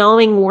a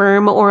gnawing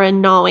worm or a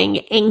gnawing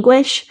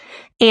anguish,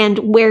 and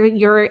where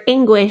your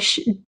anguish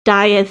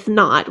dieth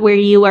not, where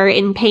you are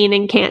in pain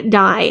and can't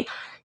die,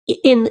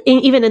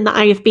 even in the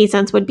IFB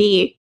sense, would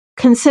be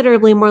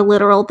considerably more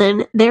literal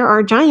than there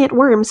are giant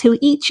worms who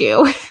eat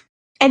you.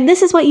 And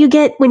this is what you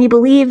get when you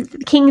believe the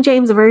King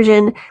James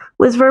Version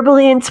was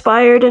verbally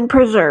inspired and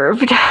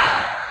preserved.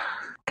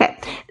 Okay,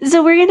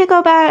 so we're going to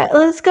go back.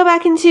 Let's go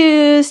back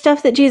into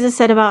stuff that Jesus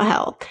said about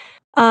hell.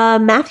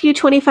 Matthew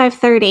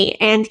 25:30,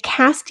 and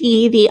cast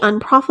ye the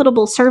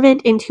unprofitable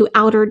servant into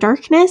outer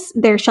darkness.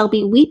 There shall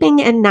be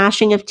weeping and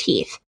gnashing of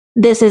teeth.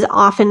 This is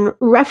often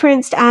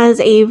referenced as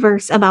a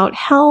verse about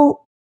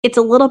hell. It's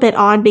a little bit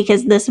odd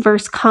because this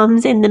verse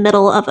comes in the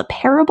middle of a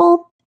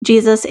parable.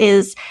 Jesus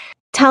is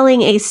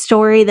telling a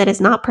story that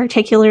is not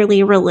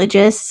particularly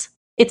religious.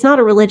 It's not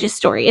a religious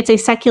story. It's a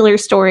secular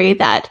story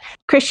that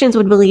Christians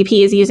would believe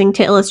he is using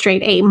to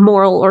illustrate a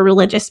moral or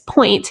religious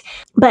point.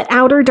 But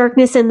outer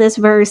darkness in this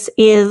verse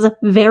is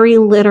very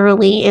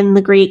literally in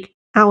the Greek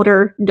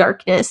outer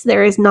darkness.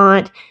 There is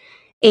not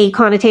a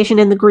connotation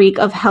in the Greek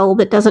of hell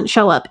that doesn't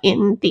show up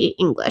in the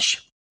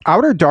English.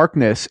 Outer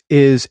darkness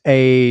is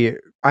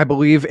I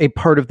believe a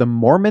part of the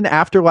Mormon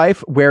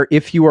afterlife, where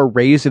if you are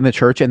raised in the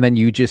church and then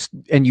you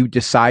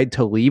decide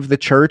to leave the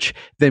church,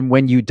 then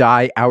when you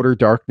die, outer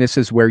darkness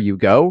is where you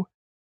go.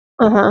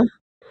 Uh-huh.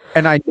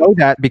 And I know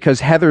that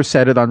because Heather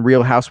said it on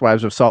Real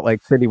Housewives of Salt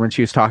Lake City when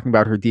she was talking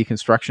about her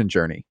deconstruction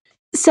journey.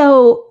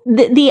 So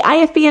the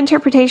IFB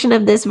interpretation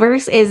of this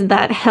verse is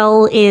that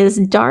hell is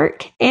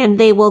dark, and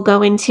they will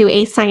go into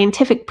a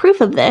scientific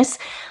proof of this.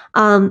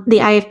 The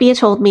IFB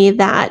told me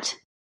that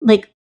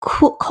like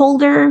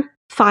colder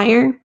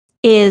fire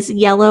is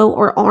yellow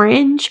or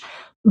orange,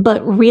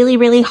 but really,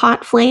 really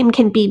hot flame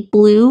can be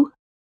blue.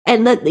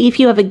 And that if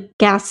you have a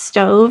gas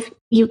stove,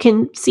 you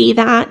can see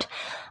that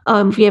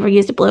if you ever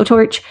used a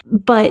blowtorch.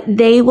 But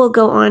they will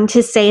go on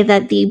to say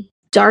that the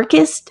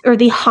darkest or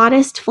the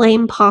hottest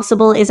flame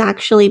possible is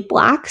actually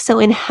black. So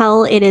in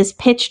hell, it is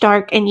pitch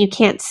dark and you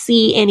can't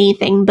see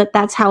anything, but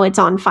that's how it's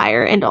on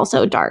fire and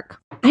also dark.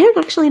 I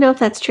don't actually know if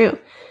that's true. Do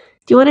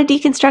you want to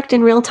deconstruct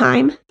in real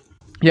time?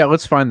 Yeah,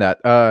 let's find that.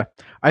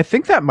 I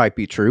think that might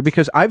be true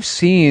because I've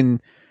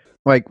seen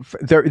like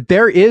there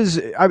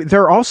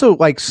are also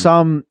like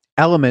some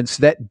elements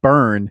that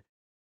burn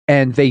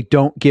and they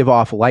don't give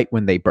off light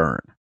when they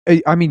burn.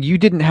 I mean, you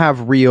didn't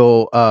have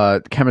real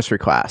chemistry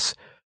class,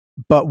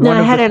 but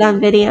I had it on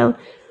video.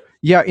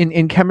 Yeah,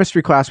 in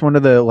chemistry class, one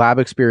of the lab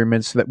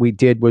experiments that we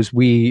did was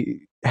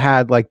we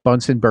had like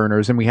Bunsen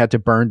burners and we had to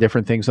burn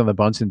different things on the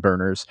Bunsen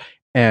burners.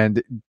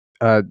 And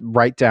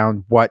write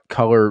down what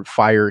color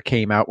fire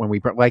came out when we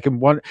burn. Like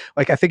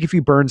I think if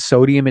you burn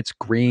sodium, it's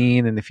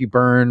green, and if you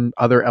burn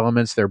other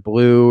elements, they're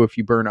blue. If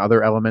you burn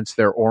other elements,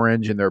 they're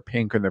orange and they're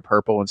pink and they're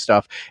purple and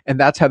stuff. And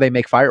that's how they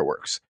make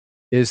fireworks.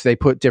 Is they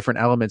put different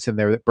elements in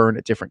there that burn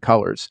at different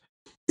colors.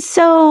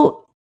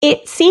 So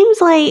it seems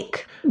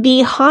like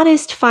the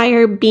hottest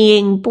fire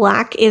being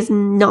black is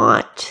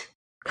not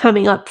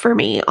coming up for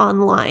me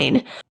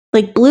online.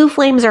 Like blue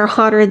flames are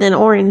hotter than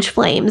orange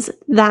flames.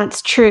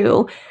 That's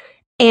true.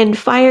 And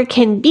fire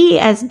can be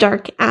as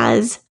dark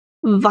as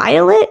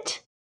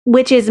violet,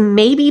 which is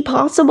maybe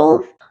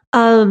possible.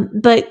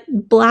 But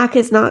black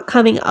is not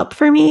coming up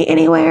for me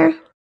anywhere.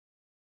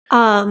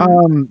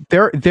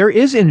 There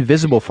is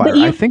invisible fire.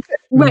 I think that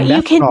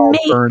methanol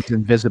burns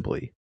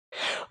invisibly.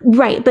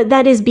 Right, but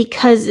that is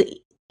because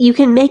you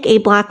can make a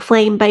black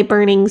flame by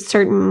burning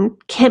certain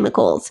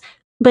chemicals.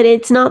 But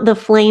it's not the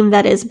flame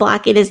that is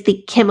black. It is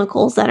the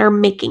chemicals that are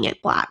making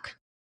it black.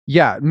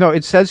 Yeah, no,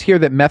 it says here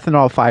that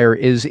methanol fire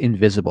is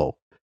invisible.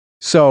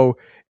 So,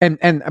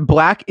 and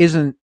black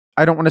isn't,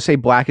 I don't want to say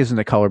black isn't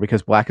a color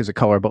because black is a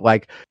color, but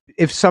like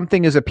if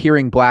something is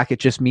appearing black, it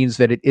just means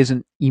that it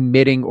isn't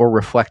emitting or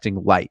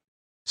reflecting light.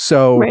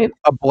 So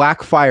a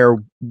black fire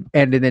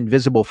and an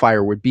invisible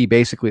fire would be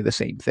basically the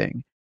same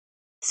thing.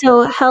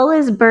 So hell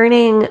is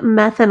burning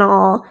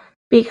methanol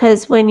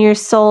because when your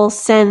soul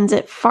sends,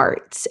 it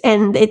farts,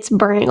 and it's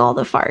burning all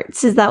the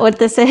farts. Is that what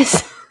this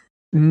is?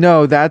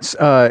 No, that's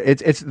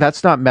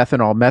that's not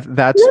methanol.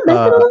 That's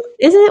methanol?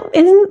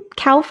 Isn't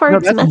cow farts no,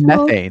 that's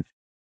methanol? Methane.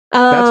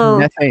 Oh,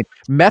 that's methane.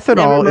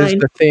 Methanol is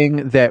the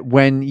thing that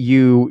when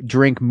you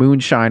drink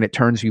moonshine, it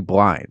turns you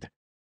blind.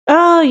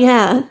 Oh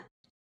yeah.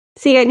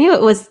 See, I knew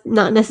it was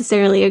not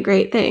necessarily a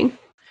great thing.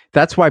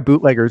 That's why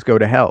bootleggers go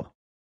to hell.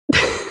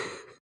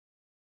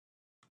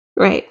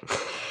 Right.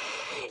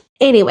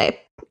 Anyway,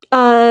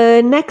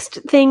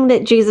 next thing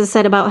that Jesus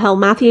said about hell,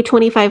 Matthew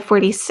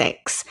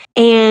 25:46.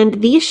 And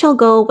these shall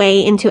go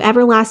away into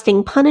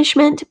everlasting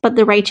punishment, but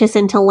the righteous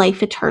into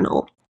life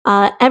eternal.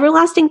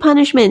 Everlasting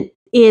punishment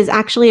is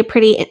actually a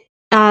pretty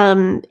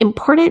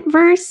important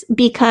verse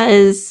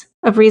because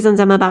of reasons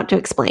I'm about to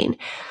explain.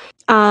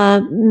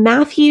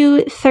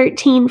 Matthew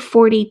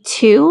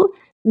 13:42.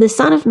 The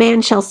Son of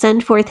Man shall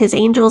send forth his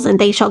angels, and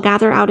they shall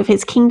gather out of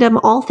his kingdom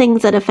all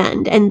things that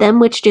offend, and them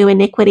which do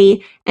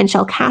iniquity, and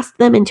shall cast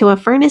them into a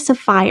furnace of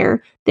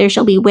fire. There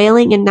shall be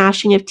wailing and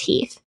gnashing of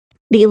teeth.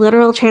 The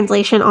literal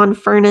translation on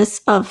furnace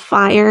of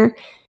fire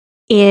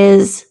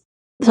is,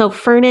 so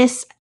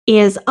furnace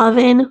is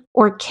oven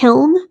or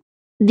kiln.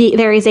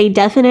 There is a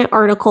definite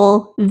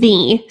article,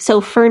 the,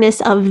 so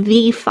furnace of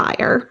the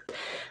fire.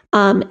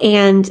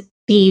 And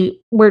the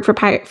word for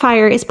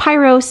fire is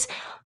pyros.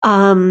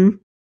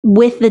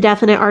 With the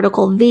definite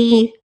article,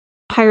 the,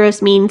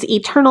 pyros means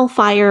eternal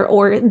fire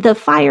or the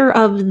fire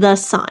of the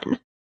sun,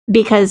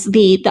 because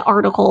the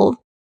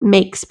article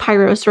makes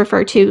pyros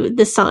refer to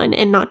the sun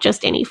and not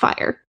just any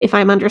fire, if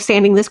I'm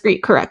understanding this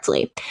Greek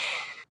correctly.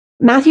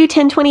 Matthew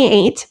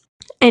 10:28,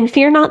 and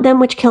fear not them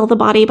which kill the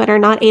body, but are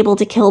not able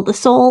to kill the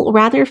soul.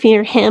 Rather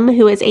fear him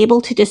who is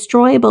able to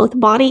destroy both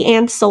body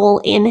and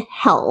soul in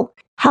hell.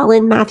 Hell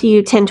in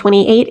Matthew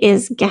 10:28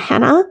 is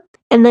Gehenna.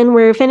 And then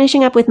we're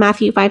finishing up with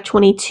Matthew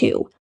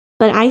 5:22.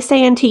 But I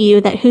say unto you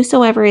that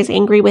whosoever is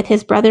angry with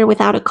his brother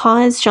without a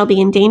cause shall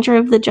be in danger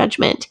of the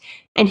judgment.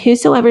 And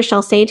whosoever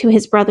shall say to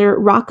his brother,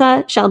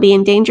 Raca, shall be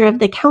in danger of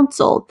the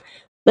council.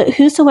 But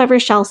whosoever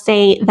shall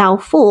say, thou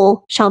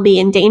fool, shall be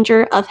in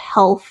danger of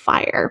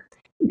hellfire.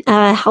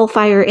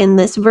 Hellfire in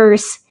this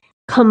verse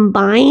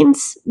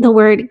combines the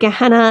word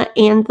Gehenna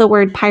and the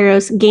word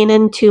pyros,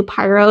 Genan to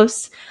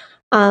pyros.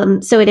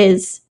 So it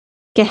is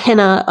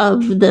Gehenna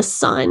of the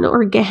sun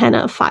or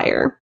Gehenna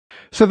fire.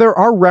 So there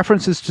are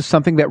references to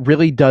something that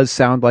really does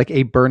sound like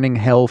a burning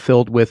hell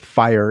filled with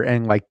fire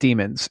and like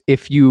demons,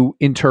 if you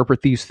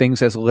interpret these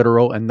things as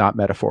literal and not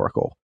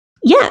metaphorical.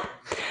 Yeah.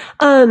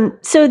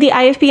 So the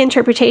IFB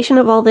interpretation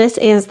of all this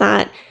is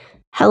that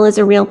hell is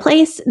a real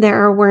place. There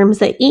are worms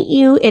that eat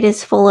you. It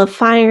is full of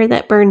fire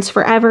that burns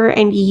forever,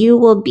 and you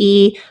will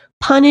be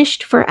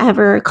punished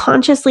forever,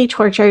 consciously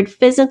tortured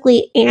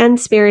physically and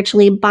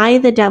spiritually by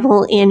the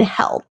devil in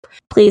hell.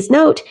 Please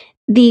note,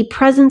 the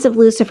presence of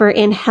Lucifer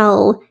in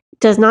hell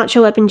does not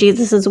show up in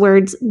Jesus's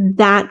words.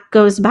 That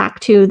goes back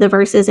to the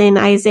verses in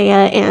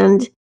Isaiah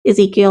and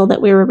Ezekiel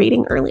that we were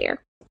reading earlier.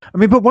 I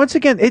mean, but once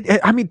again,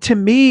 to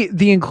me,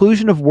 the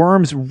inclusion of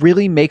worms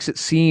really makes it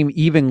seem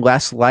even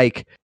less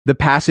like the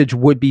passage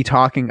would be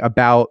talking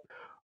about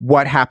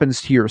what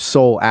happens to your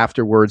soul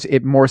afterwards.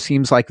 It more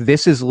seems like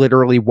this is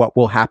literally what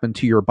will happen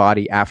to your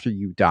body after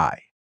you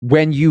die.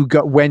 When you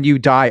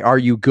die, are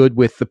you good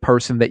with the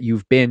person that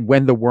you've been?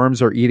 When the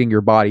worms are eating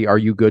your body, are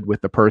you good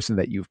with the person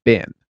that you've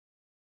been?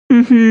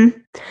 Mm-hmm.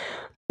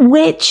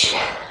 Which,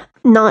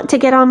 not to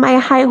get on my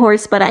high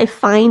horse, but I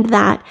find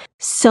that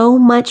so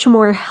much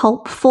more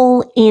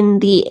helpful in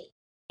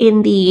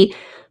the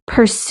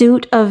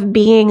pursuit of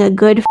being a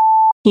good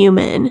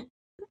human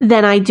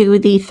than I do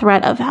the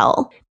threat of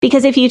hell.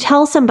 Because if you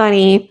tell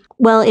somebody,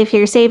 well, if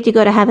you're saved, you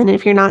go to heaven, and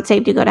if you're not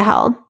saved, you go to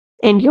hell,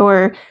 and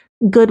you're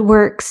good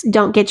works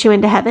don't get you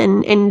into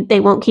heaven and they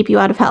won't keep you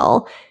out of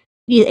hell.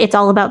 It's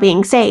all about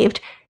being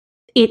saved.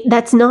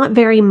 That's not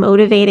very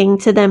motivating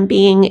to them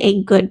being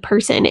a good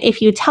person.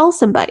 If you tell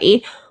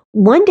somebody,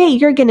 one day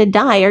you're going to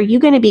die, are you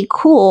going to be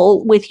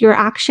cool with your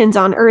actions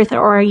on earth,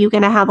 or are you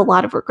going to have a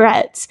lot of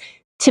regrets?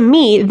 To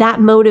me, that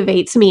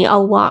motivates me a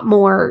lot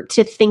more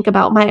to think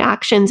about my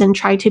actions and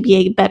try to be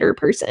a better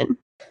person.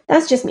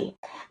 That's just me.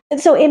 And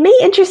so it may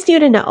interest you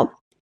to know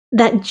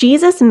that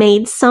Jesus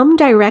made some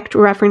direct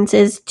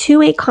references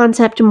to a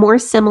concept more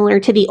similar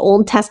to the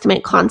Old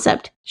Testament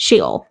concept,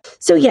 Sheol.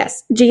 So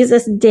yes,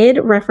 Jesus did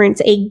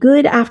reference a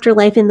good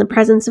afterlife in the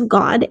presence of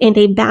God and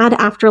a bad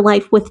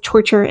afterlife with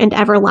torture and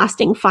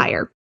everlasting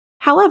fire.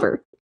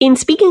 However, in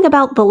speaking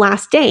about the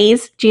last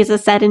days,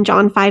 Jesus said in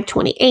John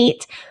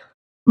 5:28,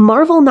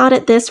 "Marvel not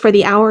at this, for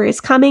the hour is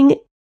coming,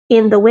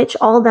 in the which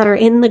all that are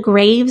in the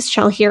graves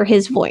shall hear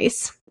his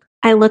voice."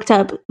 I looked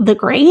up the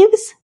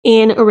graves.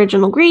 In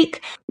original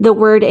Greek, the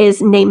word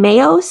is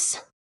nemeos,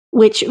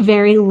 which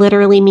very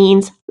literally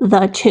means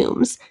the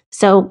tombs.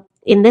 So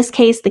in this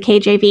case, the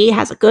KJV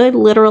has a good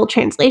literal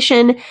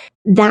translation.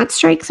 That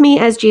strikes me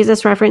as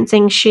Jesus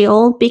referencing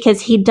Sheol, because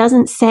he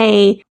doesn't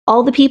say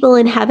all the people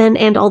in heaven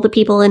and all the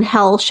people in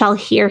hell shall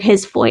hear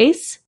his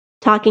voice,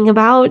 talking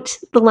about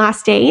the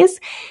last days.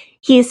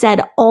 He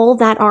said all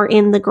that are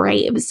in the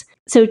graves.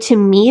 So to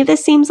me,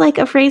 this seems like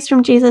a phrase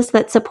from Jesus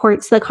that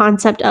supports the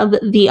concept of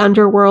the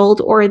underworld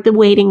or the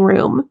waiting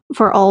room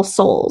for all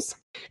souls.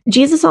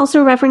 Jesus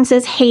also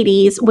references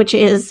Hades, which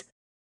is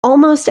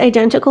almost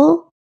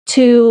identical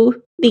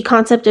to the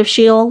concept of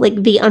Sheol,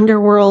 like the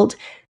underworld,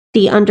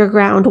 the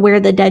underground where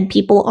the dead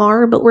people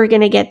are, but we're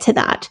going to get to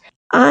that.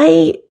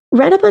 I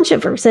read a bunch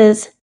of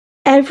verses.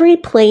 Every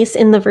place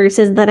in the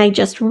verses that I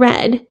just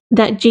read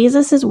that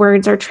Jesus'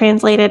 words are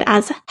translated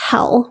as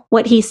hell,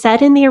 what he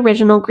said in the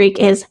original Greek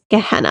is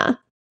Gehenna.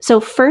 So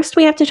first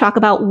we have to talk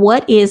about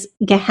what is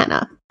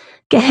Gehenna.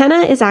 Gehenna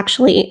is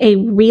actually a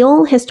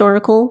real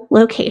historical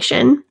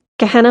location.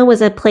 Gehenna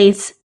was a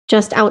place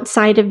just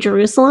outside of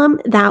Jerusalem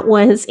that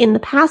was in the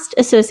past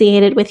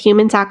associated with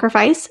human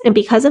sacrifice, and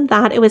because of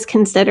that, it was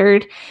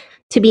considered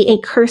to be a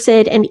cursed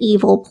and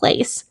evil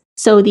place.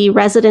 So the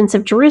residents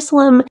of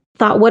Jerusalem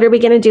thought, what are we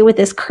going to do with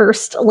this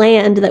cursed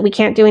land that we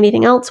can't do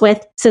anything else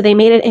with? So they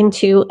made it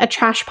into a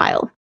trash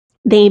pile.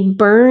 They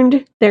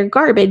burned their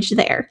garbage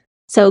there.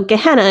 So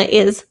Gehenna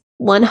is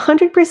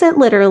 100%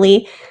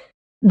 literally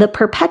the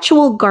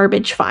perpetual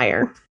garbage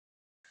fire.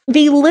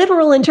 The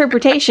literal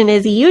interpretation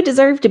is you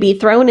deserve to be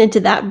thrown into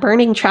that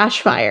burning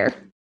trash fire.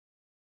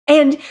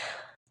 And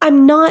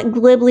I'm not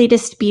glibly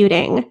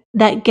disputing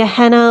that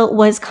Gehenna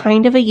was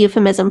kind of a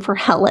euphemism for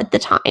hell at the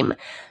time.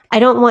 I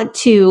don't want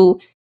to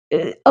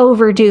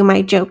overdo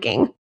my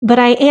joking, but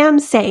I am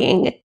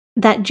saying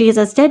that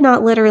Jesus did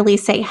not literally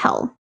say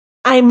hell.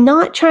 I'm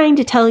not trying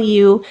to tell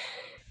you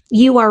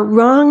you are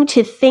wrong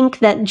to think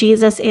that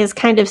Jesus is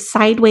kind of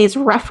sideways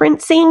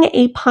referencing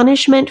a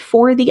punishment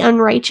for the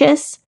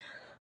unrighteous,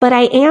 but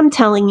I am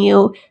telling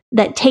you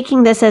that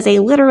taking this as a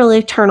literal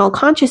eternal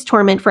conscious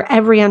torment for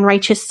every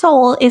unrighteous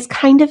soul is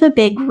kind of a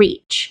big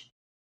reach.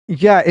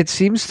 Yeah, it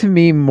seems to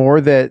me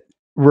more that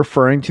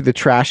referring to the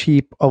trash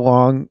heap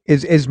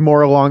is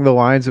more along the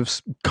lines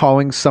of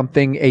calling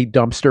something a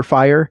dumpster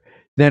fire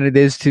than it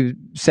is to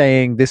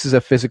saying this is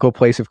a physical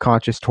place of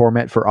conscious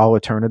torment for all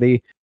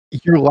eternity.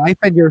 Your life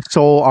and your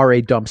soul are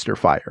a dumpster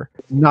fire,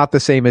 not the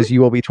same as you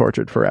will be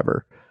tortured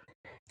forever.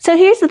 So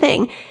here's the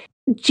thing.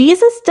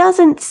 Jesus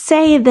doesn't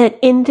say that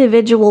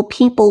individual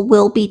people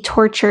will be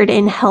tortured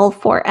in hell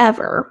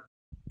forever.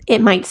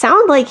 It might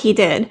sound like he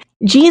did.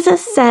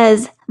 Jesus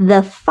says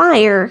the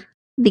fire,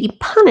 the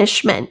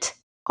punishment,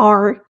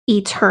 are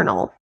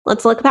eternal.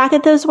 Let's look back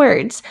at those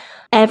words.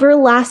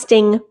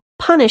 Everlasting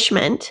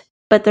punishment,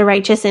 but the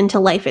righteous into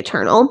life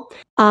eternal.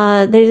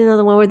 There's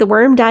another one where the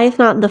worm dieth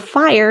not, the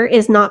fire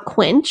is not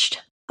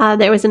quenched.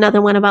 There was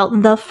another one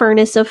about the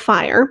furnace of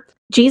fire.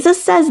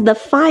 Jesus says the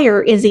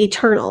fire is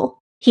eternal.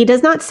 He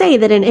does not say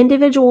that an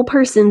individual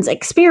person's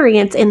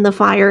experience in the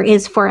fire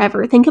is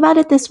forever. Think about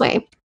it this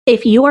way.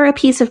 If you are a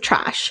piece of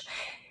trash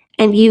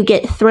and you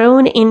get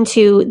thrown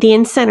into the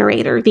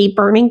incinerator, the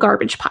burning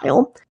garbage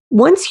pile,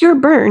 once you're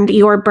burned,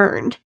 you're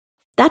burned.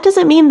 That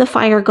doesn't mean the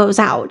fire goes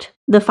out.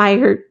 The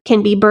fire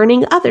can be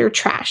burning other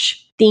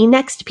trash, the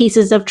next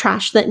pieces of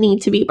trash that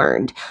need to be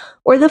burned.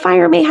 Or the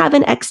fire may have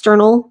an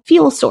external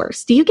fuel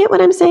source. Do you get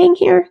what I'm saying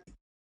here?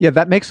 Yeah,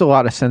 that makes a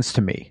lot of sense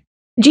to me.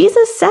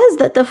 Jesus says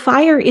that the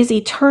fire is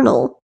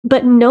eternal,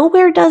 but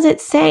nowhere does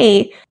it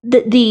say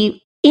that the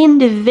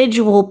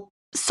individual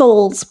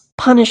soul's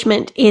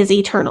punishment is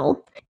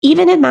eternal.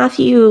 Even in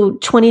Matthew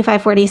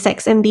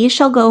 25:46, and these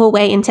shall go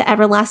away into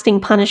everlasting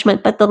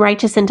punishment, but the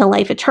righteous into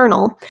life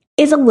eternal,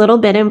 is a little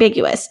bit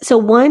ambiguous. So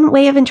one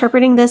way of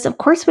interpreting this, of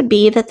course, would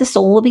be that the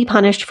soul will be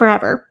punished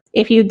forever.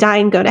 If you die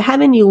and go to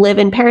heaven, you live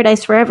in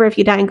paradise forever. If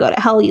you die and go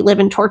to hell, you live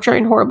in torture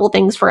and horrible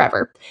things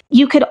forever.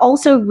 You could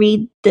also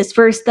read this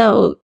verse,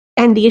 though,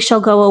 and these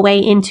shall go away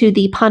into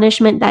the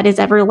punishment that is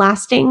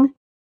everlasting.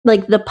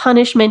 Like the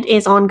punishment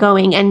is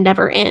ongoing and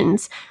never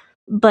ends.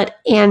 but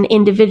an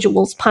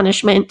individual's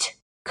punishment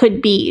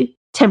could be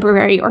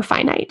temporary or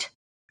finite.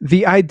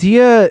 The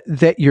idea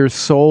that your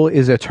soul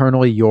is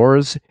eternally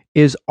yours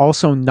is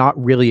also not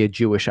really a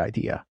Jewish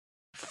idea.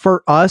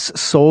 For us,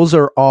 souls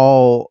are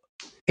all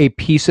a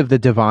piece of the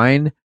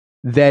divine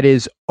that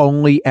is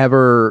only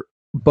ever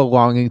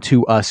belonging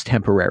to us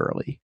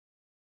temporarily.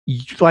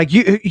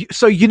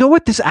 So you know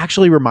what this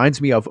actually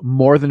reminds me of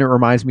more than it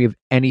reminds me of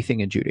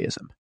anything in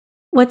Judaism?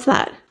 What's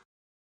that?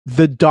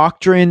 The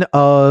doctrine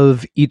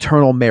of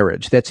eternal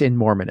marriage that's in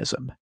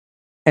Mormonism.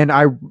 And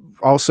I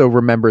also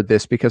remembered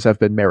this because I've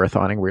been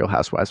marathoning Real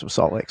Housewives of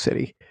Salt Lake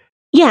City.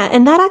 Yeah,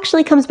 and that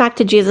actually comes back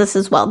to Jesus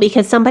as well,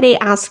 because somebody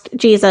asked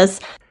Jesus,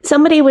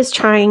 somebody was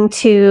trying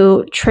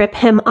to trip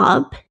him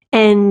up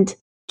and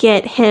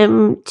get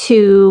him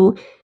to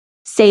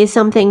say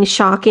something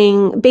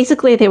shocking.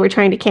 Basically, they were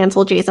trying to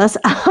cancel Jesus.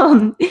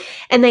 And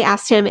they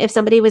asked him if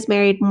somebody was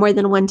married more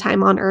than one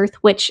time on earth,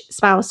 which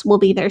spouse will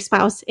be their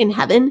spouse in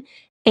heaven?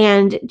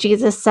 And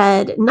Jesus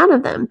said, none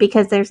of them,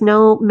 because there's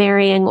no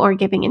marrying or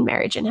giving in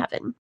marriage in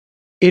heaven.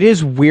 It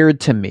is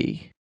weird to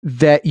me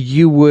that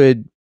you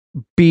would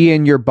be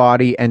in your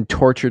body and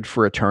tortured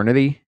for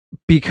eternity,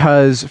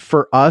 because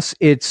for us,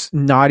 it's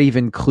not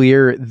even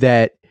clear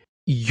that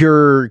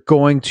you're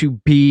going to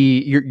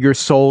be, your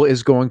soul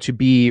is going to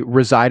be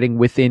residing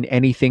within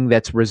anything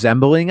that's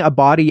resembling a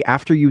body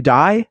after you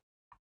die.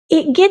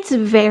 It gets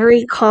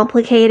very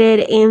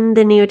complicated in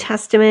the New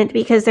Testament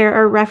because there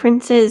are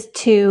references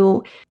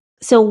to,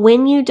 so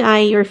when you die,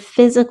 your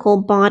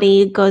physical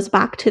body goes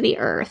back to the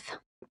earth.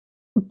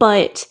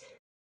 But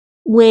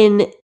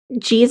when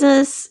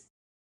Jesus,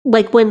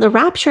 like when the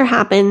rapture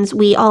happens,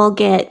 we all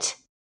get,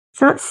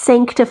 it's not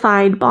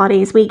sanctified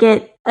bodies, we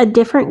get a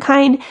different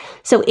kind.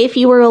 So if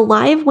you were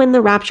alive when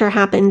the rapture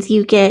happens,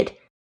 you get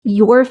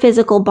your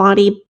physical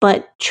body,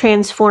 but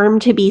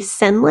transformed to be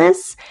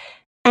sinless.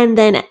 And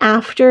then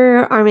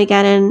after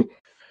Armageddon,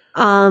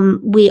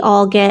 we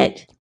all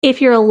get, if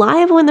you're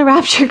alive when the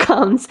rapture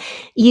comes,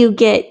 you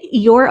get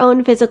your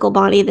own physical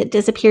body that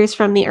disappears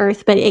from the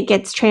earth, but it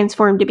gets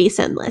transformed to be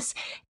sinless.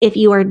 If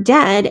you are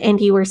dead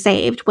and you were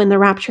saved when the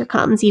rapture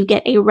comes, you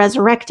get a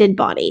resurrected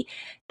body.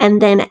 And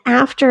then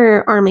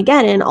after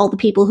Armageddon, all the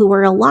people who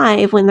were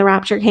alive when the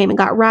rapture came and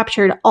got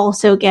raptured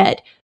also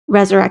get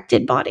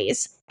resurrected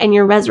bodies. And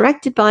your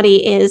resurrected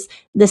body is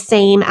the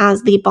same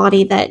as the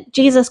body that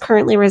Jesus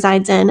currently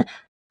resides in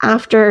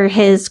after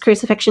his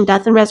crucifixion,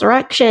 death, and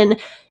resurrection.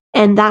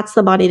 And that's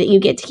the body that you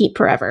get to keep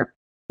forever.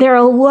 There are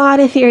a lot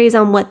of theories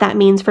on what that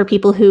means for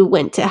people who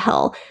went to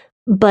hell,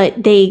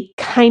 but they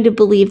kind of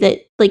believe that,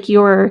 like,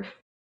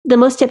 the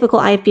most typical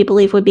IFB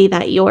belief would be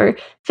that your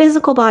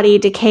physical body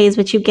decays,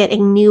 but you get a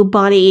new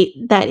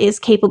body that is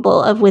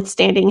capable of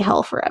withstanding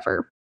hell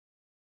forever.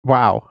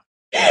 Wow.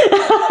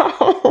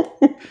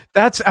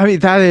 That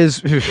is.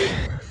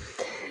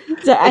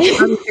 So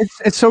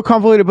it's so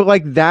convoluted, but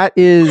like that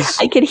is.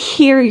 I could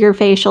hear your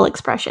facial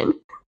expression.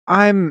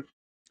 And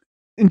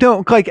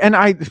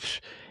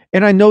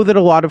I know that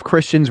a lot of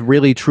Christians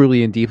really,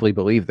 truly, and deeply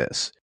believe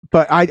this,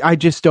 but I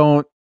just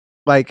don't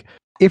like.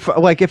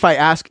 If I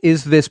ask,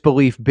 is this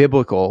belief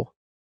biblical?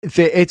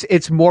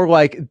 It's more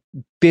like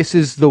this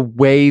is the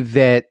way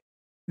that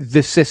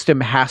the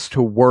system has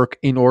to work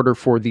in order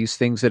for these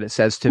things that it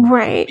says to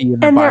right. be in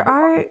the and Bible. There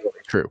are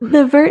true.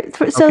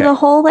 The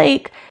whole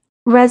like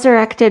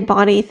resurrected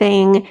body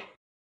thing,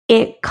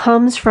 it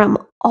comes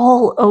from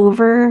all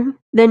over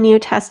the New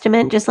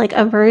Testament, just like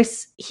a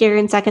verse here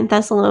in 2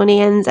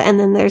 Thessalonians, and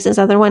then there's this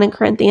other one in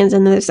Corinthians,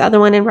 and there's this other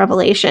one in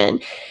Revelation.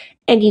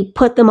 And you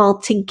put them all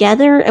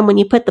together, and when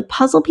you put the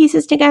puzzle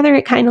pieces together,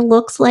 it kind of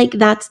looks like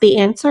that's the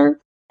answer.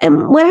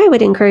 And what I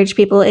would encourage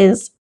people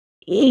is,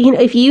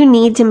 if you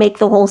need to make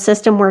the whole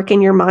system work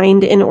in your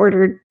mind in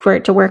order for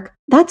it to work,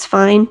 that's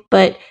fine.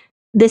 But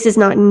this is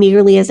not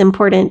nearly as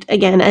important,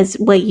 again, as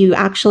what you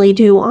actually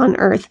do on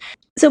Earth.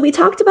 So we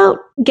talked about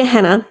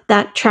Gehenna,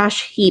 that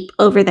trash heap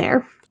over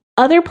there.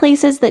 Other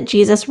places that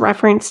Jesus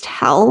referenced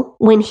hell,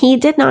 when he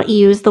did not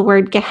use the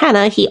word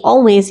Gehenna, he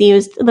always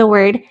used the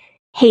word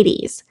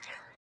Hades.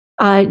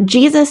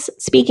 Jesus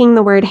speaking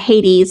the word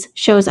Hades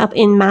shows up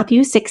in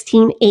Matthew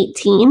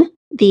 16:18.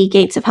 The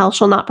gates of hell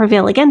shall not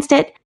prevail against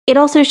it. It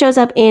also shows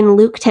up in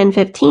Luke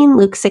 10:15,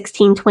 Luke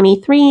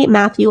 16:23,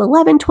 Matthew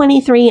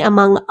 11:23,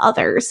 among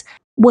others.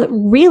 What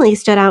really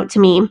stood out to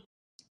me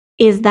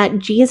is that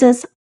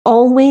Jesus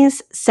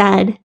always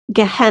said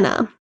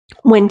Gehenna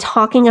when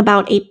talking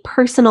about a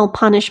personal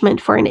punishment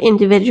for an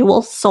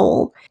individual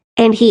soul.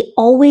 And he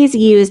always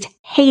used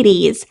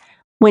Hades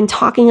when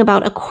talking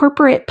about a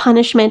corporate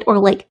punishment or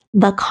like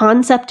the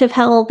concept of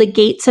hell. The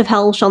gates of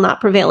hell shall not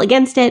prevail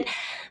against it.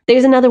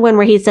 There's another one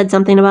where he said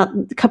something about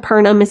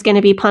Capernaum is going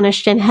to be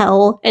punished in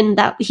hell, and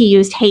that he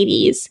used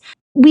Hades.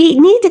 We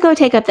need to go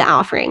take up the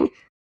offering.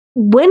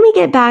 When we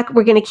get back,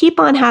 we're going to keep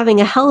on having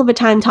a hell of a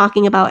time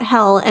talking about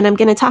hell, and I'm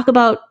going to talk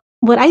about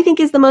what I think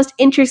is the most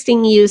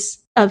interesting use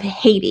of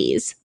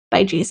Hades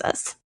by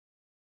Jesus.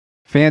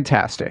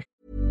 Fantastic.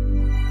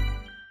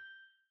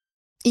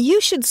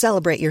 You should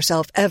celebrate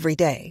yourself every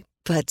day,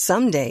 but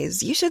some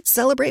days you should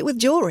celebrate with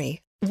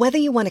jewelry. Whether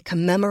you want to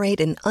commemorate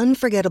an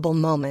unforgettable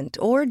moment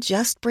or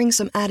just bring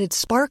some added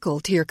sparkle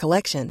to your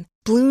collection,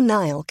 Blue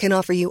Nile can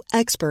offer you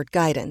expert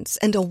guidance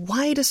and a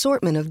wide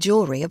assortment of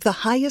jewelry of the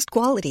highest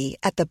quality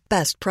at the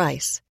best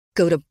price.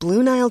 Go to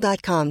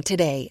BlueNile.com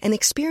today and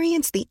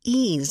experience the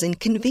ease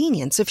and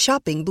convenience of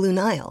shopping Blue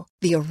Nile,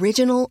 the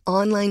original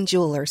online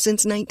jeweler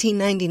since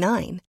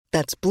 1999.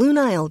 That's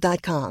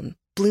BlueNile.com.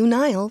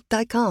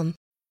 BlueNile.com.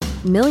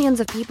 Millions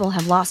of people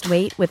have lost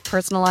weight with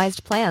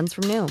personalized plans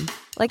from Noom.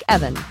 Like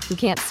Evan, who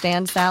can't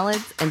stand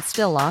salads and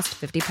still lost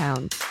 50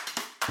 pounds.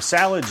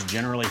 Salads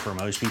generally for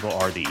most people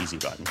are the easy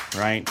button,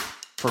 right?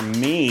 For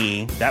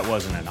me, that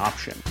wasn't an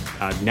option.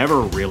 I never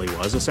really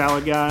was a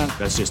salad guy.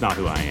 That's just not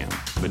who I am.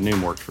 But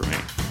Noom worked for me.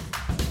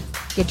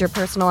 Get your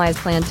personalized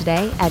plan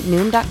today at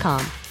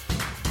Noom.com.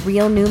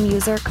 Real Noom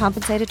user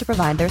compensated to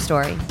provide their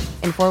story.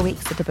 In 4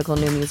 weeks, the typical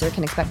Noom user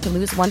can expect to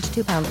lose 1 to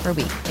 2 pounds per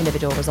week.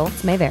 Individual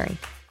results may vary.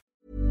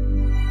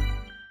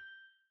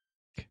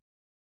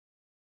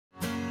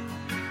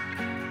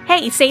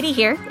 Hey, Sadie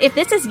here. If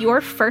this is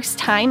your first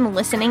time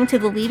listening to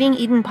the Leaving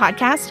Eden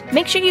podcast,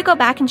 make sure you go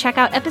back and check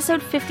out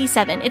episode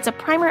 57. It's a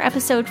primer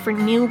episode for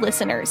new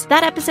listeners.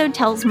 That episode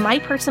tells my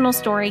personal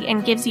story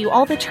and gives you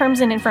all the terms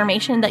and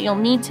information that you'll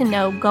need to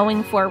know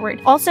going forward.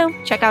 Also,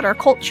 check out our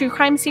cult true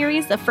crime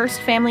series, The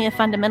First Family of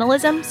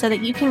Fundamentalism, so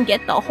that you can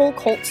get the whole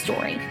cult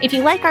story. If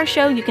you like our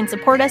show, you can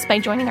support us by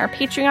joining our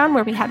Patreon,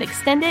 where we have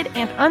extended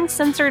and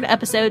uncensored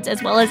episodes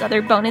as well as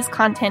other bonus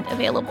content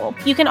available.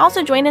 You can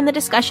also join in the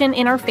discussion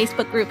in our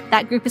Facebook group.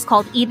 That group is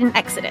called Eden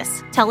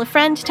Exodus. Tell a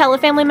friend, tell a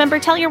family member,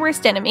 tell your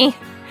worst enemy.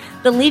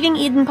 The Leaving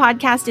Eden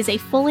podcast is a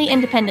fully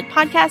independent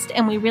podcast,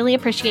 and we really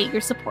appreciate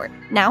your support.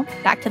 Now,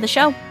 back to the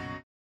show.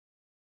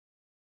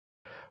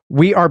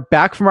 We are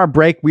back from our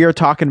break. We are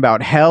talking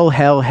about hell,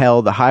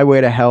 the highway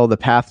to hell, the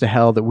path to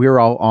hell that we're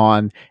all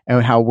on,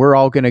 and how we're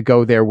all going to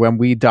go there when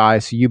we die.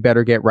 So you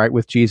better get right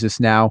with Jesus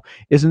now.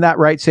 Isn't that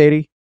right,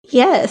 Sadie?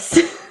 Yes.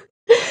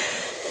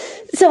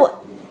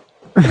 So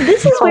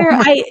this is where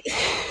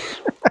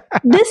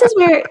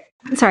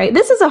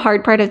this is a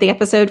hard part of the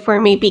episode for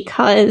me,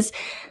 because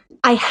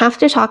I have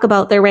to talk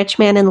about the rich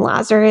man and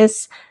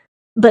Lazarus,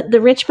 but the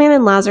rich man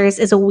and Lazarus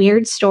is a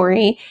weird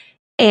story.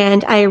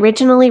 And I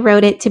originally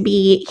wrote it to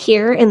be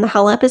here in the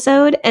hell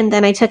episode, and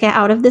then I took it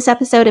out of this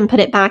episode and put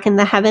it back in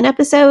the heaven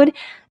episode.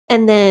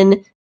 And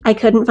then I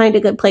couldn't find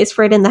a good place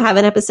for it in the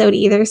heaven episode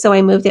either, so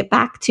I moved it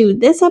back to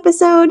this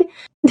episode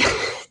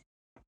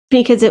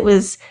because it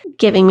was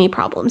giving me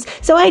problems.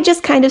 So I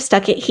just kind of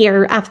stuck it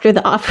here after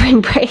the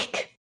offering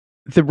break.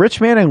 The rich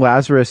man and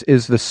Lazarus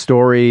is the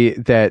story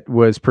that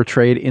was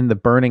portrayed in the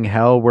burning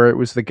hell, where it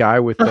was the guy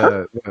with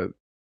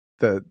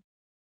the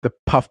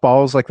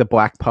puffballs, like the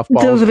black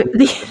puffballs.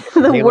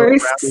 The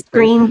worst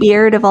green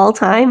beard of all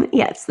time.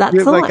 Yes, that's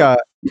the like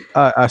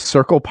one. a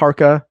circle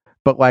parka,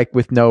 but like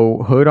with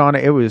no hood on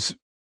it. It was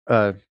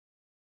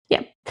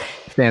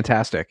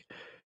fantastic.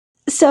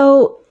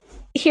 So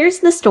here's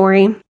the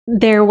story.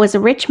 There was a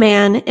rich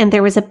man and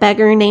there was a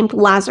beggar named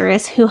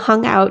Lazarus who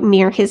hung out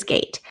near his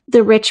gate.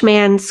 The rich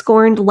man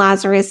scorned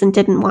Lazarus and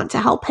didn't want to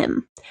help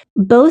him.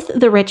 Both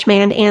the rich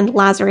man and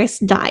Lazarus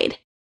died.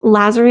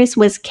 Lazarus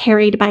was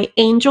carried by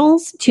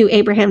angels to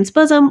Abraham's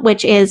bosom,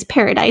 which is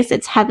paradise.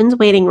 It's heaven's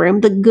waiting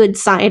room, the good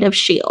side of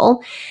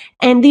Sheol.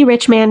 And the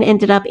rich man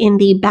ended up in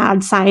the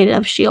bad side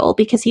of Sheol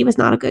because he was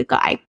not a good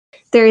guy.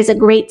 There is a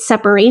great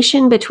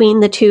separation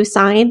between the two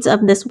sides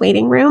of this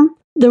waiting room.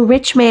 The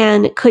rich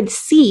man could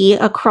see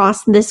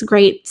across this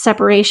great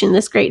separation,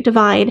 this great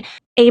divide,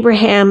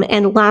 Abraham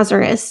and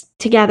Lazarus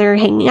together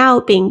hanging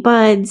out, being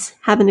buds,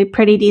 having a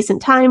pretty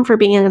decent time for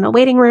being in a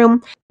waiting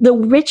room. The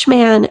rich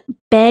man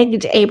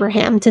begged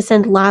Abraham to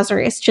send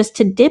Lazarus just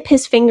to dip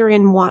his finger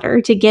in water,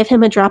 to give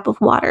him a drop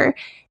of water.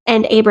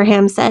 And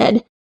Abraham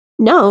said,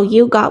 "No,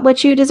 you got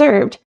what you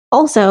deserved.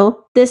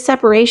 Also, this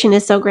separation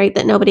is so great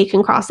that nobody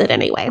can cross it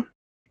anyway."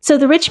 So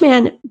the rich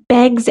man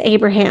begs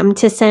Abraham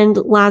to send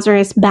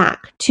Lazarus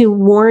back to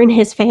warn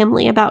his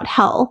family about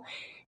hell.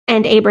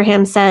 And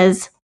Abraham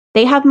says,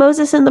 "They have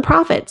Moses and the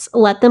prophets.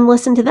 Let them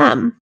listen to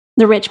them."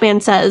 The rich man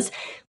says,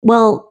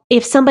 "Well,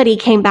 if somebody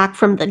came back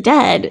from the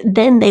dead,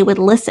 then they would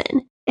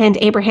listen." And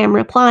Abraham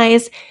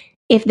replies,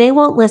 "If they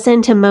won't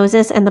listen to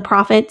Moses and the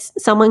prophets,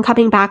 someone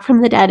coming back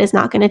from the dead is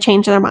not going to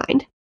change their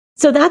mind."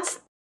 So that's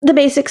the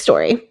basic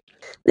story.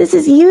 This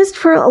is used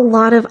for a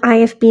lot of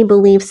IFB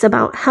beliefs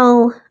about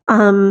hell.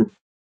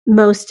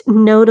 Most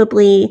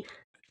notably,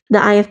 the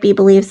IFB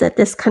believes that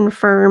this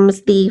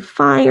confirms the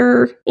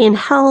fire in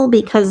hell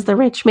because the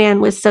rich man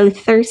was so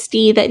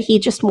thirsty that he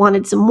just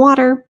wanted some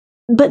water.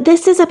 But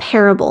this is a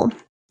parable,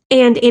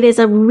 and it is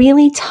a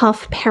really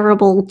tough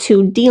parable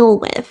to deal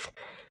with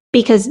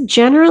because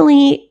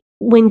generally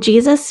when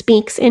Jesus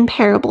speaks in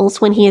parables,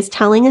 when he is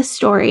telling a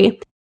story,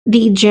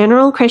 the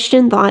general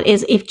Christian thought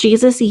is if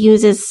Jesus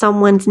uses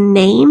someone's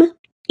name,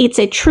 it's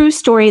a true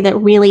story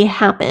that really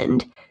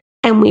happened.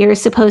 And we are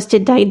supposed to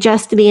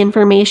digest the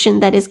information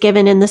that is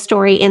given in the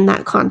story in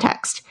that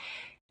context.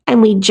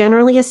 And we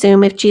generally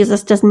assume if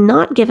Jesus does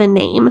not give a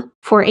name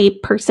for a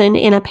person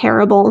in a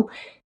parable,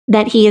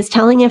 that he is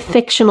telling a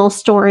fictional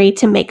story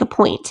to make a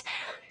point.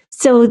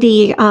 So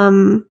the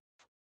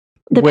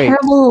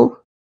parable.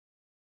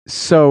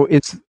 So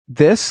it's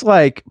this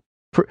like,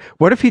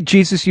 what if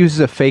Jesus uses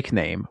a fake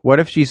name? What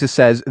if Jesus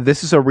says,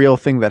 this is a real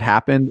thing that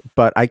happened,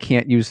 but I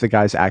can't use the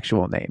guy's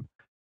actual name?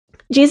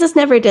 Jesus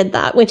never did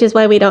that, which is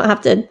why we don't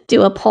have to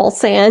do a Paul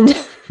Sand.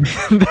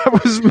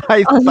 That was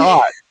my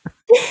thought.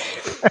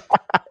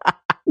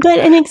 But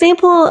an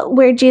example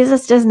where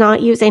Jesus does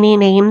not use any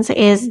names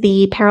is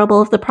the parable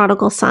of the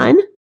prodigal son.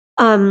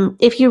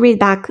 If you read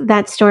back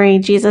that story,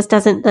 Jesus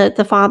doesn't,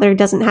 the father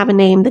doesn't have a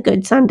name, the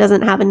good son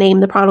doesn't have a name,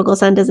 the prodigal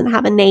son doesn't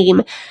have a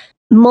name.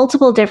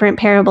 Multiple different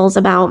parables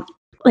about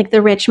like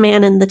the rich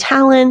man and the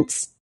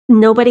talents.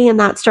 Nobody in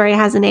that story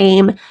has a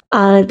name.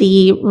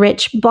 The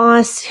rich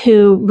boss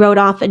who wrote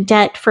off a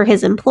debt for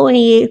his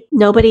employee.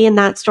 Nobody in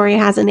that story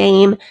has a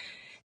name.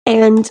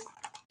 And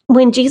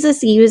when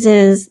Jesus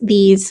uses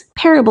these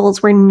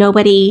parables where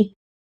nobody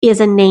is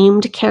a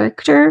named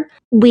character,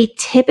 we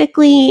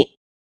typically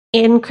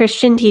in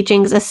Christian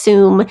teachings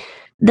assume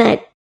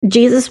that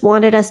Jesus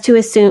wanted us to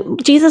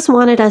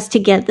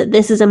get that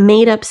this is a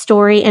made up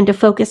story and to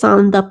focus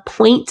on the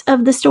point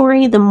of the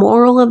story, the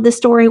moral of the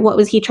story. What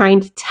was he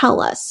trying to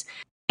tell us?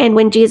 And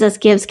when Jesus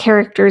gives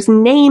characters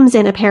names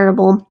in a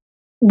parable,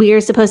 we are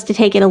supposed to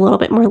take it a little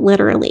bit more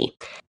literally.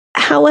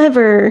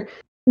 However,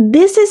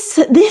 this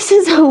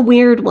is a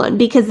weird one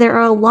because there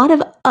are a lot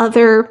of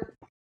other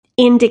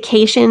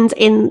indications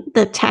in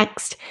the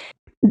text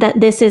that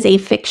this is a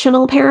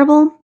fictional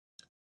parable.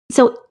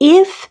 So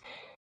if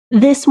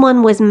this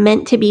one was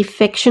meant to be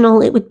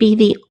fictional, it would be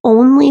the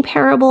only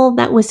parable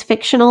that was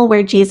fictional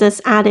where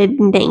Jesus added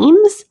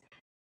names.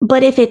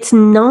 But if it's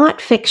not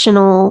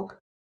fictional,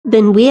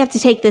 then we have to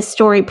take this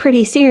story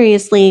pretty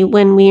seriously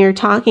when we are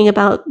talking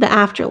about the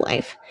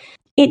afterlife.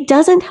 It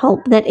doesn't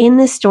help that in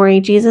this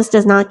story, Jesus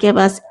does not give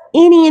us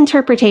any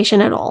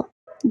interpretation at all.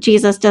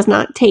 Jesus does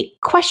not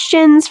take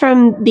questions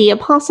from the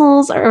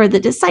apostles or the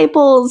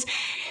disciples.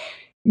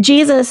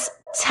 Jesus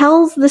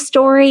tells the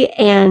story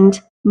and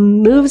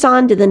moves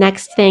on to the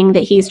next thing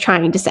that he's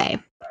trying to say.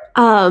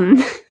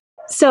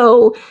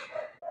 So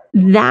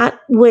that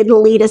would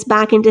lead us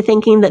back into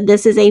thinking that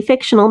this is a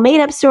fictional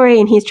made-up story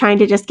and he's trying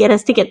to just get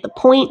us to get the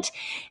point.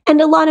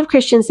 And a lot of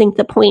Christians think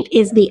the point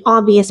is the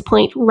obvious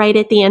point right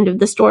at the end of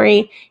the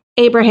story.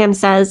 Abraham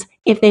says,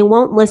 if they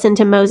won't listen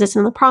to Moses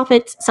and the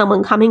prophets,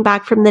 someone coming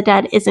back from the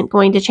dead isn't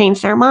going to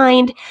change their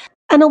mind.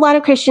 And a lot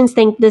of Christians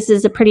think this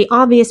is a pretty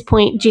obvious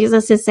point.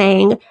 Jesus is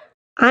saying,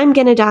 I'm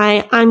going to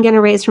die, I'm going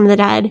to raise from the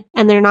dead,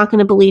 and they're not going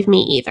to believe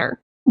me either,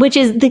 which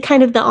is the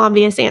kind of the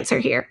obvious answer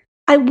here.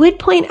 I would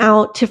point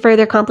out, to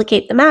further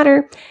complicate the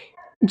matter,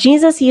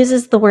 Jesus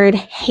uses the word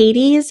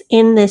Hades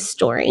in this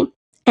story.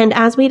 And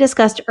as we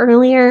discussed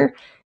earlier,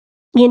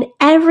 in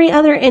every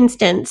other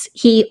instance,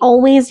 he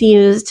always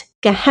used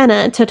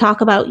Gehenna to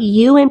talk about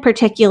you in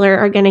particular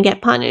are going to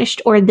get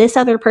punished, or this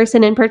other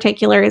person in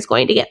particular is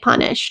going to get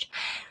punished.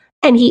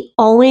 And he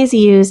always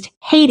used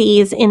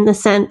Hades in the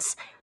sense,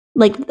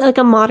 like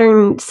a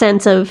modern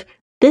sense of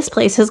this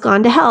place has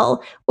gone to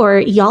hell, or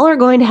y'all are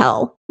going to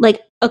hell,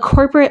 like a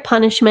corporate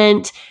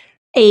punishment,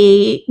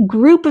 a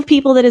group of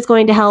people that is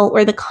going to hell,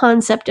 or the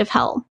concept of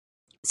hell.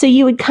 So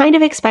you would kind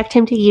of expect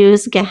him to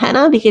use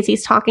Gehenna because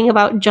he's talking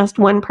about just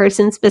one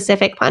person's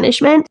specific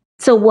punishment.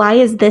 So why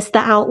is this the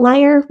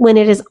outlier when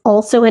it is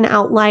also an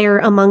outlier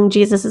among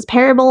Jesus's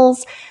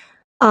parables?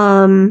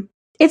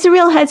 It's a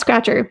real head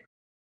scratcher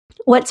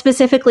what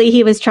specifically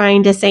he was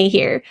trying to say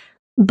here.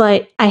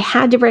 But I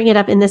had to bring it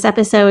up in this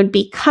episode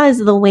because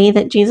the way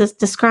that Jesus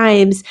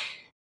describes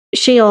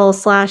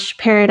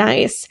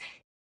Sheol/paradise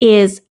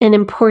is an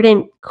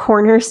important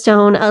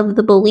cornerstone of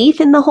the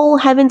belief in the whole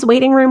heaven's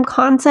waiting room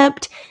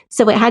concept.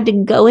 So it had to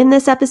go in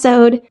this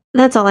episode.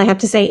 That's all I have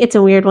to say. It's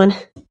a weird one.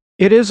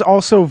 It is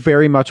also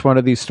very much one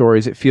of these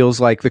stories. It feels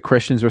like the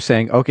Christians were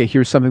saying, okay,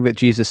 here's something that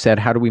Jesus said.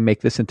 How do we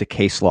make this into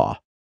case law?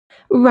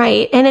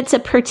 Right. And it's a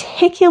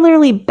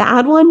particularly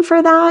bad one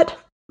for that.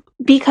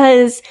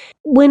 Because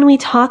when we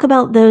talk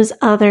about those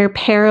other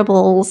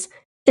parables,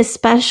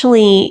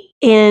 especially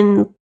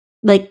in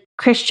like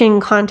Christian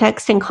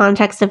context and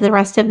context of the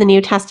rest of the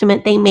New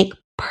Testament, they make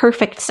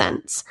perfect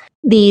sense.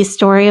 The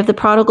story of the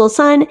prodigal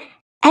son,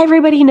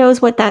 everybody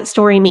knows what that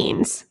story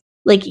means.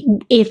 Like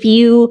if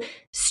you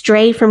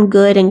stray from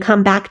good and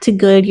come back to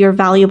good, you're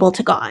valuable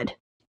to God.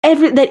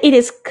 That it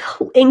is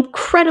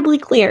incredibly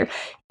clear.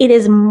 It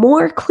is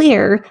more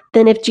clear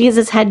than if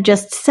Jesus had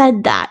just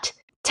said that.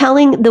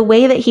 Telling the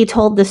way that he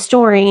told the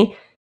story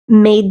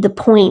made the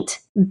point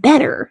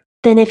better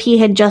than if he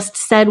had just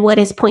said what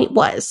his point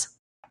was.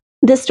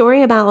 The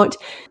story about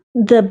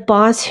the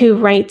boss who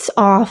writes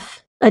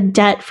off a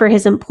debt for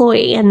his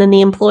employee and then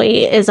the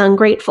employee is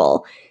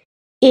ungrateful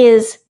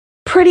is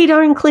pretty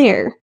darn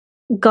clear.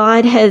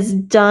 God has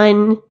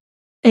done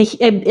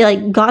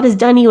God has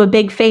done you a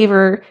big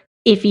favor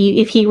if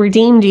he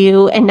redeemed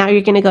you and now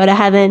you're going to go to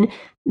heaven.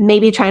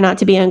 Maybe try not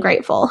to be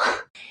ungrateful.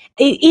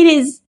 It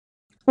is.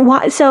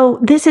 So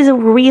this is a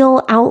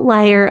real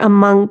outlier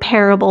among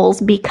parables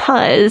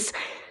because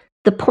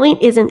The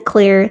point isn't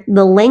clear,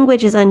 the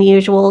language is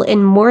unusual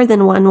in more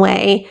than one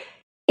way,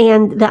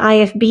 and the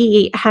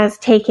IFB has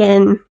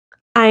taken,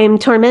 I'm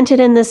tormented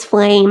in this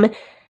flame,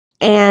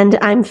 and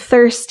I'm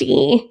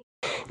thirsty.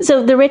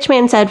 So the rich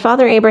man said,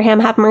 Father Abraham,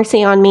 have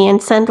mercy on me,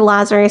 and send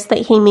Lazarus that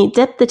he may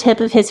dip the tip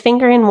of his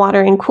finger in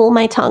water and cool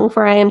my tongue,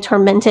 for I am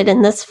tormented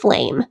in this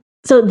flame.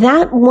 So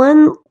that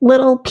one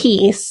little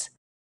piece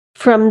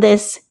from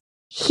this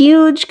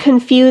huge,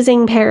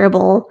 confusing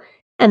parable,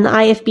 and the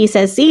IFB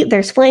says, see,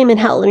 there's flame in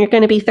hell, and you're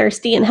going to be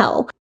thirsty in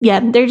hell.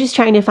 Yeah, they're just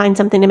trying to find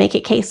something to make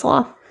it case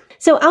law.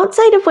 So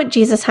outside of what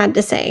Jesus had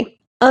to say,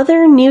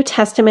 other New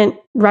Testament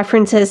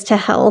references to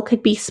hell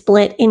could be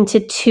split into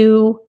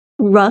two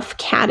rough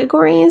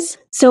categories.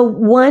 So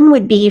one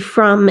would be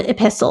from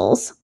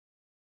epistles.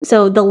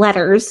 So the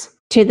letters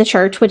to the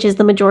church, which is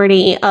the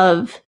majority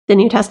of the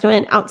New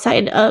Testament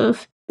outside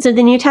of... So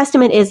the New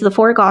Testament is the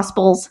 4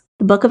 Gospels,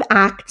 the book of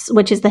Acts,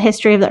 which is the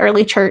history of the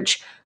early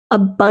church, a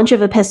bunch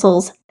of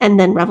epistles, and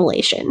then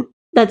Revelation.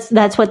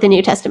 That's what the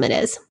New Testament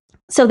is.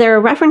 So there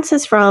are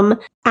references from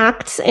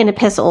Acts and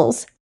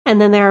epistles, and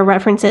then there are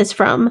references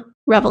from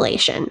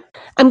Revelation.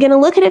 I'm going to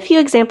look at a few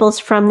examples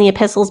from the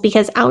epistles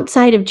because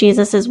outside of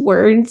Jesus's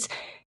words,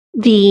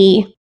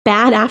 the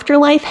bad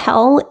afterlife,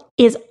 hell,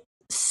 is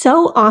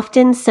so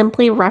often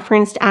simply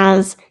referenced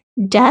as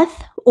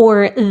death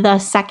or the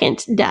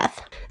second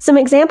death. Some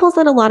examples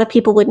that a lot of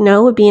people would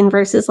know would be in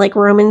verses like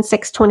Romans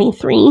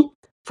 6:23,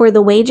 for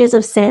the wages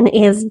of sin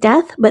is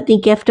death, but the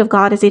gift of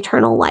God is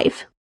eternal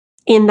life.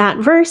 In that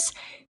verse,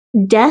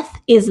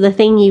 death is the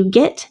thing you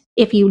get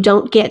if you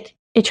don't get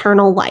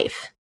eternal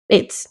life.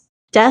 It's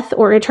death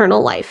or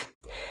eternal life.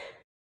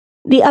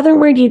 The other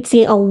word you'd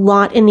see a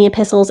lot in the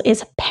epistles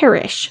is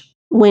perish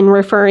when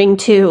referring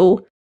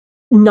to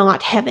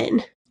not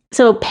heaven.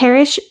 So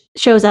perish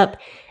shows up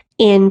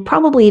in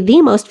probably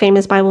the most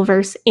famous Bible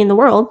verse in the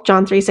world,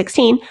 John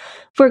 3:16,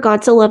 for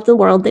God so loved the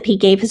world that he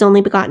gave his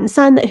only begotten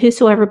Son, that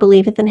whosoever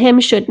believeth in him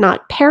should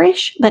not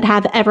perish, but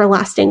have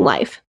everlasting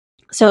life.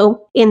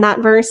 So in that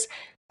verse,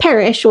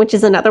 perish, which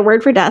is another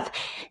word for death,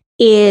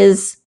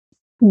 is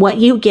what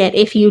you get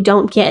if you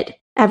don't get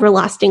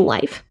everlasting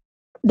life.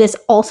 This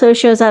also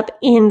shows up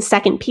in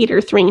 2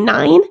 Peter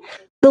 3:9.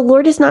 The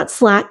Lord is not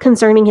slack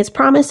concerning his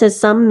promise, as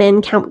some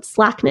men count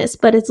slackness,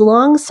 but is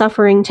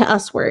long-suffering to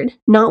usward,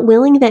 not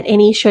willing that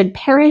any should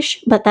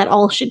perish, but that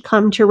all should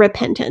come to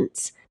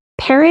repentance.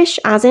 Perish,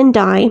 as in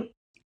die,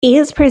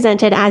 is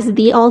presented as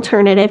the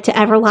alternative to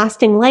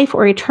everlasting life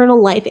or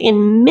eternal life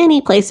in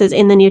many places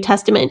in the New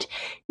Testament.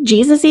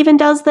 Jesus even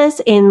does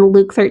this in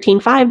Luke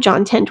 13:5,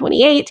 John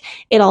 10:28.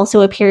 It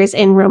also appears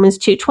in Romans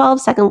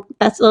 2:12, 2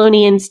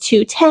 Thessalonians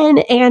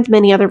 2:10, and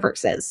many other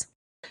verses.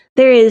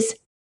 There is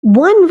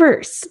one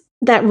verse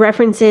that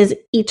references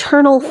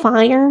eternal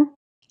fire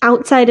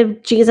outside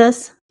of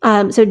Jesus.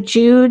 So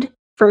Jude,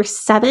 verse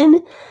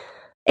 7,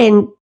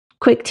 and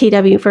quick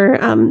TW for,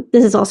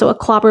 this is also a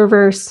clobber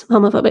verse,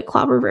 homophobic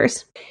clobber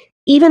verse.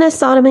 Even as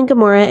Sodom and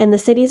Gomorrah and the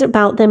cities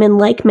about them in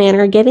like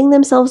manner, giving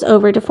themselves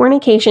over to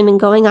fornication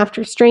and going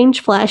after strange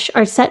flesh,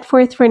 are set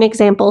forth for an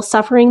example,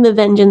 suffering the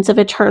vengeance of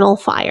eternal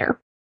fire.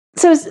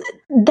 So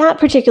that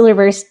particular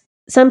verse,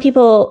 some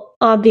people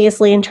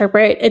obviously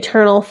interpret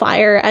eternal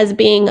fire as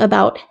being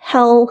about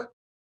hell.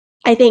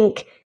 I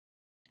think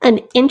an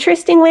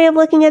interesting way of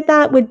looking at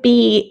that would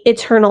be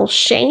eternal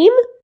shame,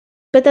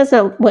 but that's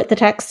not what the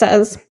text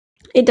says.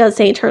 It does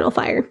say eternal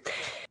fire.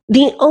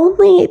 The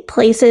only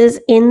places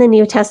in the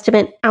New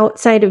Testament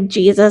outside of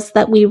Jesus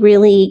that we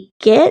really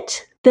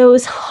get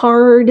those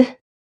hard,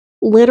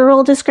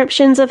 literal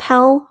descriptions of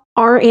hell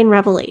are in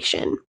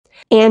Revelation.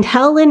 And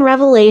hell in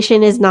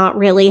Revelation is not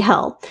really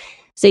hell.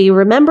 So you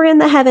remember in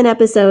the heaven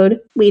episode,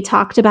 we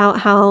talked about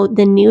how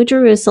the New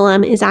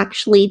Jerusalem is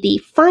actually the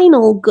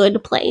final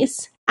good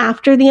place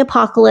after the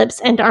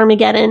apocalypse and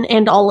Armageddon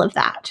and all of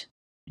that.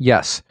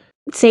 Yes.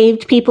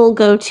 Saved people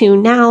go to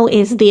now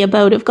is the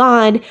abode of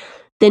God.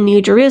 The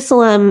New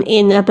Jerusalem,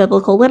 in a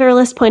biblical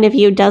literalist point of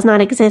view, does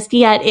not exist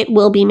yet. It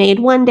will be made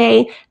one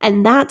day,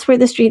 and that's where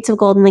the streets of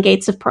gold and the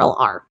gates of pearl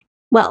are.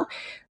 Well,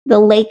 the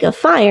lake of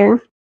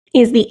fire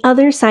is the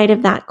other side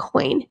of that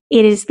coin.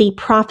 It is the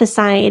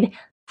prophesied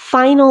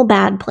final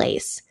bad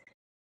place.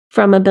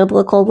 From a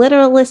biblical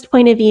literalist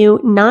point of view,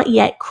 not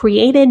yet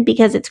created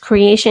because its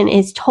creation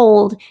is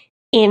told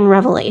in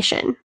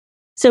Revelation.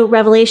 So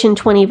Revelation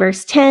 20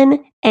 verse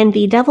 10, and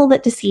the devil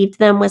that deceived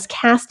them was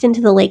cast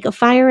into the lake of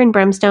fire and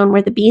brimstone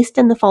where the beast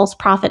and the false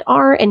prophet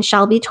are and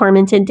shall be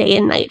tormented day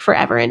and night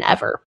forever and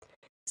ever.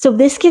 So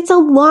this gets a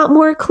lot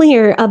more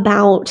clear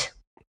about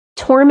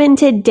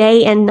tormented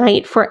day and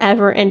night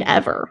forever and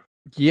ever.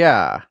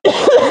 Yeah.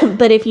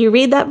 But if you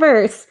read that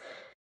verse,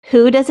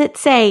 who does it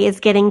say is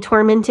getting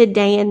tormented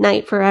day and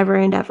night forever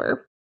and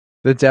ever?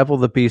 The devil,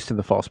 the beast, and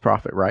the false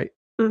prophet, right?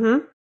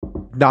 Mm-hmm.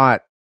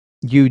 Not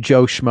you,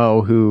 Joe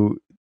Schmo, who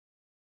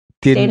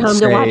stayed home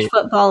to watch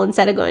football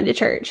instead of going to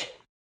church.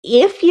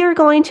 If you're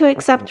going to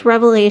accept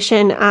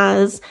Revelation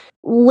as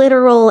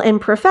literal and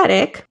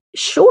prophetic,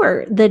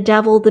 sure, the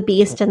devil, the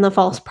beast, and the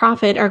false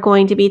prophet are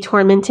going to be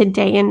tormented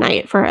day and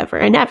night forever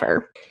and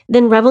ever.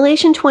 Then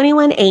Revelation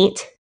 21:8,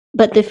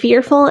 but the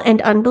fearful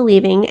and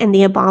unbelieving and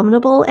the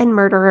abominable and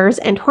murderers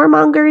and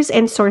whoremongers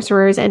and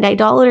sorcerers and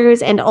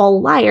idolaters and all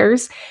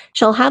liars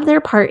shall have their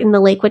part in the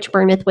lake which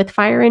burneth with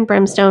fire and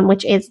brimstone,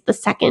 which is the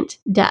second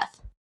death.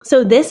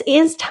 So this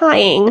is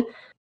tying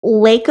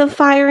lake of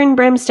fire and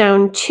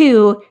brimstone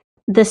to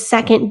the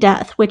second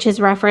death, which is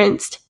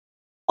referenced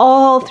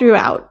all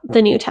throughout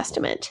the New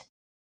Testament.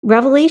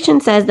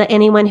 Revelation says that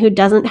anyone who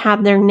doesn't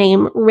have their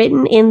name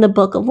written in the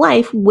book of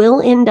life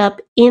will end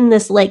up in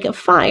this lake of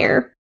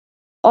fire.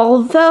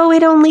 Although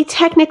it only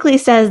technically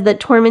says that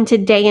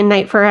tormented day and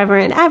night forever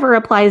and ever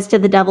applies to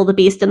the devil, the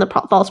beast, and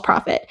the false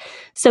prophet.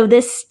 So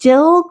this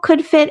still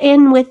could fit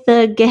in with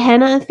the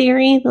Gehenna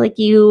theory, like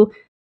you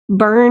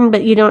burn,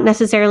 but you don't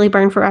necessarily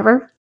burn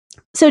forever.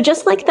 So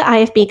just like the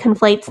IFB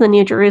conflates the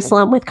New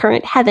Jerusalem with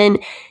current heaven,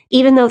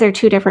 even though they're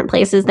two different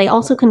places, they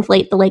also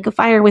conflate the lake of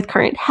fire with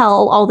current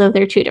hell, although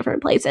they're two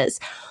different places.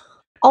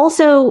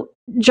 Also,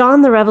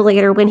 John the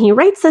Revelator, when he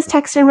writes this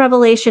text in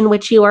Revelation,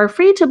 which you are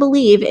free to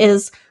believe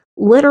is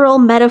literal,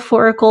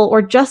 metaphorical,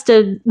 or just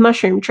a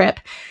mushroom trip,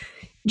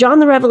 John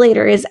the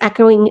Revelator is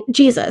echoing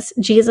Jesus.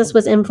 Jesus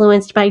was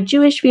influenced by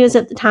Jewish views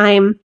at the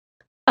time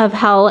of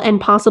hell and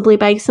possibly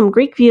by some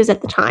Greek views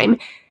at the time.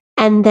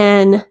 And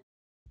then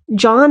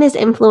John is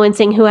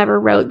influencing whoever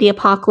wrote the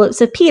Apocalypse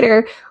of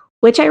Peter,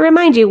 which I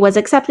remind you was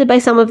accepted by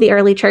some of the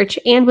early church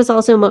and was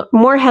also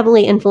more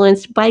heavily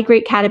influenced by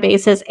Greek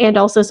catabasis and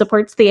also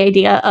supports the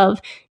idea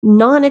of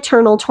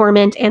non-eternal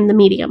torment and the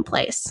medium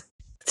place.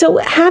 So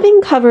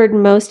having covered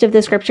most of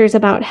the scriptures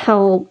about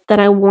hell that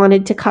I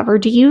wanted to cover,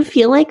 do you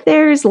feel like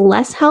there's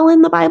less hell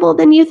in the Bible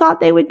than you thought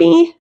they would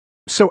be?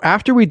 So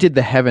after we did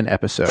the heaven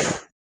episode,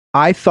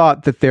 I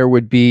thought that there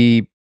would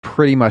be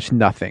pretty much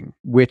nothing,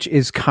 which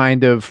is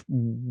kind of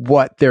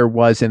what there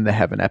was in the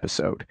heaven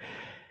episode.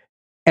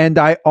 And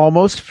I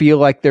almost feel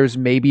like there's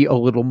maybe a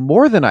little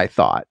more than I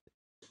thought.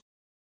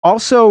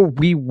 Also,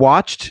 we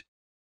watched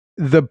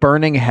The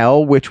Burning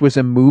Hell, which was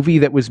a movie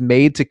that was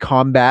made to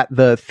combat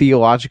the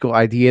theological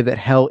idea that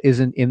hell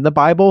isn't in the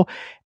Bible.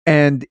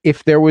 And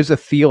if there was a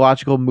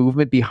theological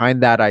movement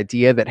behind that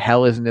idea that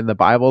hell isn't in the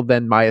Bible,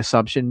 then my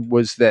assumption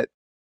was that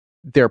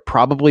there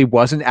probably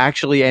wasn't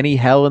actually any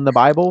hell in the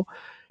Bible.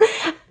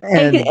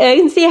 And I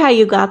can see how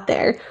you got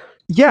there.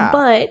 Yeah.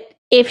 But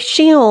if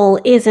Sheol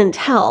isn't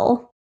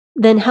hell,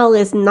 then hell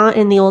is not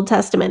in the Old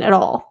Testament at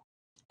all.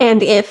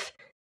 And if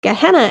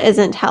Gehenna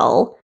isn't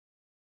hell,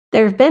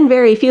 there have been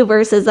very few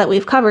verses that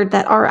we've covered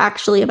that are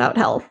actually about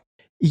hell.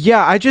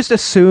 Yeah, I just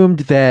assumed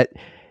that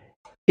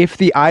if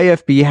the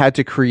IFB had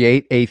to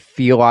create a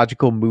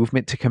theological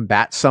movement to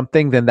combat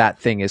something, then that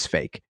thing is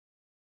fake.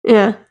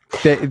 Yeah.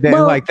 The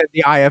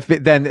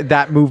IFB, then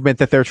that movement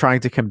that they're trying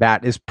to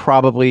combat is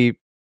probably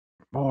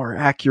more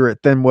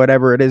accurate than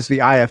whatever it is the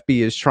IFB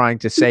is trying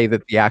to say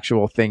that the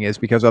actual thing is,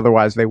 because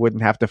otherwise they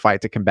wouldn't have to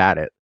fight to combat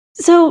it.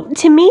 So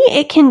to me,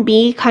 it can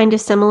be kind of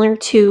similar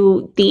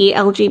to the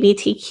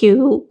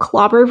LGBTQ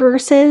clobber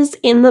verses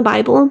in the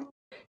Bible.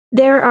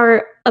 There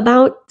are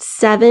about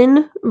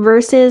 7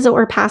 verses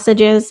or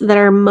passages that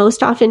are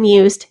most often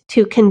used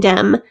to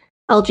condemn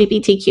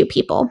LGBTQ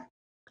people.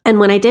 And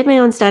when I did my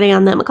own study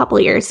on them a couple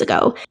of years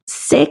ago,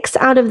 6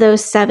 out of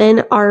those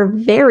 7 are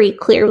very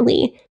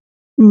clearly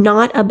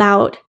not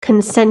about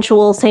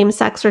consensual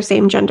same-sex or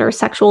same-gender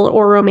sexual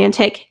or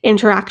romantic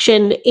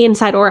interaction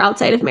inside or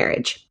outside of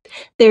marriage.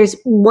 There's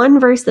one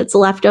verse that's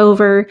left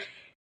over,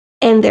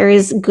 and there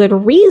is good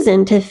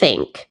reason to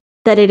think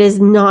that it is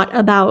not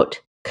about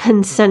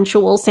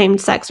consensual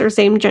same-sex or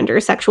same-gender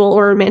sexual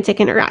or romantic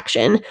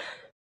interaction,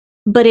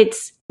 but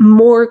it's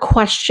more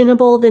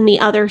questionable than the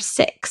other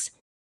 6.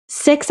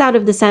 6 out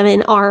of the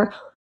 7 are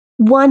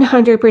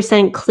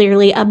 100%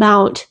 clearly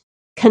about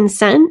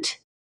consent,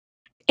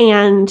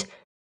 and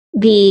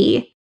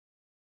the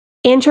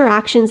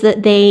interactions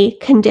that they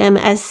condemn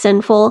as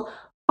sinful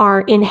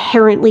are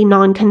inherently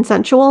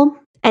non-consensual,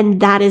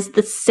 and that is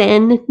the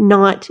sin,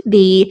 not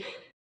the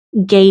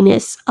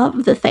gayness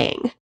of the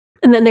thing.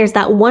 And then there's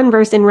that one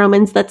verse in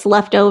Romans that's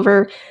left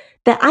over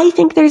that I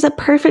think there's a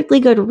perfectly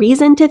good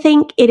reason to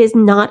think it is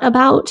not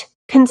about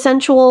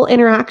consensual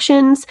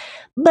interactions,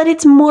 but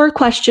it's more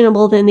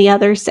questionable than the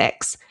other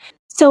 6.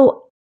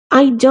 So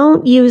I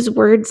don't use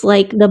words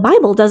like the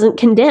Bible doesn't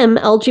condemn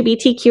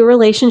LGBTQ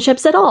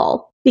relationships at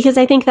all, because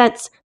I think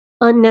that's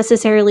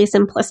unnecessarily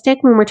simplistic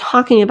when we're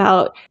talking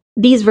about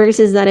these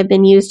verses that have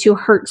been used to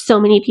hurt so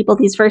many people,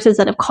 these verses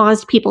that have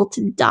caused people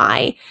to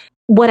die.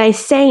 What I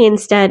say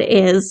instead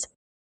is,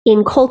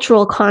 in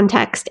cultural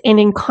context and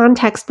in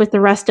context with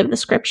the rest of the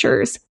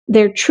scriptures,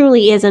 there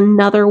truly is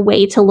another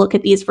way to look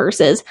at these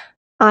verses.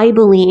 I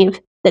believe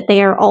that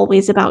they are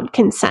always about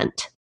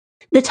consent.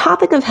 The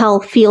topic of hell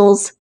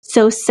feels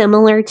so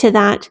similar to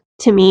that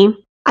to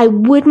me. I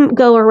wouldn't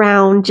go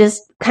around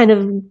just kind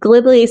of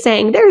glibly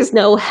saying there's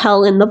no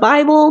hell in the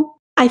Bible.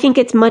 I think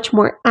it's much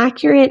more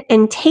accurate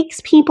and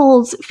takes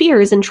people's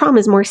fears and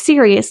traumas more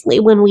seriously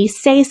when we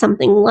say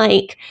something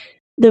like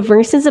The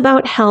verses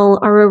about hell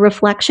are a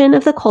reflection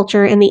of the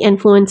culture and the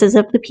influences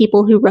of the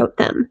people who wrote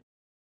them.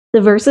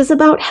 The verses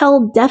about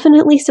hell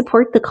definitely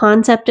support the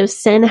concept of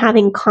sin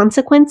having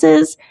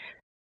consequences,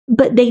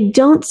 but they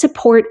don't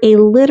support a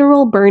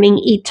literal burning,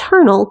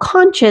 eternal,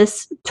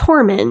 conscious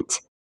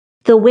torment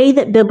the way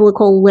that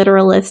biblical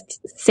literalists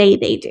say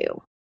they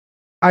do.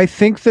 I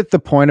think that the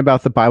point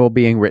about the Bible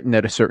being written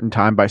at a certain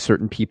time by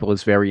certain people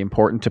is very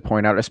important to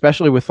point out,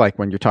 especially with like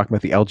when you're talking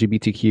about the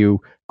LGBTQ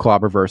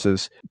clobber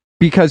verses.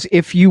 Because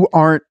if you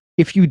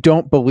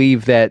don't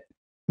believe that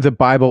the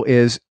Bible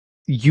is,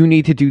 you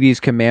need to do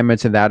these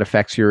commandments and that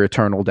affects your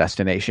eternal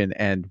destination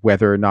and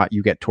whether or not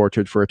you get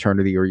tortured for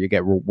eternity or you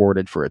get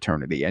rewarded for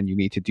eternity, and you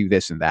need to do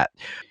this and that,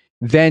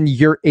 then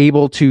you're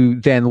able to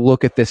then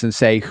look at this and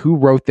say, who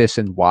wrote this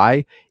and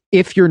why?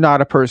 If you're not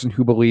a person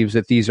who believes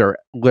that these are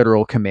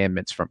literal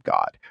commandments from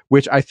God,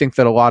 which I think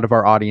that a lot of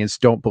our audience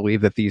don't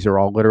believe that these are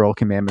all literal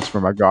commandments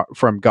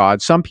from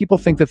God. Some people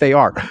think that they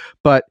are,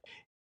 but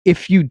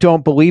if you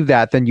don't believe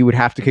that, then you would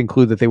have to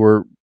conclude that they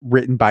were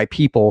written by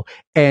people,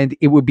 and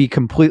it would be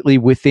completely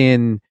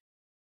within.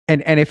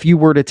 And if you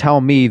were to tell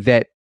me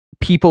that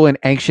people in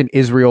ancient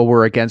Israel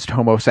were against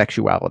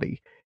homosexuality,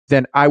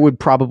 then I would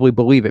probably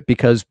believe it,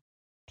 because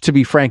to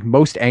be frank,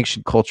 most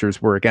ancient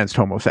cultures were against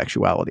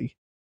homosexuality,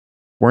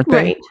 weren't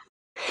they? Right.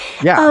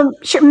 Yeah.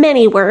 Sure,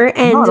 many were,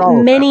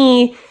 and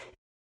many.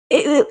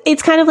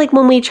 It's kind of like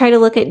when we try to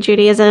look at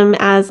Judaism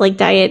as like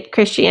diet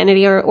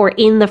Christianity or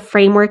in the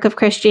framework of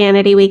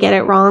Christianity, we get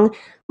it wrong.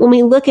 When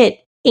we look at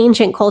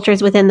ancient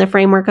cultures within the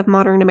framework of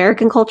modern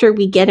American culture,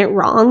 we get it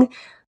wrong,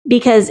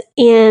 because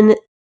in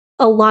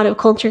a lot of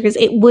cultures,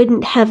 it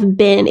wouldn't have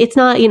been, it's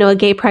not, a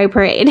gay pride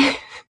parade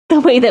the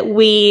way that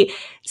we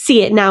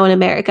see it now in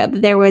America.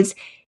 But there was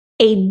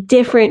a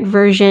different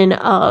version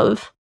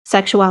of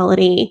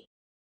sexuality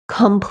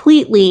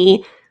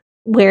completely,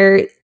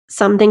 where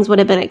some things would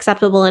have been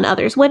acceptable and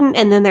others wouldn't.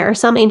 And then there are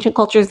some ancient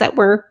cultures that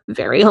were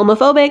very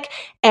homophobic,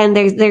 and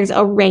there's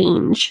a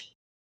range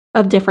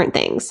of different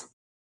things.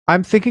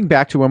 I'm thinking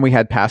back to when we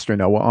had Pastor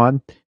Noah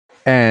on,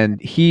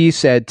 and he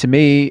said to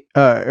me,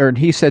 or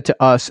he said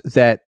to us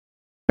that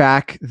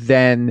back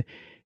then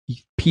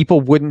people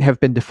wouldn't have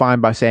been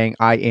defined by saying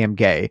I am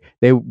gay.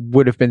 They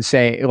would have been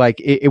saying like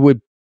it would.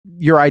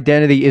 Your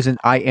identity isn't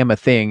I am a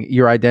thing.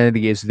 Your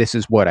identity is this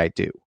is what I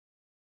do.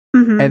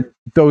 Mm-hmm. And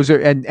those are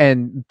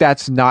and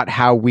that's not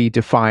how we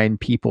define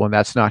people, and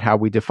that's not how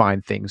we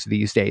define things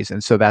these days.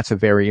 And so that's a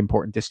very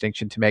important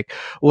distinction to make.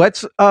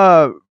 Let's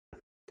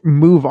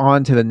move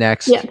on to the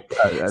next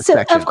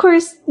section. Of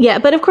course,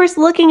 but of course,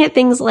 looking at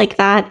things like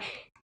that,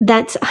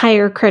 that's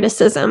higher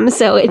criticism.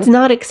 So it's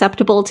not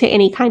acceptable to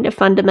any kind of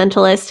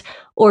fundamentalist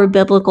or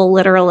biblical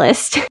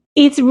literalist.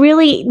 It's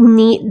really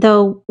neat,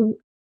 though,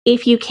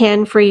 if you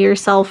can free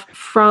yourself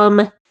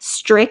from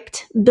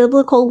strict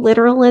biblical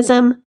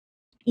literalism.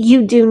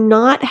 You do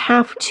not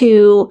have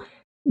to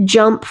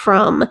jump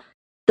from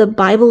the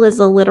Bible is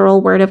the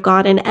literal word of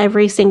God and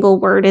every single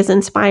word is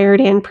inspired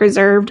and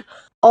preserved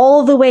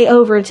all the way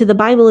over to the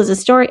Bible is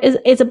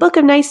a book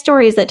of nice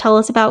stories that tell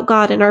us about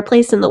God and our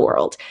place in the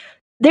world.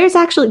 There's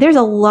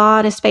a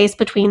lot of space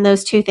between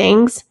those two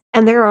things,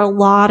 and there are a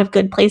lot of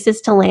good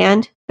places to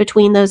land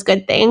between those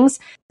good things.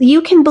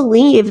 You can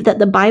believe that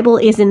the Bible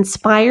is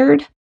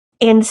inspired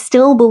and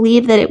still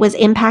believe that it was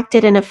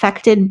impacted and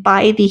affected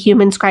by the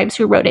human scribes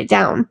who wrote it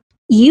down.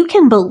 You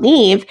can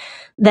believe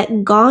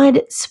that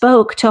God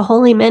spoke to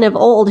holy men of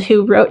old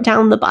who wrote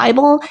down the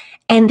Bible,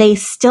 and they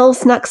still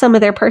snuck some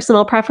of their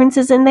personal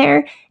preferences in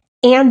there,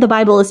 and the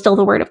Bible is still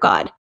the word of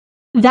God.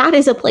 That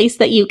is a place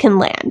that you can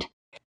land.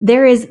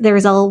 There's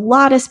a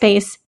lot of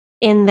space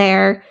in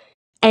there,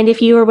 and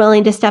if you are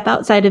willing to step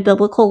outside of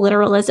biblical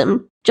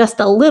literalism just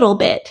a little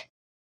bit,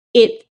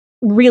 it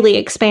really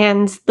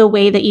expands the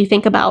way that you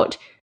think about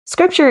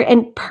Scripture.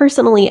 And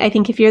personally, I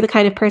think if you're the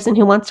kind of person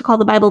who wants to call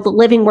the Bible the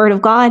living word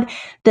of God,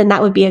 then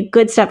that would be a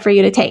good step for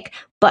you to take.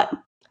 But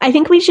I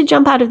think we should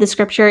jump out of the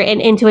Scripture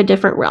and into a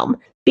different realm,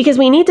 because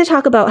we need to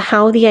talk about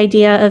how the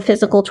idea of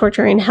physical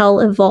torture in hell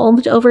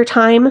evolved over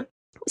time.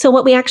 So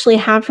what we actually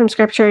have from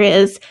Scripture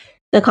is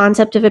the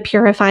concept of a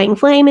purifying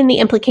flame and the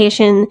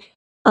implication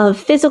of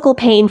physical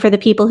pain for the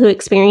people who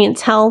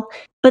experience hell.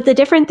 But the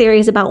different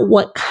theories about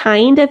what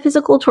kind of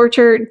physical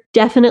torture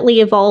definitely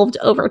evolved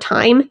over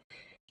time.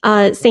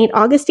 St.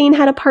 Augustine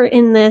had a part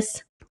in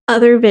this.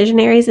 Other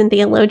visionaries and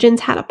theologians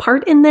had a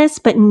part in this,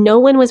 but no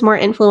one was more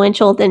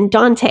influential than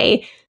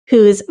Dante,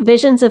 whose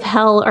visions of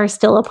hell are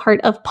still a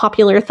part of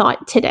popular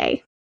thought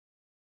today.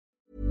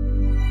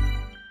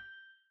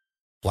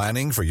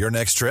 Planning for your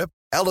next trip?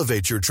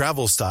 Elevate your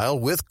travel style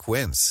with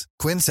Quince.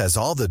 Quince has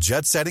all the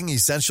jet-setting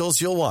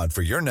essentials you'll want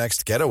for your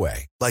next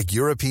getaway, like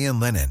European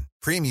linen,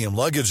 premium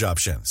luggage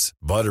options,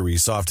 buttery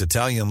soft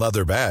Italian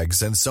leather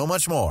bags, and so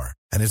much more.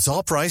 And it's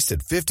all priced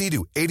at 50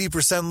 to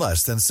 80%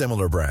 less than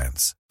similar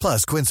brands.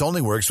 Plus, Quince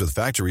only works with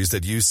factories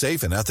that use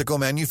safe and ethical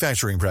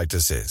manufacturing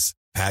practices.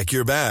 Pack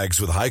your bags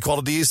with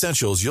high-quality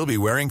essentials you'll be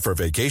wearing for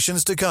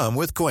vacations to come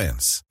with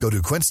Quince. Go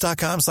to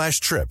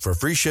quince.com/trip for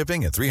free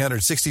shipping and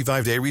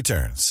 365-day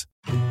returns.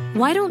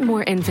 Why don't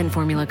more infant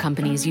formula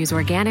companies use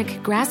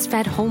organic,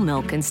 grass-fed whole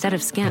milk instead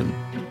of skim?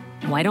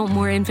 Why don't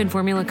more infant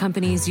formula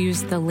companies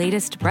use the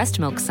latest breast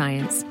milk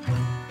science?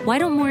 Why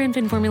don't more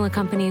infant formula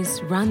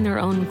companies run their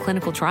own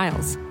clinical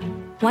trials?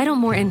 Why don't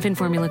more infant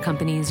formula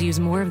companies use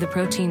more of the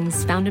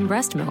proteins found in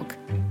breast milk?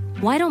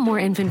 Why don't more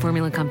infant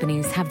formula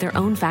companies have their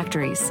own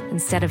factories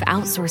instead of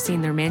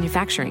outsourcing their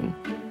manufacturing?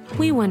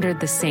 We wondered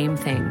the same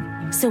thing.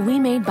 So we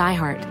made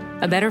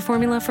ByHeart, a better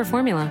formula for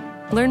formula.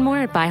 Learn more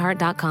at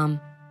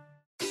byheart.com.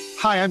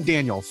 Hi, I'm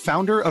Daniel,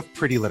 founder of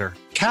Pretty Litter.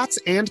 Cats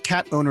and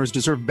cat owners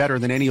deserve better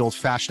than any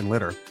old-fashioned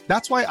litter.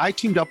 That's why I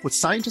teamed up with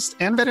scientists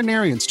and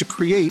veterinarians to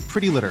create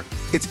Pretty Litter.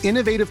 Its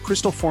innovative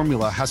crystal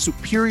formula has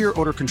superior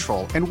odor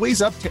control and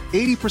weighs up to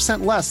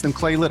 80% less than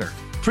clay litter.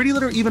 Pretty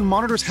Litter even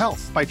monitors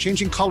health by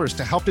changing colors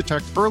to help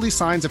detect early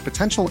signs of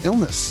potential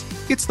illness.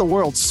 It's the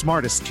world's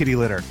smartest kitty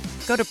litter.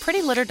 Go to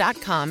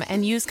prettylitter.com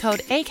and use code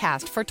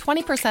ACAST for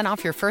 20%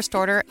 off your first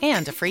order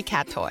and a free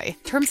cat toy.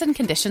 Terms and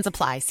conditions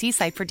apply. See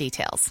site for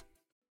details.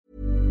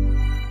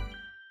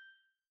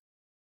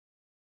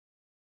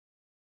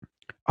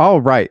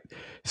 All right.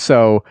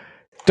 So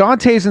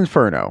Dante's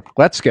Inferno.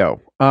 Let's go.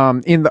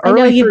 In the I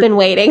know you've been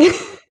waiting.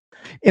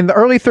 In the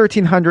early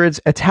 1300s,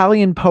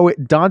 Italian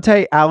poet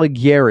Dante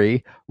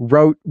Alighieri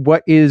wrote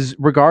what is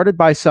regarded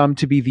by some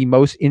to be the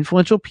most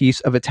influential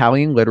piece of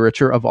Italian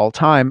literature of all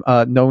time,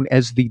 known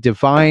as the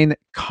Divine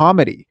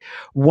Comedy.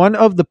 One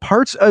of the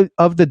parts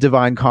of the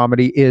Divine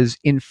Comedy is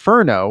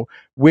Inferno,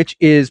 which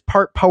is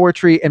part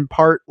poetry and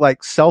part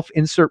like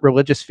self-insert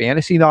religious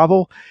fantasy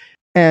novel.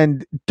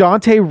 And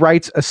Dante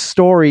writes a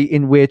story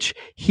in which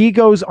he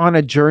goes on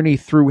a journey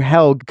through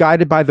hell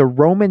guided by the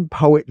Roman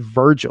poet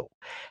Virgil.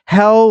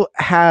 Hell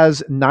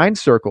has 9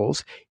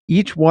 circles.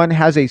 Each one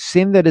has a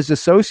sin that is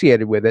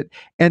associated with it.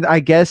 And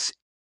I guess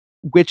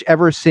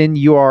whichever sin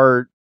you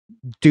are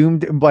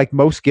doomed, like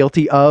most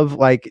guilty of,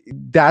 like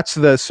that's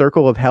the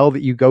circle of hell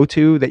that you go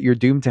to, that you're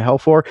doomed to hell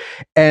for.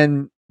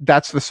 And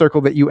that's the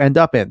circle that you end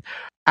up in.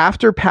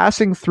 After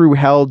passing through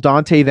hell,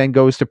 Dante then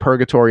goes to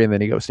purgatory and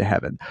then he goes to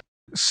heaven.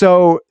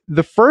 So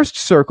the first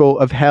circle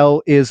of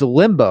hell is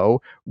limbo,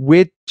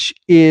 which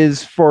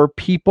is for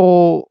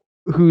people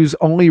whose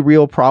only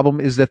real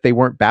problem is that they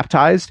weren't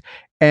baptized.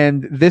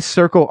 And this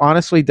circle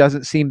honestly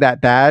doesn't seem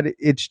that bad.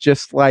 It's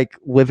just like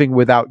living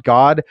without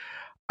God.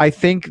 I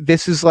think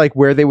this is like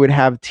where they would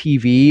have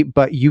TV,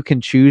 but you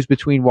can choose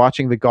between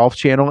watching the Golf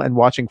Channel and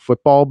watching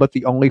football, but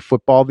the only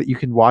football that you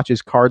can watch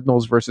is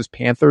Cardinals versus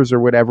Panthers or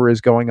whatever is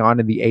going on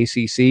in the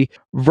ACC.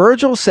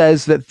 Virgil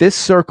says that this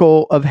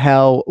circle of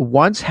hell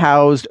once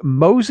housed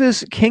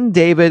Moses, King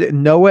David,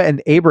 Noah,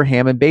 and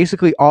Abraham, and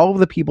basically all of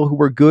the people who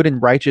were good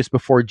and righteous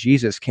before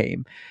Jesus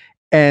came.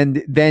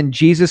 And then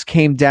Jesus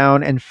came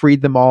down and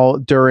freed them all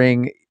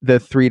during the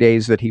 3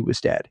 days that he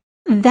was dead.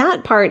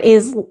 That part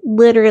is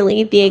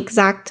literally the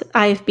exact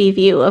IFB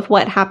view of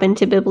what happened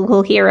to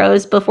biblical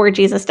heroes before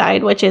Jesus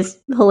died, which is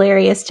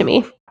hilarious to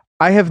me.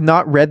 I have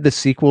not read the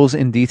sequels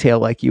in detail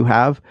like you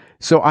have,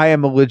 so I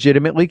am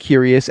legitimately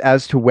curious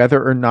as to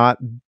whether or not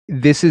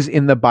this is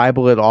in the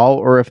Bible at all,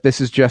 or if this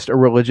is just a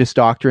religious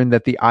doctrine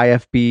that the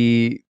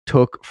IFB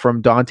took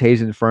from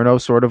Dante's Inferno,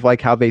 sort of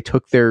like how they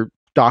took their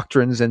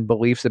doctrines and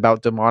beliefs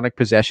about demonic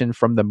possession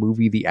from the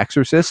movie The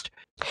Exorcist.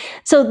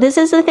 So this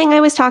is the thing I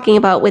was talking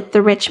about with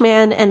the rich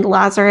man and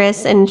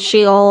Lazarus and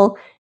Sheol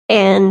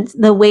and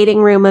the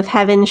waiting room of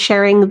heaven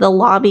sharing the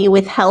lobby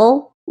with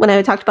hell when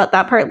I talked about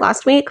that part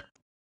last week.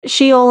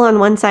 Sheol on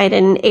one side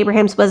and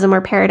Abraham's bosom or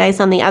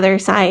paradise on the other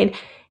side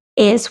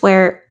is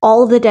where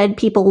all the dead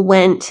people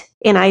went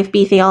in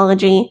IFB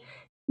theology,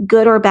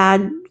 good or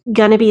bad,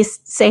 gonna be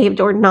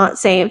saved or not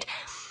saved.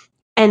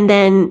 And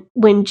then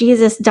when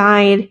Jesus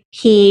died,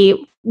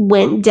 he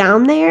went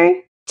down there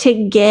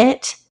to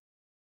get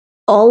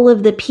all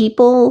of the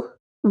people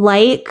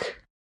like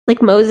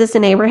Moses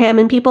and Abraham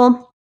and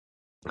people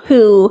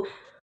who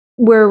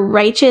were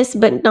righteous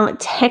but not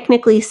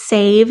technically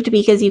saved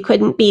because you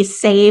couldn't be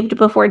saved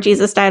before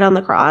Jesus died on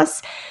the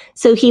cross.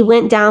 So he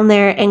went down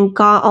there and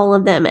got all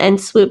of them and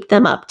swooped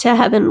them up to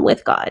heaven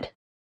with God.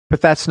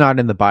 But that's not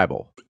in the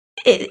Bible.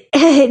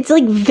 It's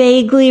like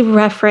vaguely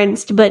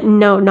referenced, but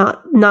no,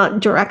 not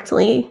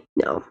directly.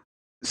 No.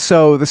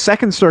 So the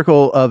second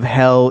circle of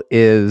hell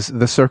is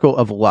the circle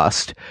of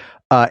lust,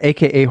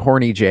 aka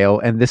horny jail,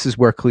 and this is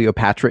where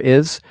Cleopatra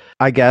is,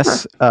 I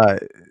guess. Huh.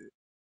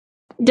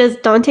 Does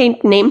Dante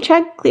name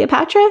check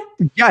Cleopatra?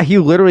 Yeah, he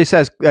literally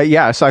says,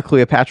 "Yeah, I saw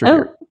Cleopatra." Oh,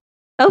 here.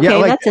 Okay,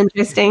 yeah, that's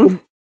interesting.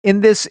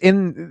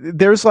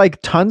 There's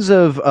like tons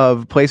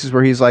of places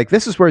where he's like,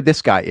 this is where this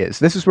guy is,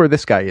 this is where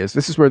this guy is,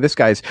 this is where this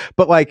guy is.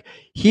 But like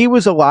he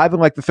was alive in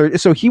like the third.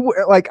 So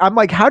I'm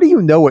like, how do you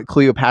know what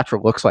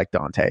Cleopatra looks like,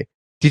 Dante?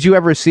 Did you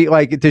ever see,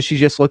 like, does she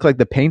just look like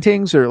the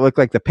paintings or look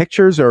like the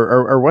pictures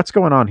or what's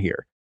going on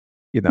here?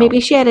 You know, maybe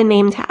she had a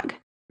name tag.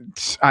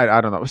 I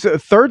don't know. So the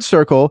third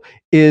circle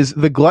is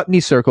the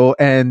gluttony circle,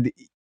 and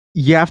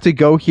you have to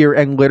go here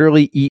and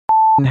literally eat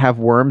and have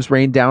worms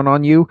rain down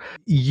on you.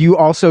 You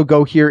also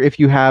go here if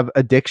you have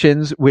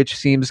addictions, which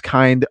seems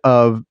kind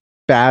of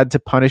bad to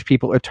punish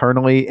people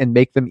eternally and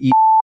make them eat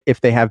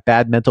if they have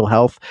bad mental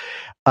health,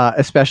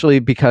 especially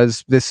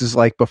because this is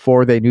like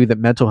before they knew that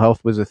mental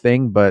health was a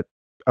thing. But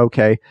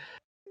okay,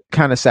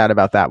 kind of sad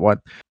about that one.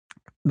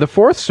 The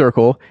fourth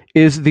circle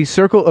is the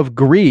circle of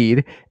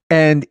greed.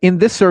 And in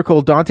this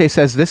circle, Dante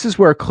says this is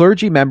where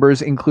clergy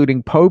members,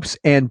 including popes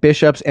and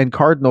bishops and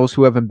cardinals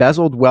who have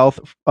embezzled wealth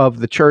of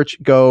the church,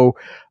 go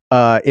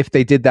if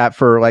they did that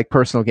for like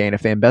personal gain.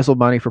 If they embezzled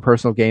money for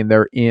personal gain,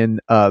 they're in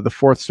the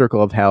fourth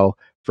circle of hell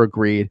for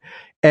greed.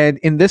 And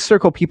in this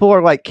circle, people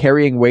are like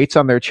carrying weights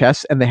on their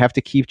chests and they have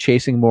to keep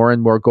chasing more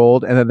and more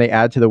gold. And then they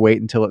add to the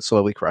weight until it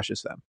slowly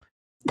crushes them.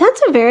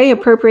 That's a very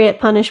appropriate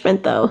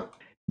punishment, though.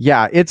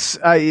 Yeah, it's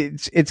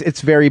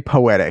very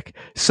poetic.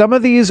 Some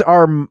of these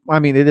are, I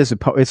mean,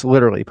 it's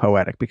literally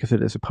poetic because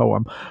it is a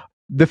poem.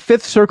 The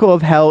fifth circle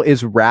of hell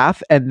is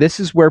wrath, and this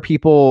is where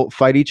people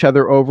fight each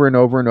other over and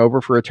over and over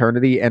for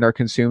eternity and are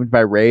consumed by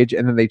rage,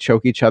 and then they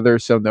choke each other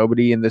so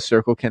nobody in this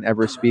circle can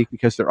ever speak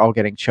because they're all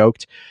getting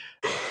choked.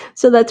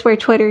 So that's where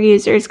Twitter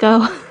users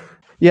go.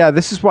 Yeah,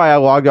 this is why I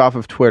logged off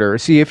of Twitter.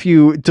 See, if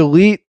you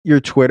delete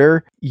your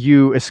Twitter,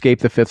 you escape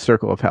the fifth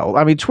circle of hell.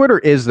 I mean, Twitter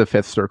is the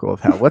fifth circle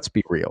of hell. Let's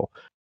be real.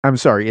 I'm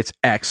sorry, it's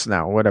X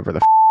now, whatever the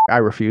I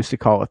refuse to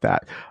call it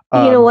that.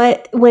 You know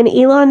what? When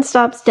Elon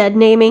stops dead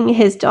naming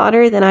his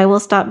daughter, then I will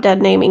stop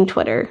dead naming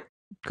Twitter.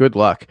 Good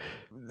luck.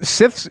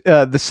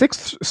 The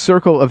sixth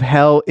circle of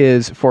hell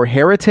is for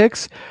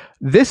heretics.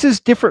 This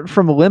is different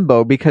from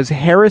limbo because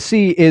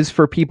heresy is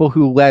for people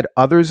who led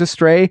others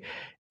astray,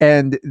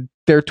 and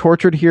they're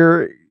tortured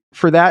here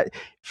for that.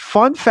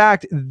 Fun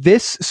fact,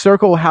 this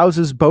circle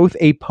houses both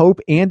a pope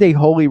and a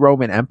Holy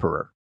Roman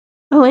Emperor.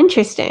 Oh,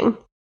 interesting.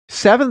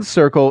 Seventh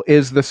circle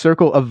is the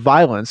circle of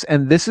violence,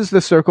 and this is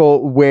the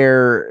circle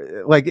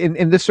where, like,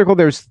 in this circle,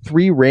 there's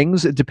 3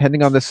 rings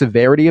depending on the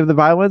severity of the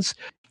violence.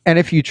 And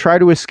if you try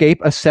to escape,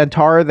 a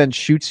centaur then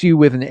shoots you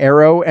with an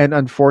arrow. And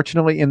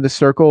unfortunately, in the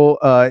circle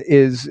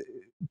is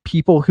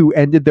people who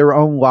ended their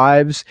own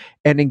lives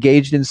and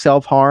engaged in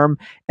self-harm,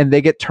 and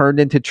they get turned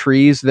into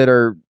trees that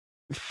are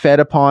fed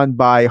upon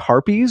by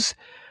harpies.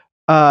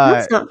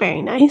 That's not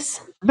very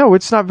nice. No,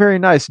 it's not very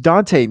nice.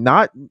 Dante,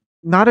 not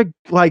a,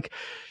 like...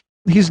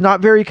 He's not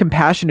very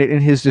compassionate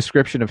in his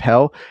description of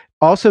hell.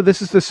 Also,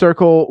 this is the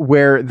circle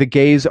where the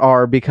gays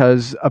are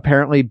because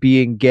apparently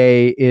being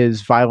gay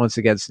is violence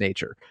against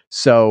nature.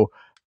 So,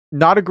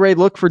 not a great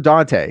look for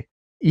Dante.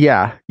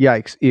 Yeah,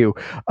 yikes, ew.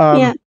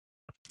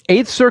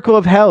 Eighth circle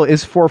of hell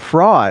is for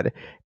fraud.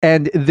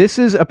 And this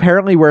is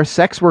apparently where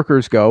sex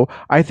workers go.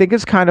 I think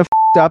it's kind of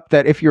up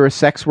that if you're a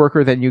sex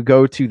worker, then you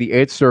go to the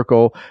 8th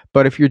circle.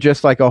 But if you're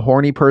just like a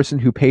horny person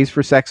who pays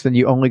for sex, then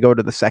you only go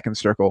to the 2nd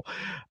circle.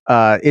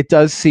 It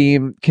does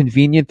seem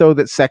convenient, though,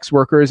 that sex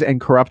workers and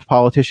corrupt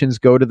politicians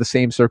go to the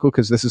same circle,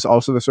 because this is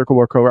also the circle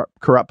where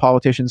corrupt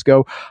politicians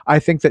go. I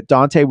think that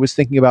Dante was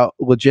thinking about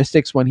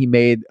logistics when he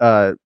made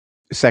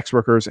sex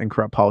workers and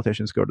corrupt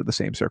politicians go to the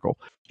same circle.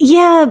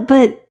 Yeah,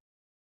 but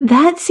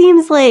that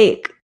seems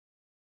like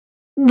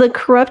the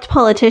corrupt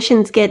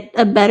politicians get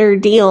a better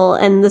deal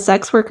and the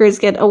sex workers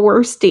get a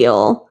worse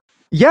deal.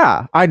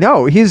 Yeah, I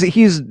know.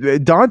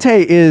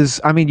 Dante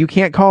is, I mean, you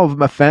can't call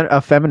him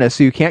a feminist,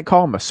 so you can't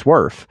call him a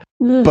swerf.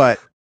 But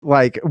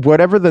like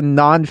whatever the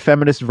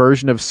non-feminist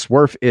version of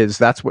swerf is,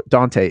 that's what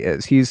Dante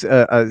is. He's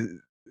a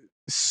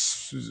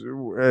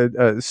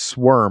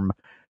swerm.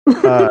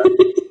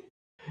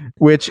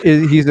 Which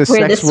is, he's a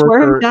where sex the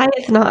worker. swerm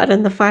dieth not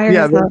and the fire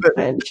is not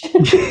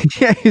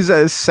quenched. Yeah, he's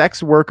a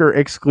sex worker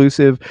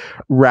exclusive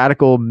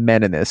radical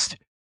meninist,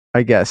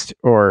 I guess,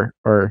 or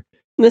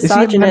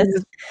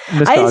misogynist.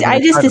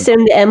 I just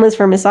assumed the M was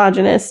for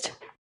misogynist.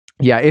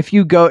 Yeah, if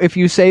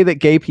you say that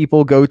gay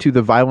people go to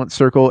the violent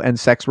circle and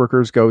sex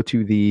workers go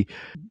to the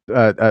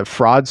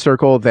fraud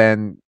circle,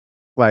 then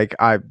like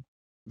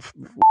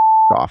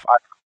off.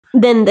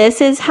 Then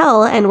this is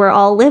hell and we're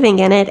all living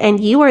in it, and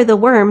you are the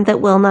worm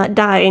that will not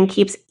die and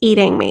keeps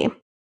eating me.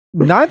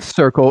 Ninth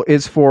circle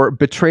is for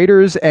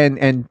betrayers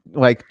and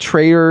like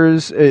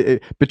traitors,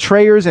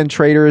 betrayers and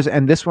traitors,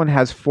 and this one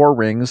has 4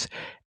 rings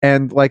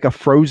and like a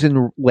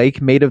frozen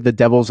lake made of the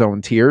devil's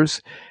own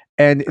tears.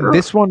 And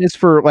this one is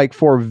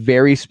for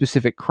very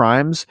specific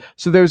crimes.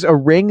 So there's a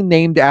ring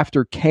named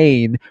after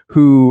Cain,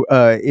 who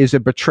is a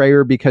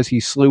betrayer because he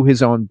slew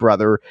his own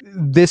brother.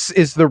 This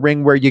is the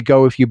ring where you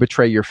go if you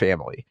betray your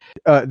family.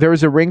 There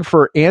is a ring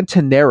for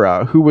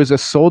Antinera, who was a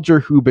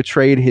soldier who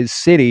betrayed his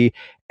city.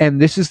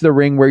 And this is the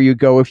ring where you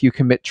go if you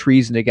commit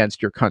treason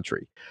against your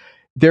country.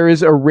 There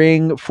is a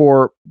ring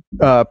for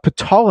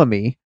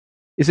Ptolemy.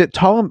 Is it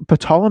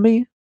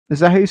Ptolemy? Is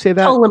that how you say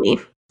that?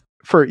 Ptolemy.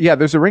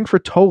 There's a ring for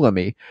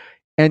Ptolemy,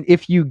 and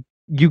if you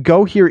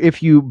go here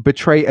if you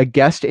betray a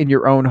guest in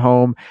your own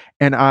home,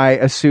 and I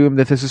assume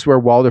that this is where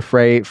Walder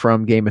Frey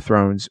from Game of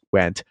Thrones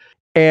went.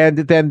 And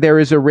then there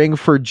is a ring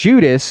for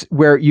Judas,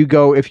 where you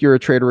go if you're a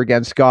traitor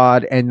against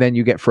God, and then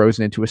you get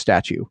frozen into a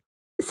statue.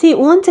 See,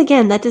 once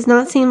again, that does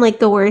not seem like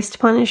the worst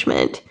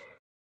punishment.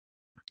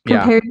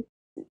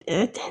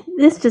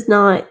 This does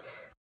not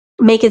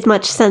make as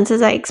much sense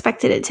as I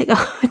expected it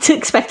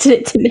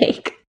to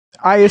make.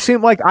 I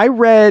assume, I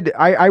read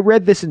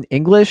this in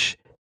English,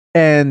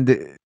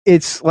 And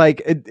it's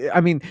like,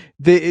 I mean,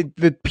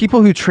 the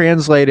people who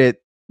translate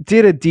it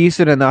did a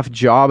decent enough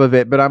job of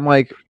it, but I'm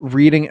like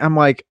reading, I'm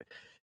like,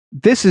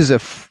 this is a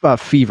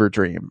fever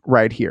dream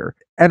right here.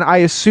 And I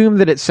assume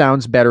that it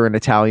sounds better in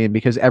Italian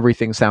because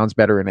everything sounds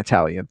better in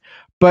Italian.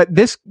 But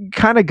this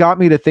kind of got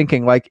me to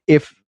thinking, like,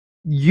 if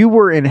you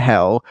were in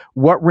hell,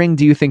 what ring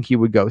do you think you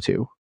would go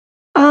to?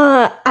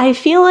 I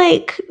feel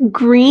like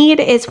greed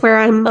is where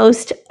I'm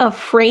most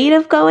afraid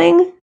of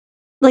going.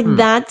 Like,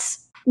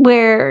 that's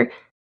where,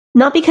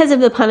 not because of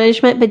the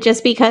punishment, but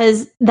just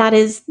because that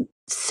is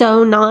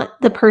so not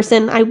the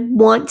person I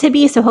want to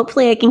be. So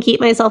hopefully I can keep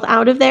myself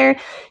out of there.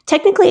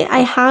 Technically, I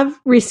have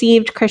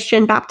received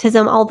Christian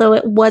baptism, although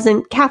it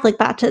wasn't Catholic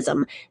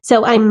baptism.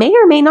 So I may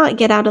or may not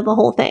get out of the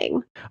whole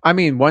thing. I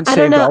mean, once I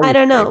don't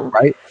know.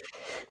 Right?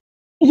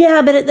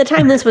 Yeah, but at the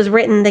time this was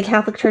written, the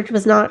Catholic Church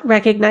was not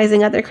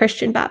recognizing other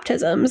Christian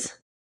baptisms.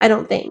 I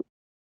don't think.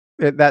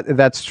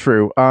 That's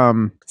true.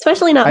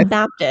 Especially not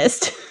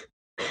Baptist.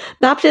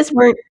 Baptists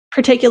weren't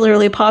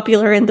particularly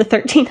popular in the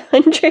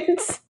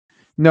 1300s.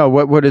 No,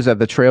 what is that?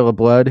 The Trail of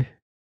Blood?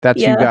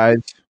 That's you guys.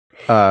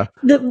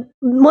 The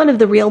one of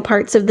the real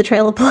parts of the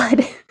Trail of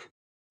Blood.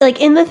 Like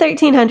in the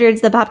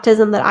 1300s, the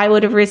baptism that I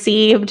would have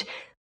received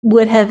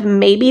would have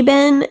maybe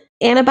been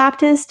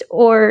Anabaptist,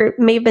 or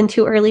may have been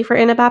too early for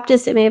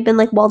Anabaptist. It may have been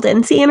like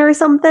Waldensian or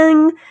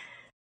something.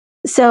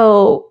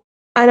 So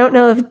I don't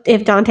know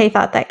if Dante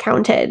thought that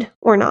counted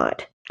or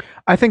not.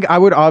 I think I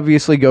would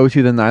obviously go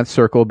to the Ninth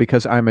Circle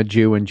because I'm a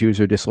Jew and Jews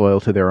are disloyal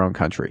to their own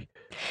country.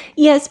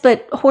 Yes,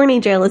 but horny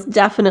jail is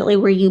definitely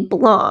where you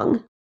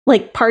belong.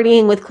 Like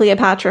partying with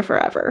Cleopatra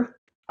forever.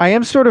 I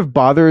am sort of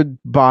bothered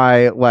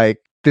by like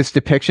this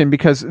depiction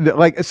because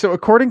like, so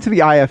according to the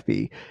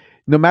IFB,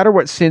 no matter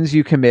what sins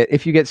you commit,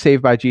 if you get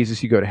saved by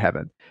Jesus, you go to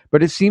heaven.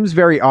 But it seems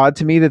very odd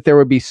to me that there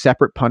would be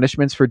separate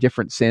punishments for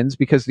different sins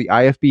because the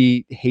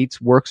IFB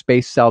hates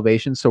works-based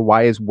salvation. So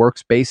why is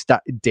works-based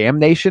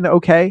damnation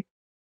okay?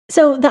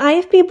 So the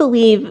IFB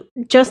believe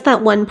just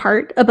that one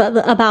part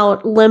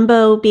about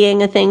limbo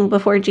being a thing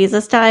before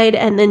Jesus died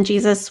and then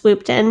Jesus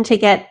swooped in to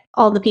get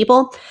all the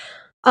people.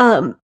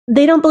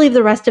 They don't believe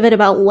the rest of it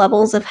about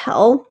levels of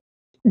hell.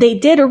 They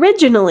did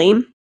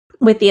originally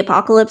with the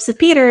apocalypse of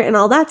Peter and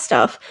all that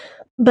stuff,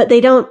 but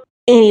they don't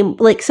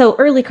so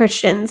early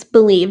Christians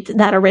believed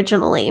that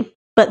originally,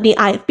 but the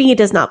IFB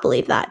does not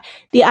believe that.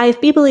 The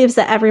IFB believes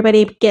that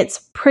everybody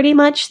gets pretty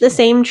much the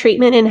same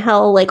treatment in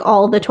hell, like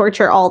all the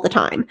torture all the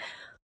time.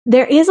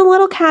 There is a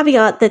little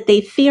caveat that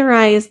they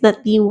theorize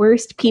that the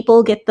worst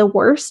people get the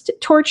worst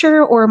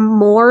torture or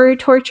more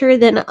torture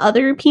than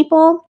other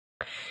people.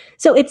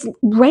 So it's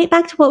right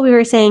back to what we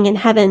were saying in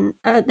Heaven,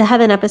 the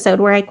Heaven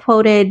episode where I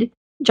quoted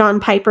John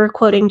Piper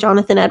quoting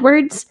Jonathan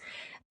Edwards.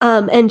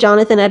 And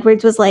Jonathan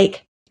Edwards was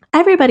like,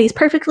 everybody's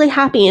perfectly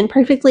happy and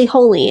perfectly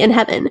holy in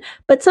heaven,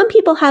 but some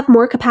people have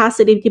more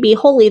capacity to be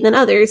holy than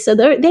others, so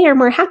they are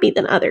more happy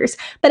than others.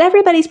 But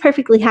everybody's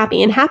perfectly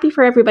happy and happy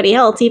for everybody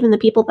else, even the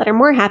people that are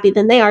more happy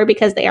than they are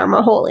because they are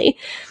more holy.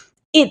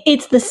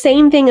 It's the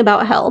same thing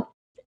about hell.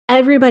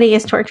 Everybody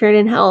is tortured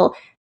in hell.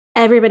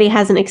 Everybody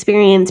has an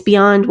experience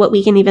beyond what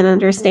we can even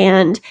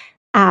understand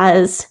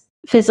as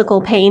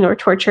physical pain or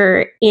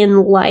torture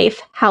in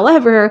life.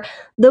 However,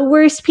 the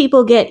worst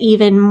people get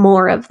even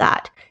more of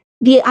that.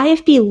 The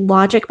IFB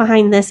logic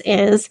behind this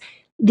is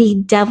the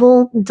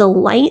devil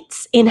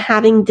delights in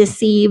having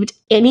deceived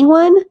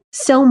anyone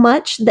so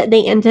much that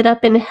they ended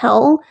up in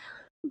hell.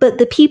 But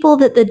the people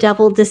that the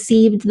devil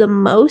deceived the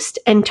most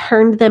and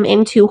turned them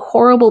into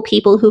horrible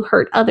people who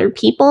hurt other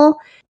people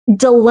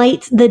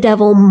delight the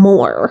devil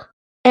more.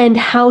 And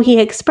how he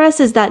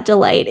expresses that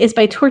delight is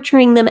by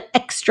torturing them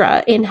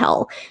extra in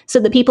hell. So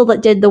the people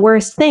that did the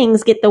worst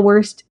things get the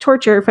worst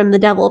torture from the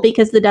devil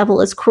because the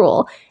devil is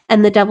cruel.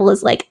 And the devil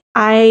is like,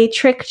 I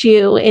tricked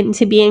you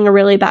into being a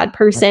really bad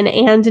person,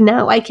 and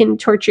now I can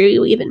torture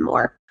you even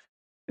more.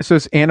 So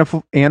it's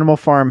Animal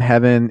Farm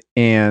Heaven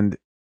and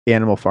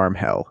Animal Farm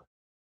Hell.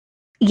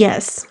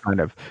 Yes. Kind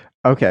of.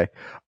 Okay.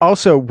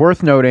 Also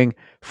worth noting,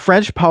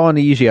 French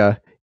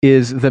Polynesia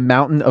is the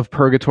mountain of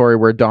purgatory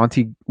where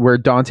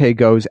Dante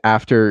goes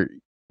after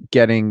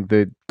getting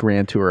the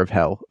grand tour of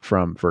hell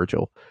from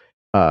Virgil.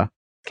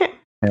 Okay.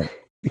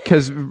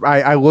 Because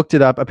I looked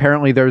it up.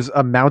 Apparently there's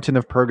a mountain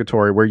of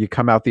purgatory where you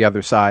come out the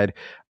other side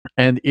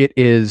and it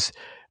is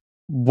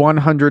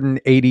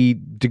 180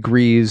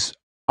 degrees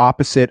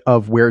opposite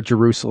of where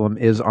Jerusalem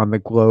is on the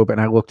globe.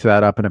 And I looked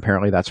that up and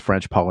apparently that's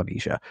French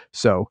Polynesia.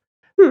 So,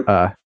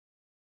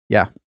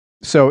 yeah.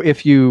 So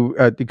if you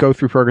go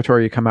through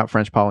purgatory, you come out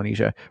French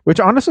Polynesia, which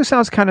honestly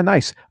sounds kind of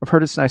nice. I've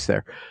heard it's nice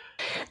there.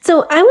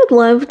 So I would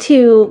love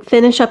to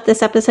finish up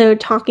this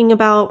episode talking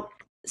about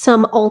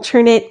some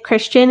alternate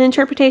Christian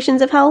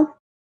interpretations of hell.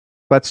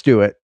 Let's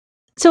do it.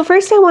 So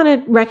first I want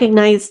to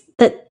recognize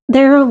that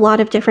there are a lot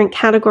of different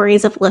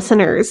categories of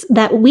listeners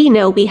that we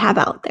know we have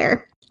out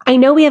there. I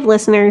know we have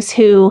listeners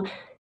who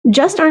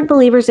just aren't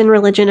believers in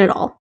religion at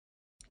all.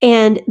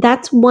 And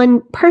that's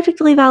one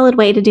perfectly valid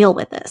way to deal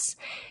with this.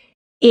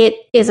 it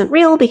isn't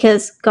real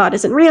because God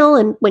isn't real,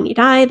 and when you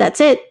die,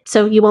 that's it,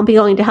 so you won't be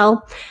going to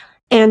hell.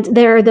 And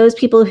there are those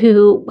people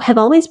who have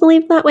always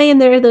believed that way,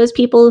 and there are those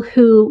people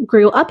who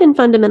grew up in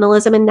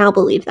fundamentalism and now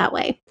believe that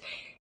way.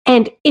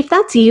 And if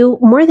that's you,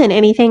 more than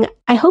anything,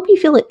 I hope you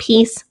feel at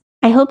peace.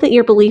 I hope that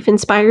your belief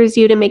inspires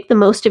you to make the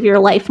most of your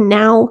life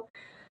now.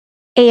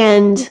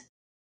 And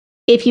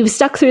if you've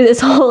stuck through this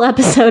whole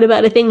episode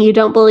about a thing you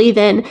don't believe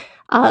in,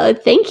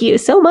 thank you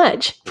so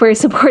much for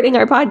supporting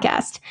our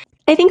podcast.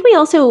 I think we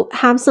also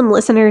have some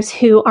listeners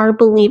who are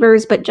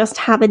believers but just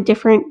have a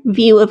different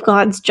view of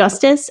God's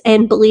justice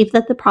and believe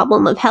that the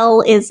problem of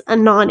hell is a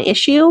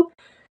non-issue.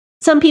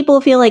 Some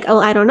people feel like, oh,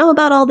 I don't know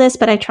about all this,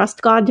 but I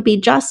trust God to be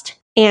just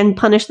and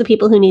punish the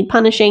people who need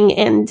punishing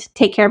and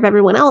take care of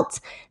everyone else.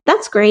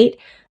 That's great.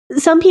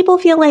 Some people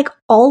feel like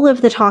all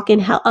of the talk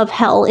of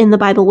hell in the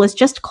Bible was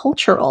just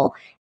cultural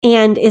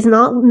and is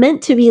not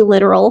meant to be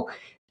literal.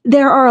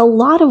 There are a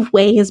lot of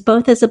ways,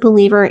 both as a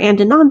believer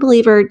and a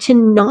non-believer, to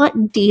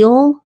not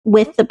deal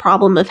with the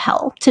problem of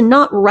hell, to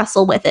not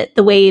wrestle with it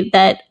the way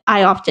that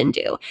I often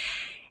do.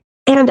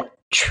 And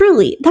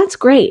truly, that's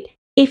great.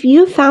 If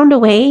you found a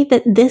way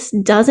that this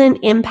doesn't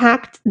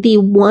impact the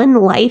one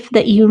life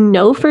that you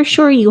know for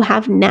sure you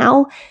have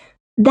now,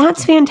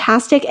 that's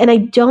fantastic. And I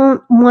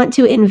don't want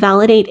to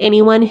invalidate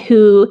anyone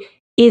who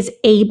is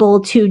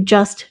able to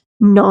just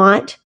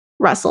not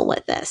wrestle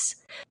with this.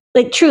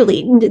 Like,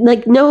 truly,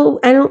 like, no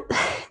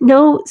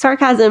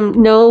sarcasm,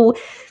 no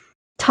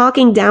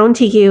talking down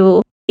to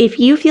you. If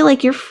you feel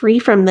like you're free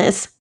from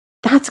this,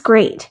 that's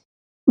great.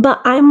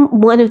 But I'm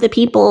one of the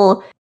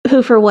people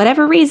who, for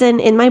whatever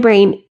reason in my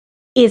brain,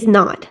 is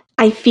not.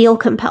 I feel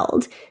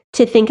compelled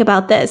to think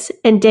about this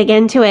and dig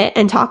into it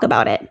and talk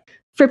about it.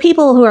 For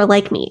people who are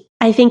like me,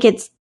 I think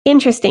it's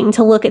interesting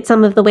to look at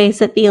some of the ways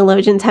that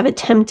theologians have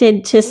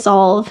attempted to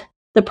solve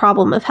the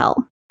problem of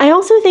hell. I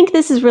also think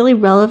this is really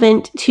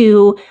relevant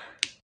to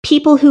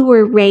people who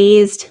were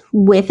raised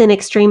with an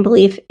extreme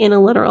belief in a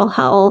literal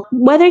hell,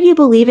 whether you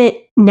believe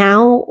it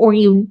now or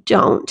you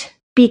don't,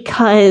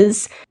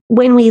 because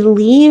when we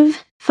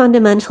leave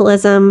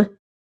fundamentalism,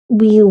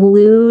 we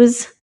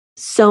lose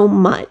so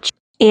much.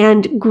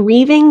 And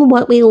grieving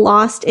what we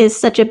lost is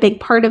such a big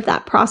part of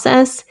that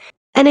process.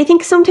 And I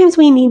think sometimes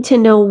we need to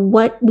know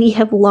what we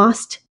have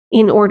lost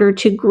in order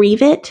to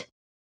grieve it,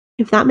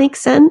 if that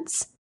makes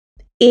sense.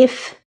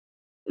 If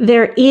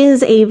there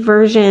is a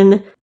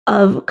version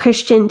of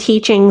Christian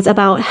teachings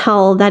about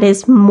hell that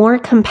is more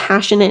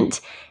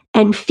compassionate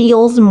and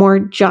feels more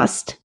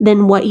just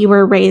than what you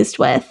were raised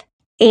with,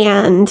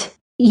 and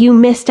you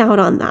missed out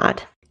on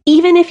that,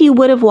 even if you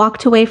would have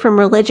walked away from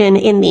religion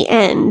in the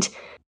end,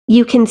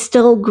 you can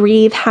still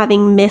grieve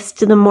having missed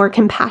the more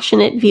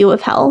compassionate view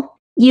of hell.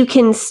 You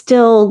can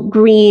still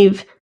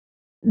grieve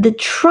the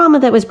trauma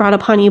that was brought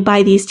upon you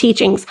by these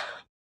teachings,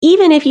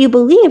 even if you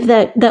believe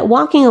that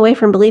walking away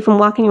from belief and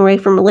walking away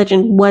from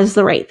religion was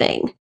the right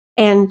thing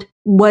and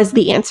was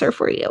the answer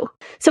for you.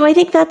 So I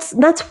think that's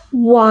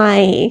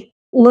why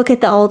look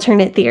at the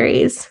alternate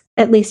theories,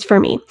 at least for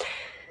me.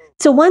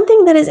 So one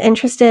thing that has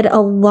interested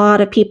a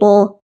lot of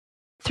people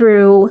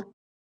through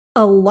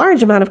a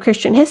large amount of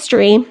Christian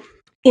history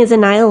is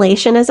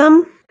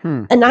annihilationism.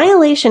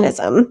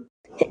 Annihilationism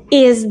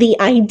is the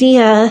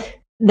idea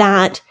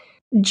that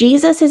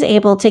Jesus is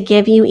able to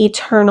give you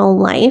eternal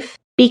life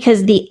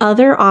because the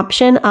other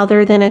option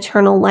other than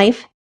eternal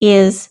life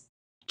is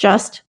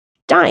just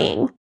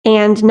dying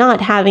and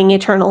not having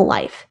eternal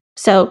life.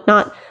 So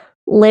not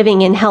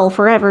living in hell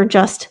forever,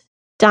 just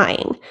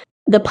dying.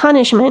 The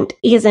punishment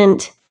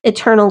isn't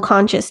eternal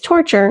conscious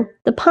torture.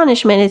 The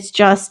punishment is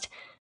just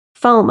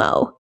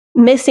FOMO,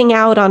 missing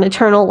out on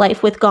eternal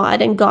life with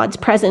God and God's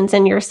presence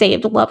and your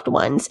saved loved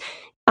ones.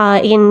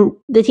 In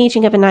the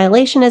teaching of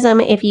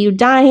annihilationism, if you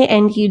die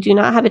and you do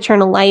not have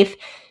eternal life,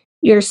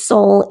 your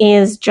soul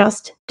is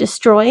just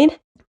destroyed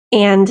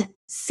and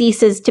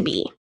ceases to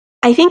be.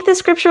 I think the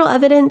scriptural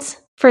evidence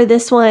for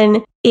this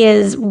one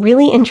is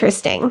really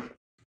interesting.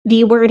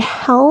 The word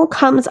hell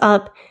comes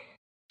up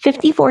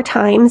 54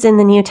 times in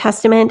the New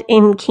Testament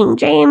in King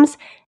James.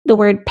 The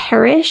word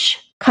perish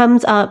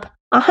comes up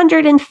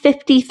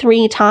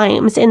 153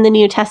 times in the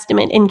New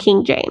Testament in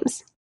King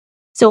James.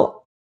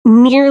 So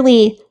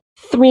nearly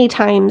 3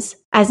 times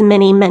as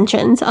many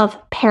mentions of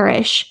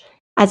perish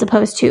as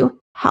opposed to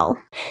hell.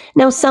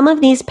 Now, some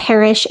of these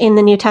perish in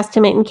the New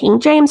Testament in King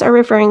James are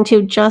referring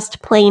to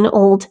just plain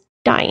old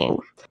dying.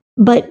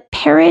 But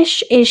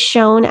perish is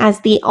shown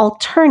as the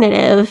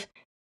alternative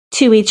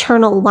to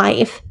eternal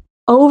life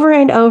over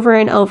and over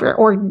and over,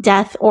 or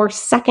death or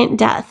second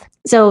death.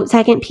 So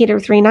 2 Peter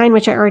 3:9,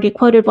 which I already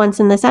quoted once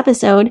in this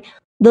episode,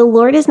 the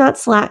Lord is not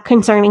slack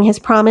concerning his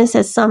promise,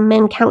 as some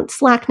men count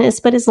slackness,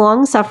 but is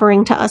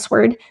long-suffering to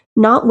usward,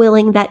 not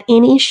willing that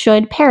any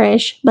should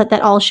perish, but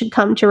that all should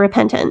come to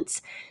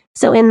repentance.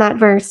 So in that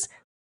verse,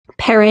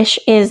 perish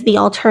is the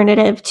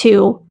alternative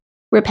to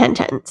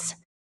repentance.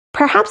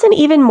 Perhaps an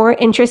even more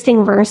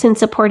interesting verse in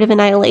support of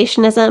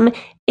annihilationism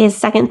is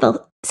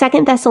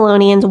 2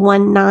 Thessalonians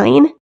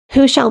 1:9.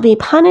 who shall be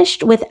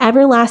punished with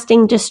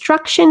everlasting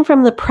destruction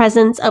from the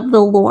presence of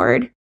the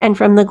Lord and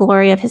from the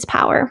glory of his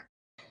power.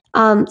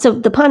 So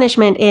the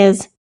punishment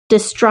is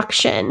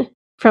destruction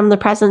from the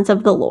presence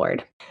of the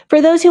Lord.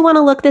 For those who want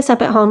to look this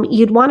up at home,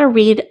 you'd want to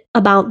read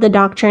about the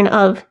doctrine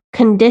of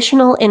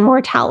conditional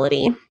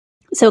immortality.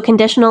 So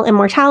conditional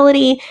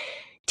immortality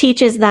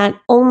teaches that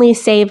only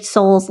saved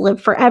souls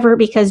live forever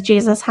because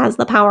Jesus has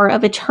the power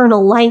of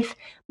eternal life,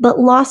 but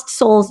lost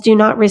souls do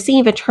not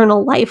receive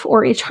eternal life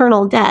or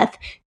eternal death.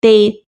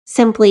 They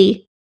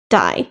simply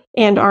die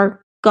and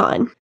are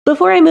gone.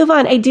 Before I move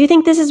on, I do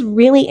think this is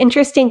really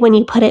interesting when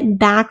you put it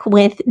back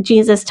with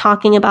Jesus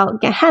talking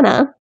about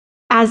Gehenna.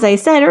 As I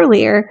said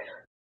earlier,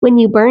 when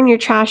you burn your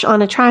trash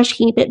on a trash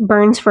heap, it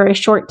burns for a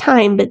short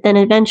time, but then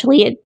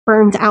eventually it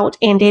burns out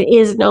and it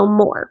is no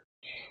more.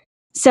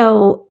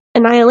 So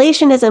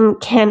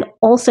annihilationism can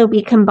also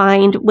be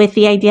combined with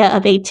the idea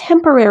of a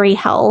temporary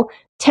hell,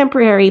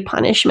 temporary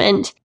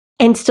punishment,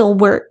 and still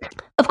work.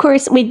 Of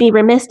course, we'd be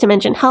remiss to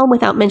mention hell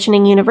without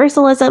mentioning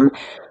universalism.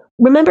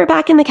 Remember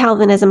back in the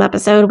Calvinism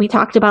episode, we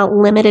talked about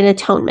limited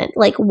atonement.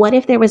 Like, what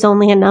if there was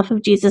only enough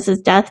of Jesus'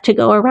 death to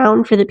go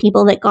around for the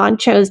people that God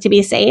chose to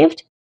be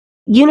saved?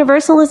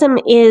 Universalism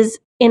is,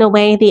 in a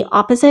way, the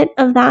opposite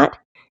of that.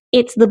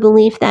 It's the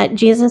belief that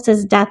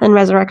Jesus' death and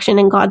resurrection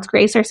and God's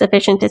grace are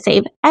sufficient to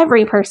save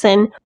every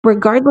person,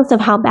 regardless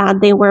of how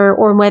bad they were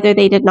or whether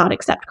they did not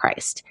accept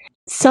Christ.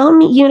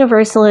 Some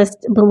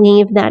universalists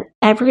believe that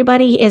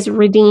everybody is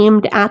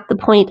redeemed at the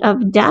point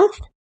of death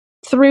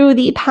through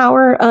the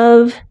power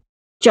of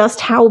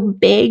just how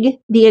big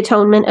the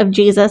atonement of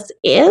Jesus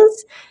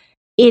is.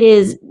 It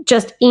is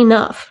just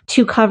enough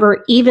to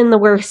cover even the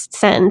worst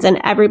sins and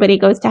everybody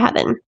goes to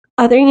heaven.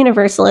 Other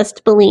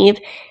universalists believe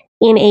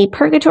in a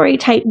purgatory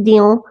type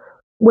deal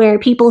where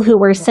people who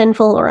were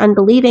sinful or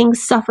unbelieving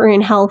suffer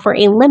in hell for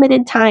a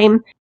limited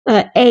time,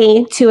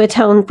 A, to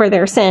atone for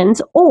their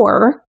sins,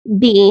 or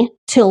B,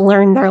 to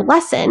learn their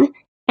lesson,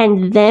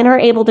 and then are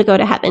able to go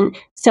to heaven.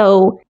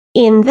 So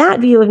in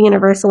that view of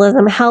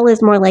universalism, hell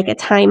is more like a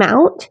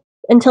timeout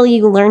until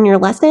you learn your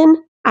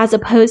lesson, as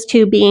opposed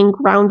to being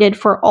grounded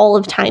for all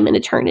of time and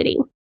eternity.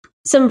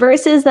 Some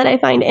verses that I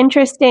find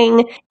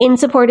interesting in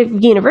support of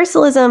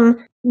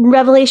universalism: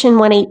 Revelation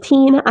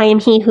 1:18, I am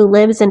he who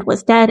lives and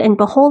was dead, and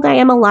behold, I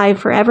am alive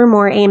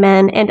forevermore,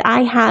 amen, and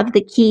I have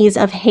the keys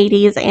of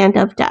Hades and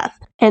of death.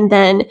 And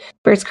then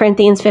 1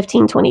 Corinthians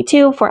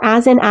 15:22, for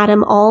as in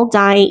Adam all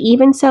die,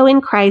 even so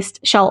in Christ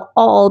shall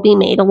all be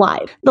made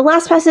alive. The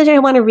last passage I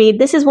want to read,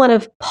 this is one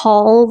of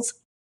Paul's,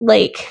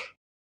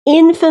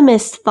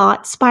 infamous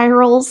thought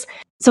spirals.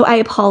 So I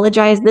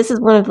apologize. This is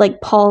one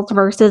of Paul's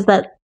verses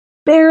that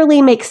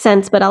barely makes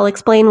sense, but I'll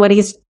explain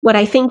what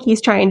I think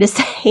he's trying to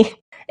say.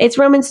 It's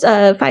Romans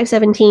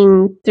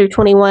 5:17 through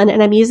 21,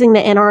 and I'm using the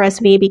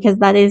NRSV because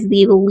that is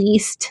the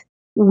least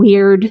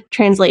weird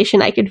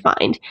translation I could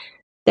find.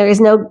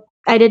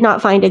 I did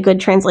not find a good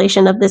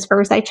translation of this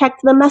verse. I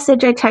checked the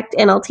Message, I checked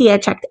NLT, I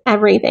checked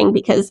everything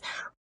because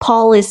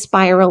Paul is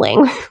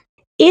spiraling.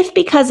 If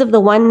because of the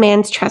one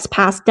man's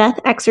trespass, death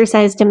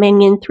exercised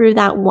dominion through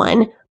that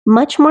one,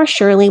 much more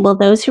surely will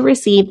those who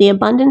receive the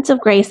abundance of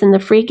grace and the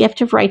free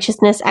gift of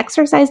righteousness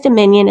exercise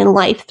dominion in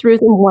life through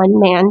the one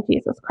man,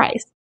 Jesus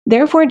Christ.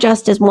 Therefore,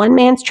 just as one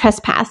man's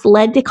trespass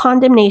led to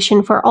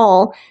condemnation for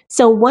all,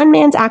 so one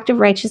man's act of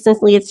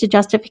righteousness leads to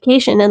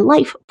justification and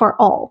life for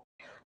all.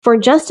 For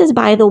just as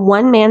by the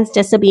one man's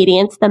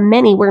disobedience the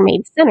many were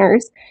made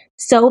sinners,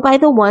 so by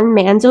the one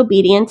man's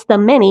obedience the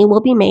many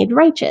will be made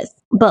righteous.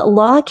 But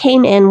law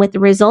came in with the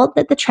result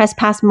that the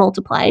trespass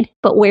multiplied,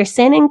 but where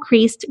sin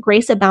increased,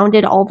 grace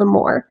abounded all the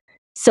more.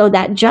 So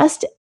that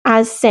just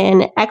as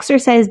sin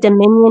exercised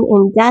dominion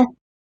in death,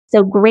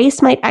 so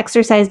grace might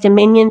exercise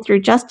dominion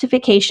through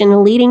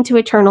justification, leading to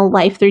eternal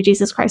life through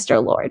Jesus Christ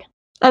our Lord.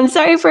 I'm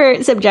sorry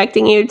for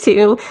subjecting you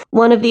to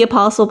one of the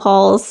Apostle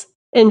Paul's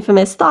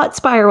infamous thought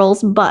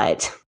spirals,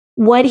 but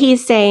what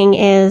he's saying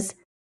is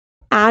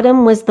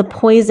Adam was the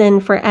poison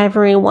for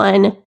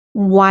everyone.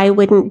 Why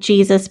wouldn't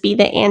Jesus be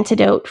the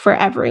antidote for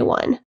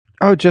everyone?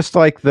 Oh, just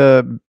like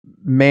the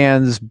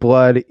man's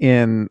blood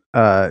in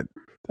A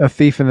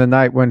Thief in the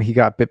Night when he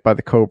got bit by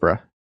the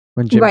cobra.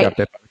 When Jim got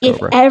bit by the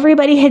cobra. If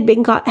everybody had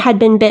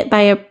been bit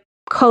by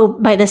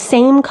by the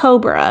same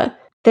cobra,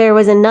 there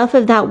was enough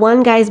of that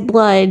one guy's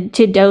blood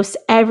to dose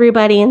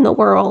everybody in the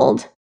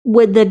world.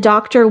 Would the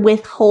doctor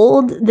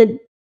withhold the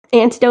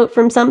antidote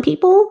from some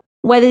people,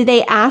 whether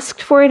they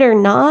asked for it or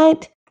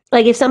not?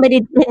 If somebody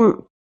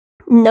didn't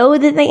know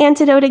that the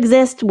antidote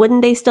exists,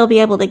 wouldn't they still be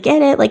able to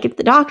get it? If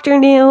the doctor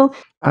knew?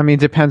 I mean,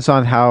 depends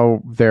on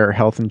how their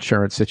health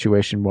insurance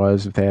situation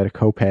was, if they had a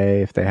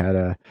copay, if they had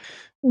a...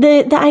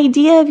 The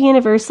idea of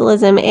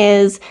universalism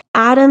is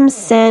Adam's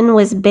sin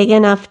was big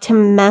enough to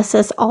mess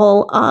us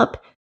all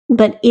up,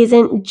 but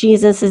isn't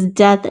Jesus'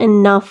 death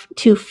enough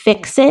to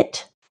fix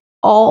it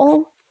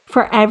all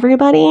for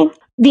everybody?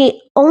 The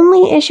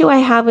only issue I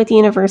have with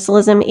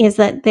universalism is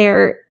that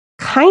there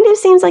kind of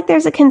seems like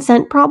there's a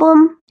consent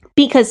problem,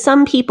 because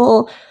some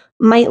people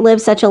might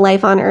live such a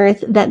life on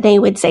earth that they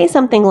would say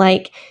something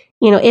like,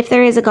 if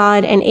there is a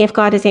God and if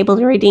God is able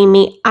to redeem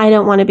me, I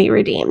don't want to be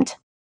redeemed.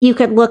 You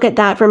could look at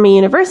that from a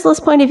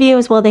universalist point of view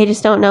as well. They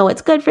just don't know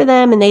what's good for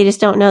them, and they just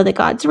don't know that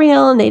God's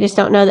real, and they just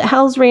don't know that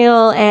hell's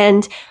real,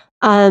 and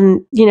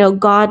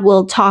God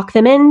will talk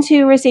them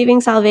into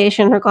receiving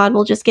salvation, or God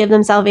will just give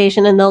them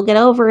salvation and they'll get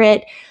over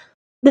it.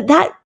 But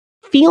that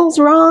feels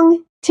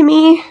wrong to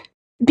me,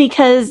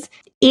 because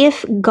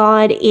if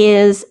God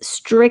is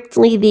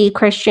strictly the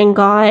Christian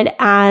God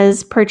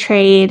as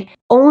portrayed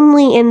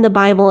only in the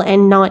Bible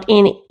and not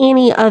in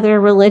any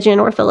other religion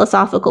or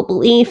philosophical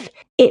belief,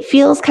 it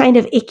feels kind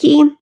of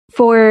icky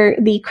for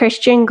the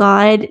Christian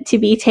God to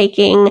be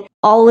taking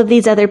all of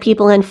these other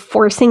people and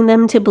forcing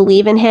them to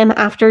believe in him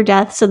after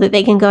death so that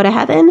they can go to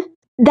heaven.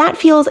 It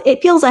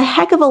feels a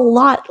heck of a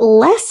lot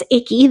less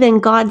icky than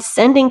God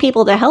sending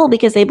people to hell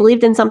because they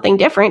believed in something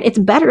different. It's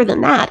better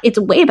than that. It's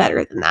way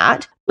better than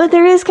that. But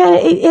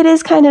it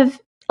is kind of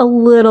a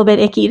little bit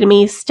icky to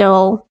me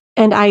still,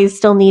 and I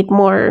still need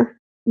more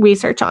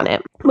research on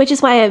it, which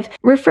is why I've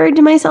referred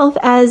to myself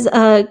as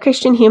a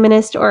Christian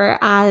humanist, or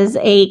as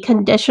a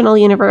conditional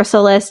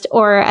universalist,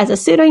 or as a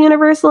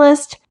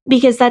pseudo-universalist,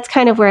 because that's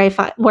kind of where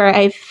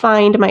I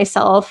find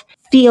myself.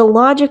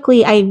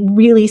 Theologically, I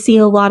really see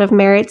a lot of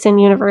merits in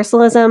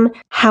universalism.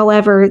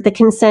 However, the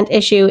consent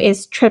issue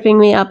is tripping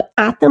me up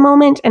at the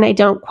moment, and I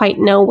don't quite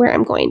know where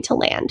I'm going to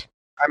land.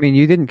 I mean,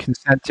 you didn't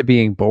consent to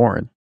being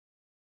born.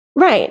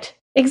 Right,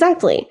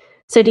 exactly.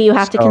 So do you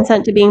have to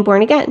consent to being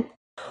born again?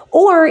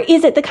 Or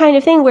is it the kind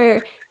of thing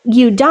where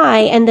you die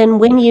and then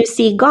when you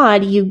see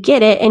God, you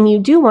get it and you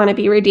do want to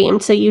be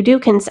redeemed, so you do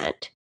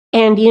consent?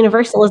 And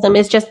universalism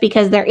is just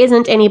because there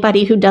isn't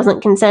anybody who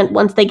doesn't consent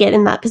once they get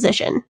in that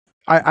position.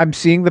 I'm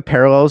seeing the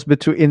parallels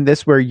in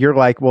this where you're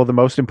like, well, the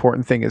most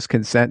important thing is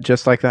consent,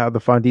 just like how the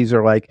fundies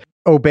are like,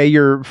 obey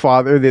your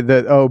father.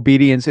 The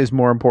obedience is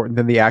more important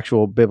than the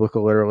actual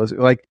biblical literalism.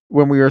 Like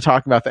when we were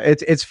talking about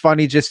that, it's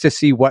funny just to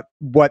see what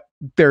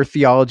their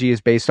theology is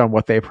based on,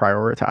 what they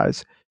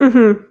prioritize.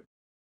 Mm-hmm.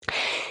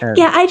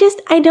 Yeah,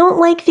 I don't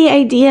like the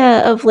idea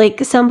of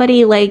like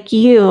somebody like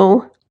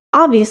you.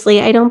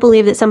 Obviously, I don't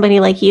believe that somebody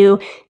like you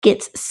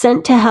gets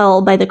sent to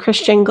hell by the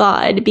Christian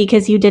God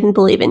because you didn't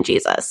believe in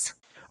Jesus.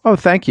 Oh,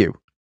 thank you.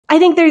 I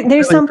think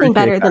there's something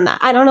better than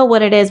that. I don't know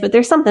what it is, but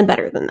there's something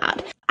better than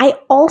that. I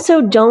also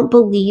don't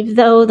believe,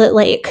 though, that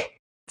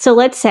so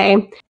let's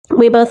say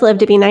we both live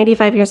to be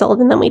 95 years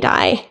old and then we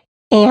die.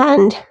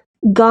 And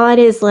God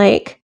is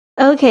like,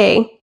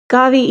 okay,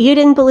 Gavi, you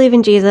didn't believe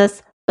in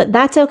Jesus, but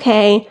that's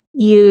okay.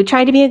 You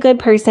tried to be a good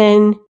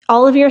person.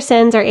 All of your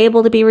sins are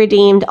able to be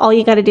redeemed. All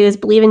you got to do is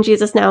believe in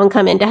Jesus now and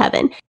come into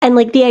heaven. And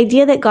the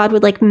idea that God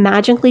would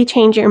magically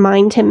change your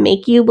mind to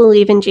make you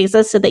believe in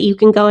Jesus so that you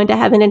can go into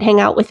heaven and hang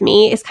out with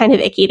me is kind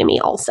of icky to me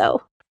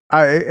also.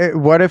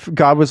 What if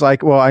God was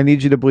like, well, I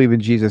need you to believe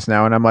in Jesus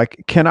now. And I'm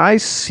like, can I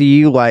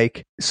see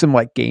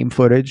some game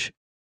footage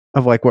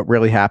of what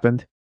really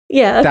happened?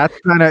 Yeah.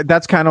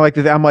 That's kind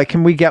of I'm like,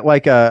 can we get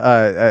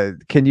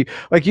can you,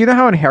 you know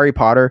how in Harry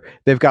Potter,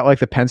 they've got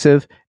the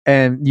pensive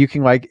and you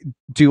can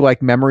do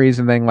memories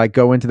and then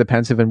go into the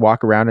pensive and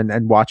walk around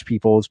and watch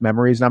people's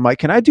memories. And I'm like,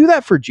 can I do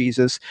that for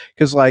Jesus?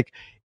 Because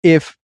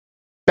if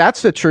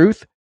that's the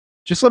truth,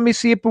 just let me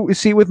see it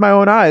with my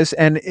own eyes.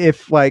 And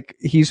if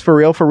he's for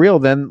real,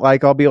 then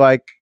I'll be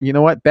like, you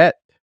know what, bet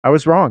I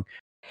was wrong.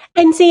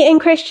 And see, in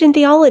Christian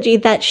theology,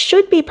 that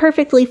should be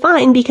perfectly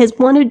fine because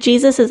one of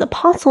Jesus's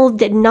apostles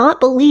did not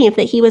believe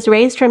that he was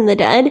raised from the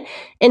dead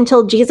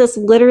until Jesus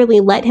literally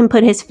let him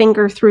put his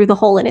finger through the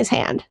hole in his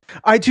hand.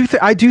 I do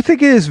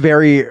think it is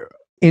very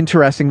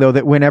interesting, though,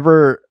 that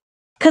whenever...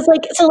 Because,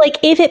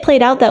 if it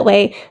played out that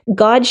way,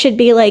 God should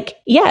be like,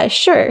 yeah,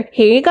 sure,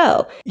 here you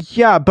go.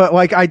 Yeah, but,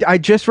 I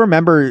just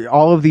remember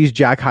all of these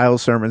Jack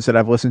Hyles sermons that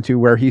I've listened to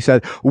where he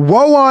said,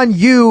 woe on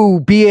you,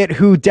 be it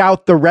who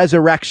doubt the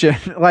resurrection.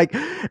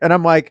 And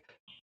I'm like,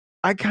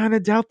 I kind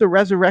of doubt the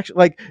resurrection.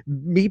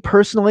 Me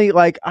personally,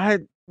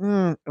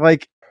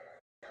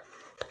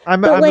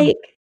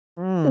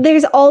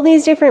 there's all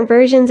these different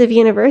versions of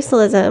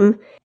universalism.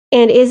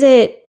 And is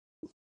it,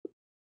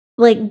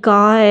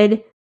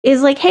 God...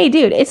 is hey,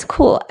 dude, it's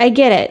cool. I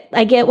get it.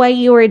 I get why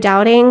you were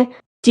doubting.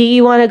 Do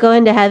you want to go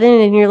into heaven?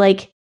 And you're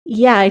like,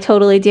 yeah, I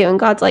totally do. And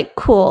God's like,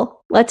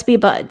 cool, let's be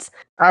buds.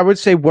 I would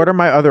say, what are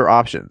my other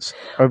options?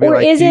 Or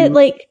is it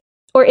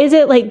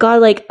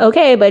God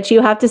okay, but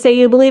you have to say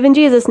you believe in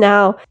Jesus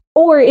now?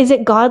 Or is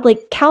it God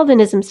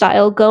Calvinism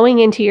style going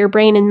into your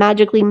brain and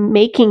magically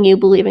making you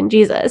believe in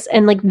Jesus?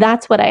 And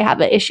that's what I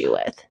have an issue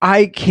with.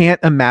 I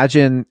can't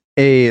imagine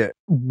a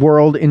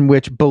world in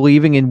which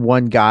believing in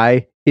one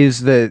guy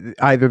is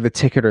either the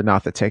ticket or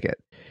not the ticket.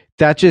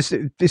 That just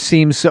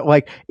seems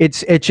so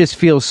it just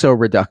feels so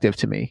reductive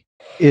to me.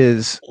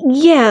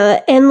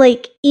 Yeah,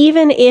 and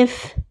even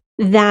if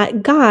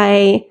that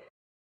guy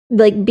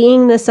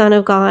being the Son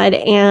of God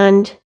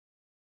and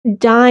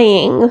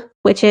dying,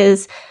 which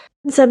is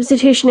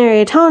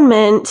substitutionary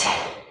atonement,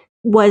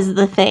 was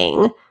the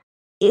thing,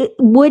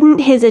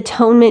 wouldn't his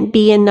atonement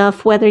be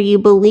enough whether you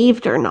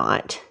believed or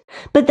not?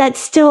 But that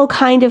still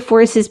kind of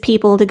forces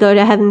people to go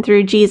to heaven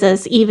through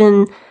Jesus,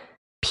 even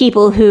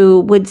people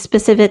who would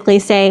specifically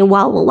say,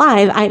 while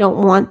alive, I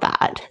don't want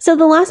that. So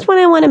the last one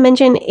I want to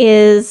mention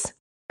is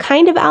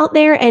kind of out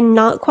there and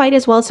not quite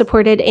as well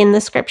supported in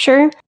the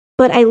scripture,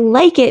 but I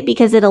like it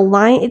because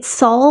it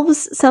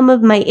solves some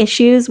of my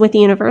issues with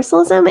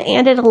universalism,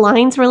 and it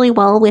aligns really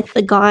well with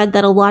the God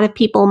that a lot of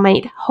people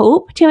might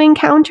hope to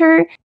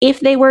encounter if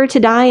they were to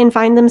die and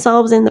find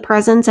themselves in the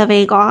presence of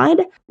a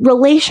God.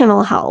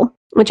 Relational hell,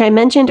 which I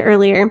mentioned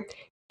earlier.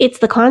 It's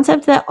the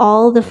concept that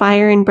all the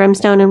fire and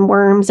brimstone and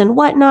worms and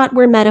whatnot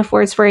were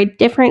metaphors for a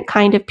different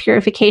kind of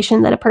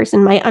purification that a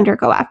person might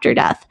undergo after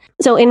death.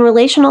 So in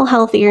relational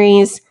hell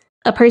theories,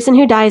 a person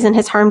who dies and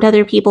has harmed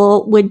other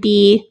people would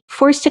be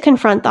forced to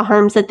confront the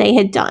harms that they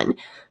had done,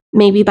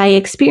 maybe by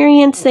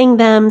experiencing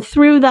them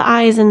through the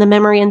eyes and the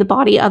memory and the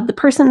body of the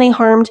person they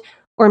harmed,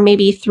 or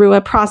maybe through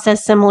a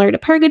process similar to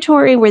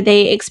purgatory where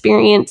they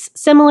experience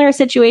similar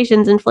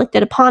situations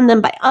inflicted upon them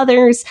by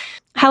others.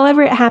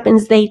 However it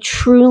happens, they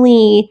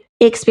truly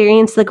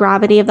experience the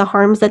gravity of the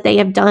harms that they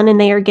have done, and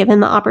they are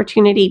given the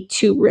opportunity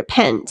to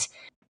repent.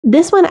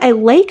 This one I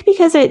like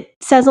because it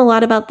says a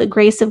lot about the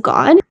grace of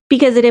God,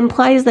 because it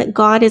implies that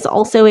God is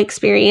also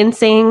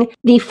experiencing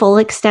the full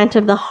extent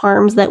of the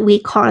harms that we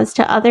cause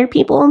to other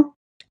people.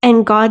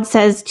 And God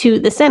says to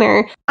the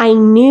sinner, I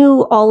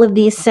knew all of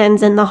these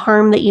sins and the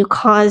harm that you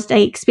caused. I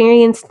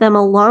experienced them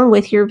along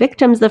with your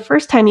victims the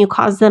first time you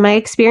caused them. I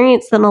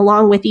experienced them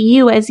along with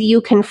you as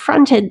you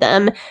confronted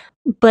them.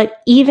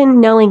 But even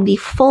knowing the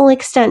full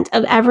extent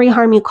of every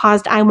harm you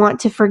caused, I want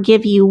to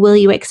forgive you. Will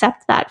you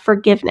accept that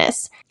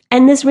forgiveness?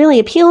 And this really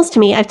appeals to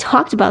me. I've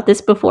talked about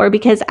this before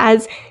because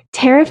as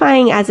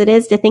terrifying as it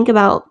is to think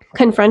about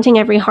confronting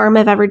every harm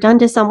I've ever done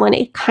to someone,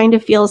 it kind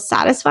of feels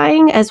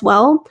satisfying as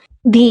well.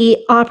 The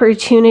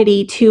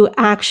opportunity to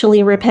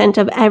actually repent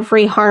of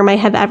every harm I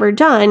have ever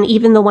done,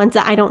 even the ones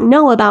that I don't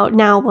know about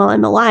now while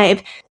I'm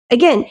alive.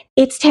 Again,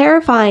 it's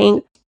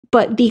terrifying,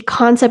 but the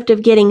concept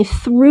of getting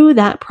through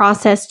that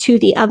process to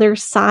the other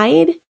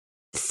side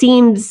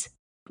seems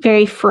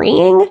very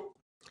freeing.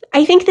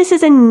 I think this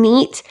is a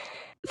neat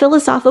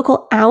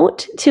philosophical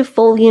out to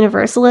full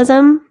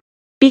universalism,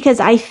 because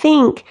I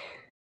think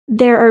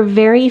there are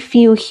very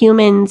few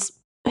humans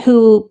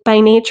who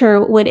by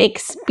nature would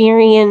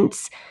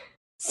experience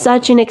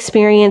such an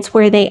experience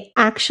where they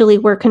actually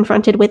were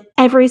confronted with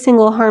every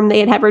single harm they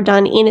had ever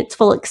done in its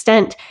full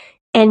extent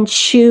and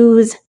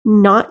choose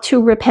not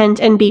to repent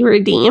and be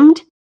redeemed.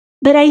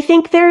 But I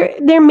think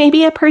there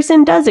maybe a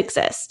person does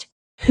exist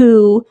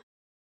who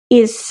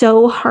is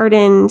so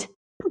hardened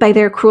by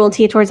their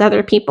cruelty towards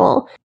other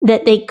people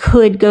that they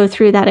could go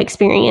through that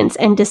experience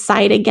and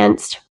decide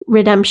against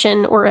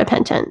redemption or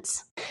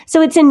repentance.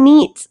 So it's a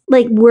neat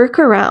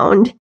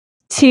workaround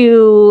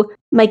to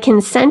my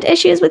consent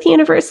issues with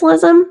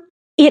universalism.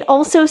 It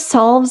also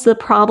solves the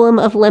problem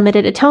of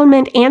limited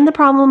atonement and the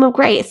problem of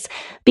grace,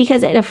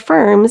 because it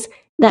affirms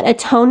that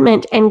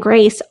atonement and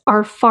grace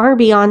are far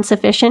beyond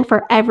sufficient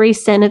for every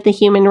sin of the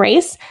human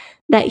race,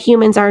 that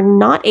humans are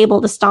not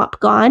able to stop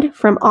God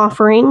from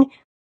offering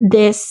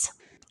this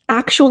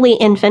actually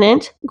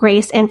infinite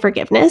grace and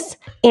forgiveness.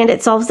 And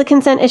it solves the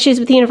consent issues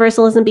with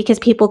universalism because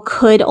people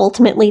could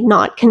ultimately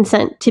not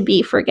consent to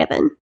be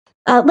forgiven.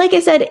 Like I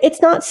said,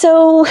 it's not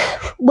so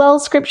well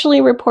scripturally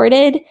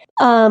supported,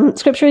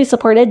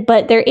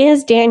 but there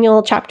is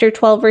Daniel chapter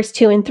 12, verse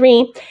 2 and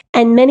 3.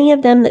 And many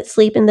of them that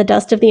sleep in the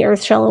dust of the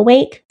earth shall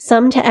awake,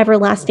 some to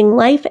everlasting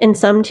life, and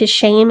some to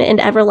shame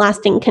and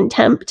everlasting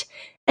contempt.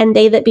 And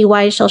they that be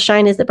wise shall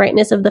shine as the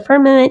brightness of the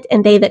firmament,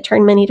 and they that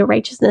turn many to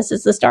righteousness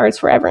as the stars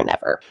forever and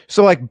ever.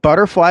 So like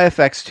butterfly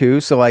effects too.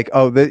 So like,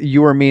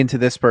 you were mean to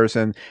this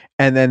person,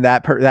 and then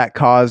that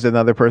caused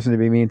another person to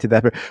be mean to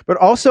that person. But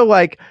also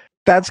like,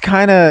 that's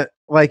kind of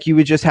like you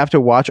would just have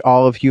to watch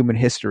all of human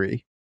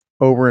history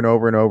over and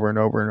over and over and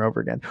over and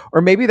over again.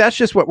 Or maybe that's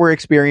just what we're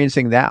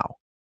experiencing now.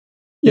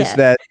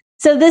 Yeah.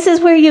 So this is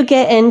where you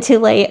get into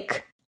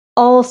like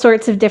all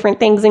sorts of different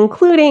things,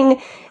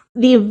 including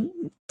the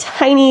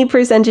tiny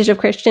percentage of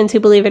Christians who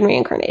believe in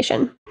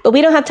reincarnation. But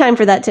we don't have time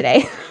for that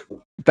today.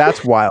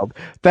 That's wild.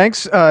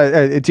 Thanks.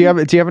 Do you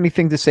have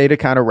anything to say to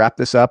kind of wrap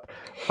this up?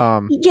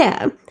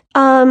 Yeah.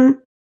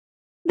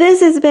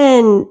 This has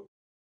been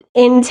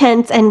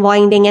intense and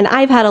winding, and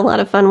I've had a lot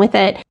of fun with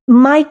it.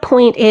 My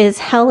point is,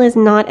 hell is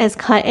not as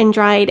cut and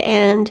dried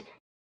and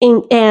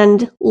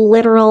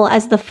literal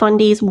as the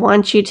fundies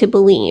want you to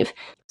believe.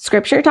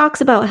 Scripture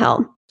talks about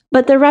hell,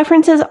 but the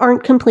references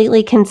aren't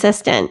completely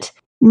consistent.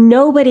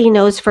 Nobody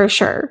knows for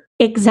sure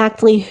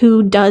exactly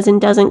who does and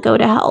doesn't go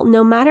to hell,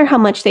 no matter how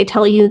much they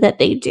tell you that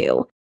they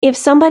do. If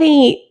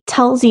somebody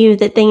tells you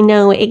that they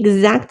know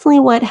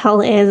exactly what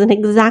hell is and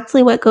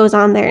exactly what goes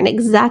on there and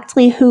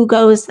exactly who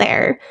goes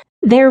there,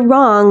 they're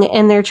wrong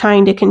and they're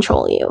trying to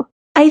control you.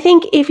 I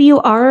think if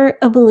you are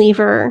a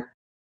believer,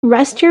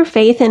 rest your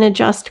faith in a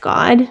just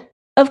God.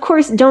 Of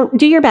course, don't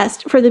do your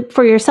best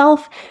for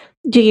yourself.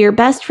 Do your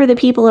best for the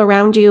people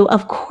around you.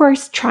 Of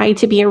course, try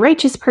to be a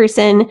righteous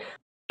person.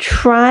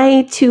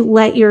 Try to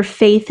let your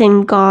faith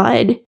in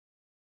God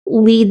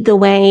lead the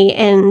way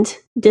and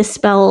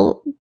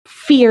dispel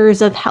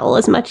fears of hell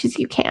as much as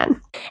you can.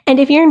 And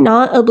if you're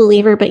not a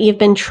believer, but you've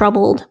been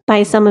troubled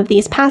by some of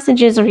these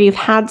passages, or you've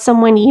had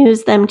someone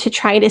use them to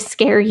try to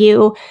scare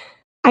you,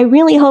 I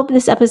really hope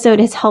this episode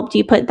has helped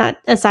you put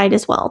that aside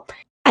as well.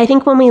 I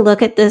think when we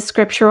look at the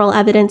scriptural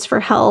evidence for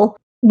hell,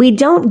 we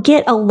don't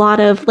get a lot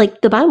of,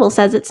 like the Bible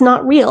says, it's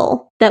not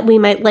real that we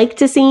might like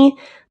to see,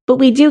 but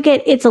we do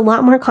get, it's a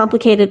lot more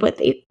complicated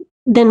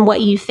than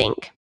what you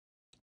think.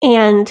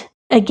 And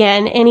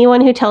again,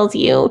 anyone who tells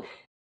you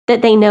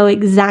that they know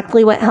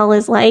exactly what hell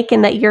is like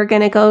and that you're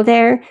going to go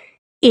there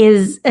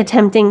is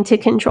attempting to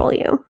control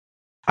you.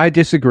 I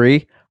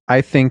disagree.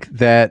 I think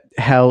that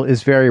hell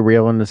is very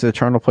real and is an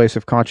eternal place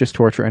of conscious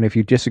torture. And if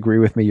you disagree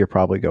with me, you're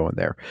probably going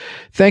there.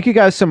 Thank you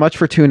guys so much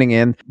for tuning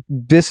in.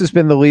 This has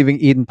been the Leaving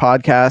Eden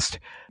podcast.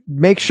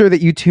 Make sure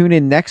that you tune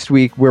in next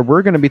week, where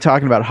we're going to be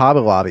talking about Hobby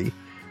Lobby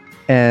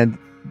and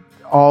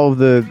all of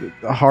the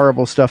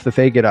horrible stuff that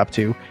they get up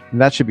to. And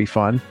that should be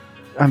fun.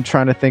 I'm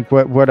trying to think,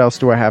 what else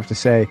do I have to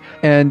say?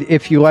 And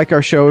if you like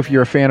our show, if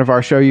you're a fan of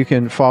our show, you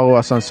can follow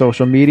us on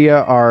social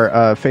media, our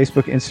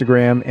Facebook,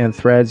 Instagram, and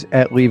Threads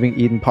at Leaving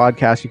Eden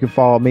Podcast. You can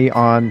follow me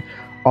on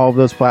all of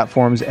those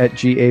platforms at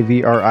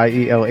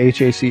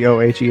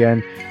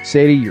GAVRIELHACOHEN.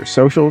 Sadie, your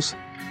socials?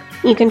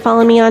 You can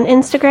follow me on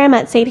Instagram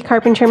at Sadie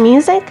Carpenter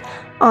Music,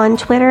 on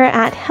Twitter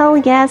at Hell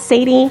Yeah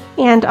Sadie,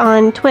 and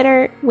on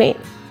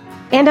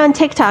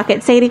TikTok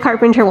at Sadie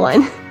Carpenter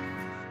 1.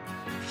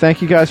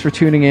 Thank you guys for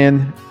tuning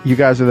in. You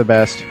guys are the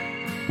best.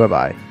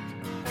 Bye-bye.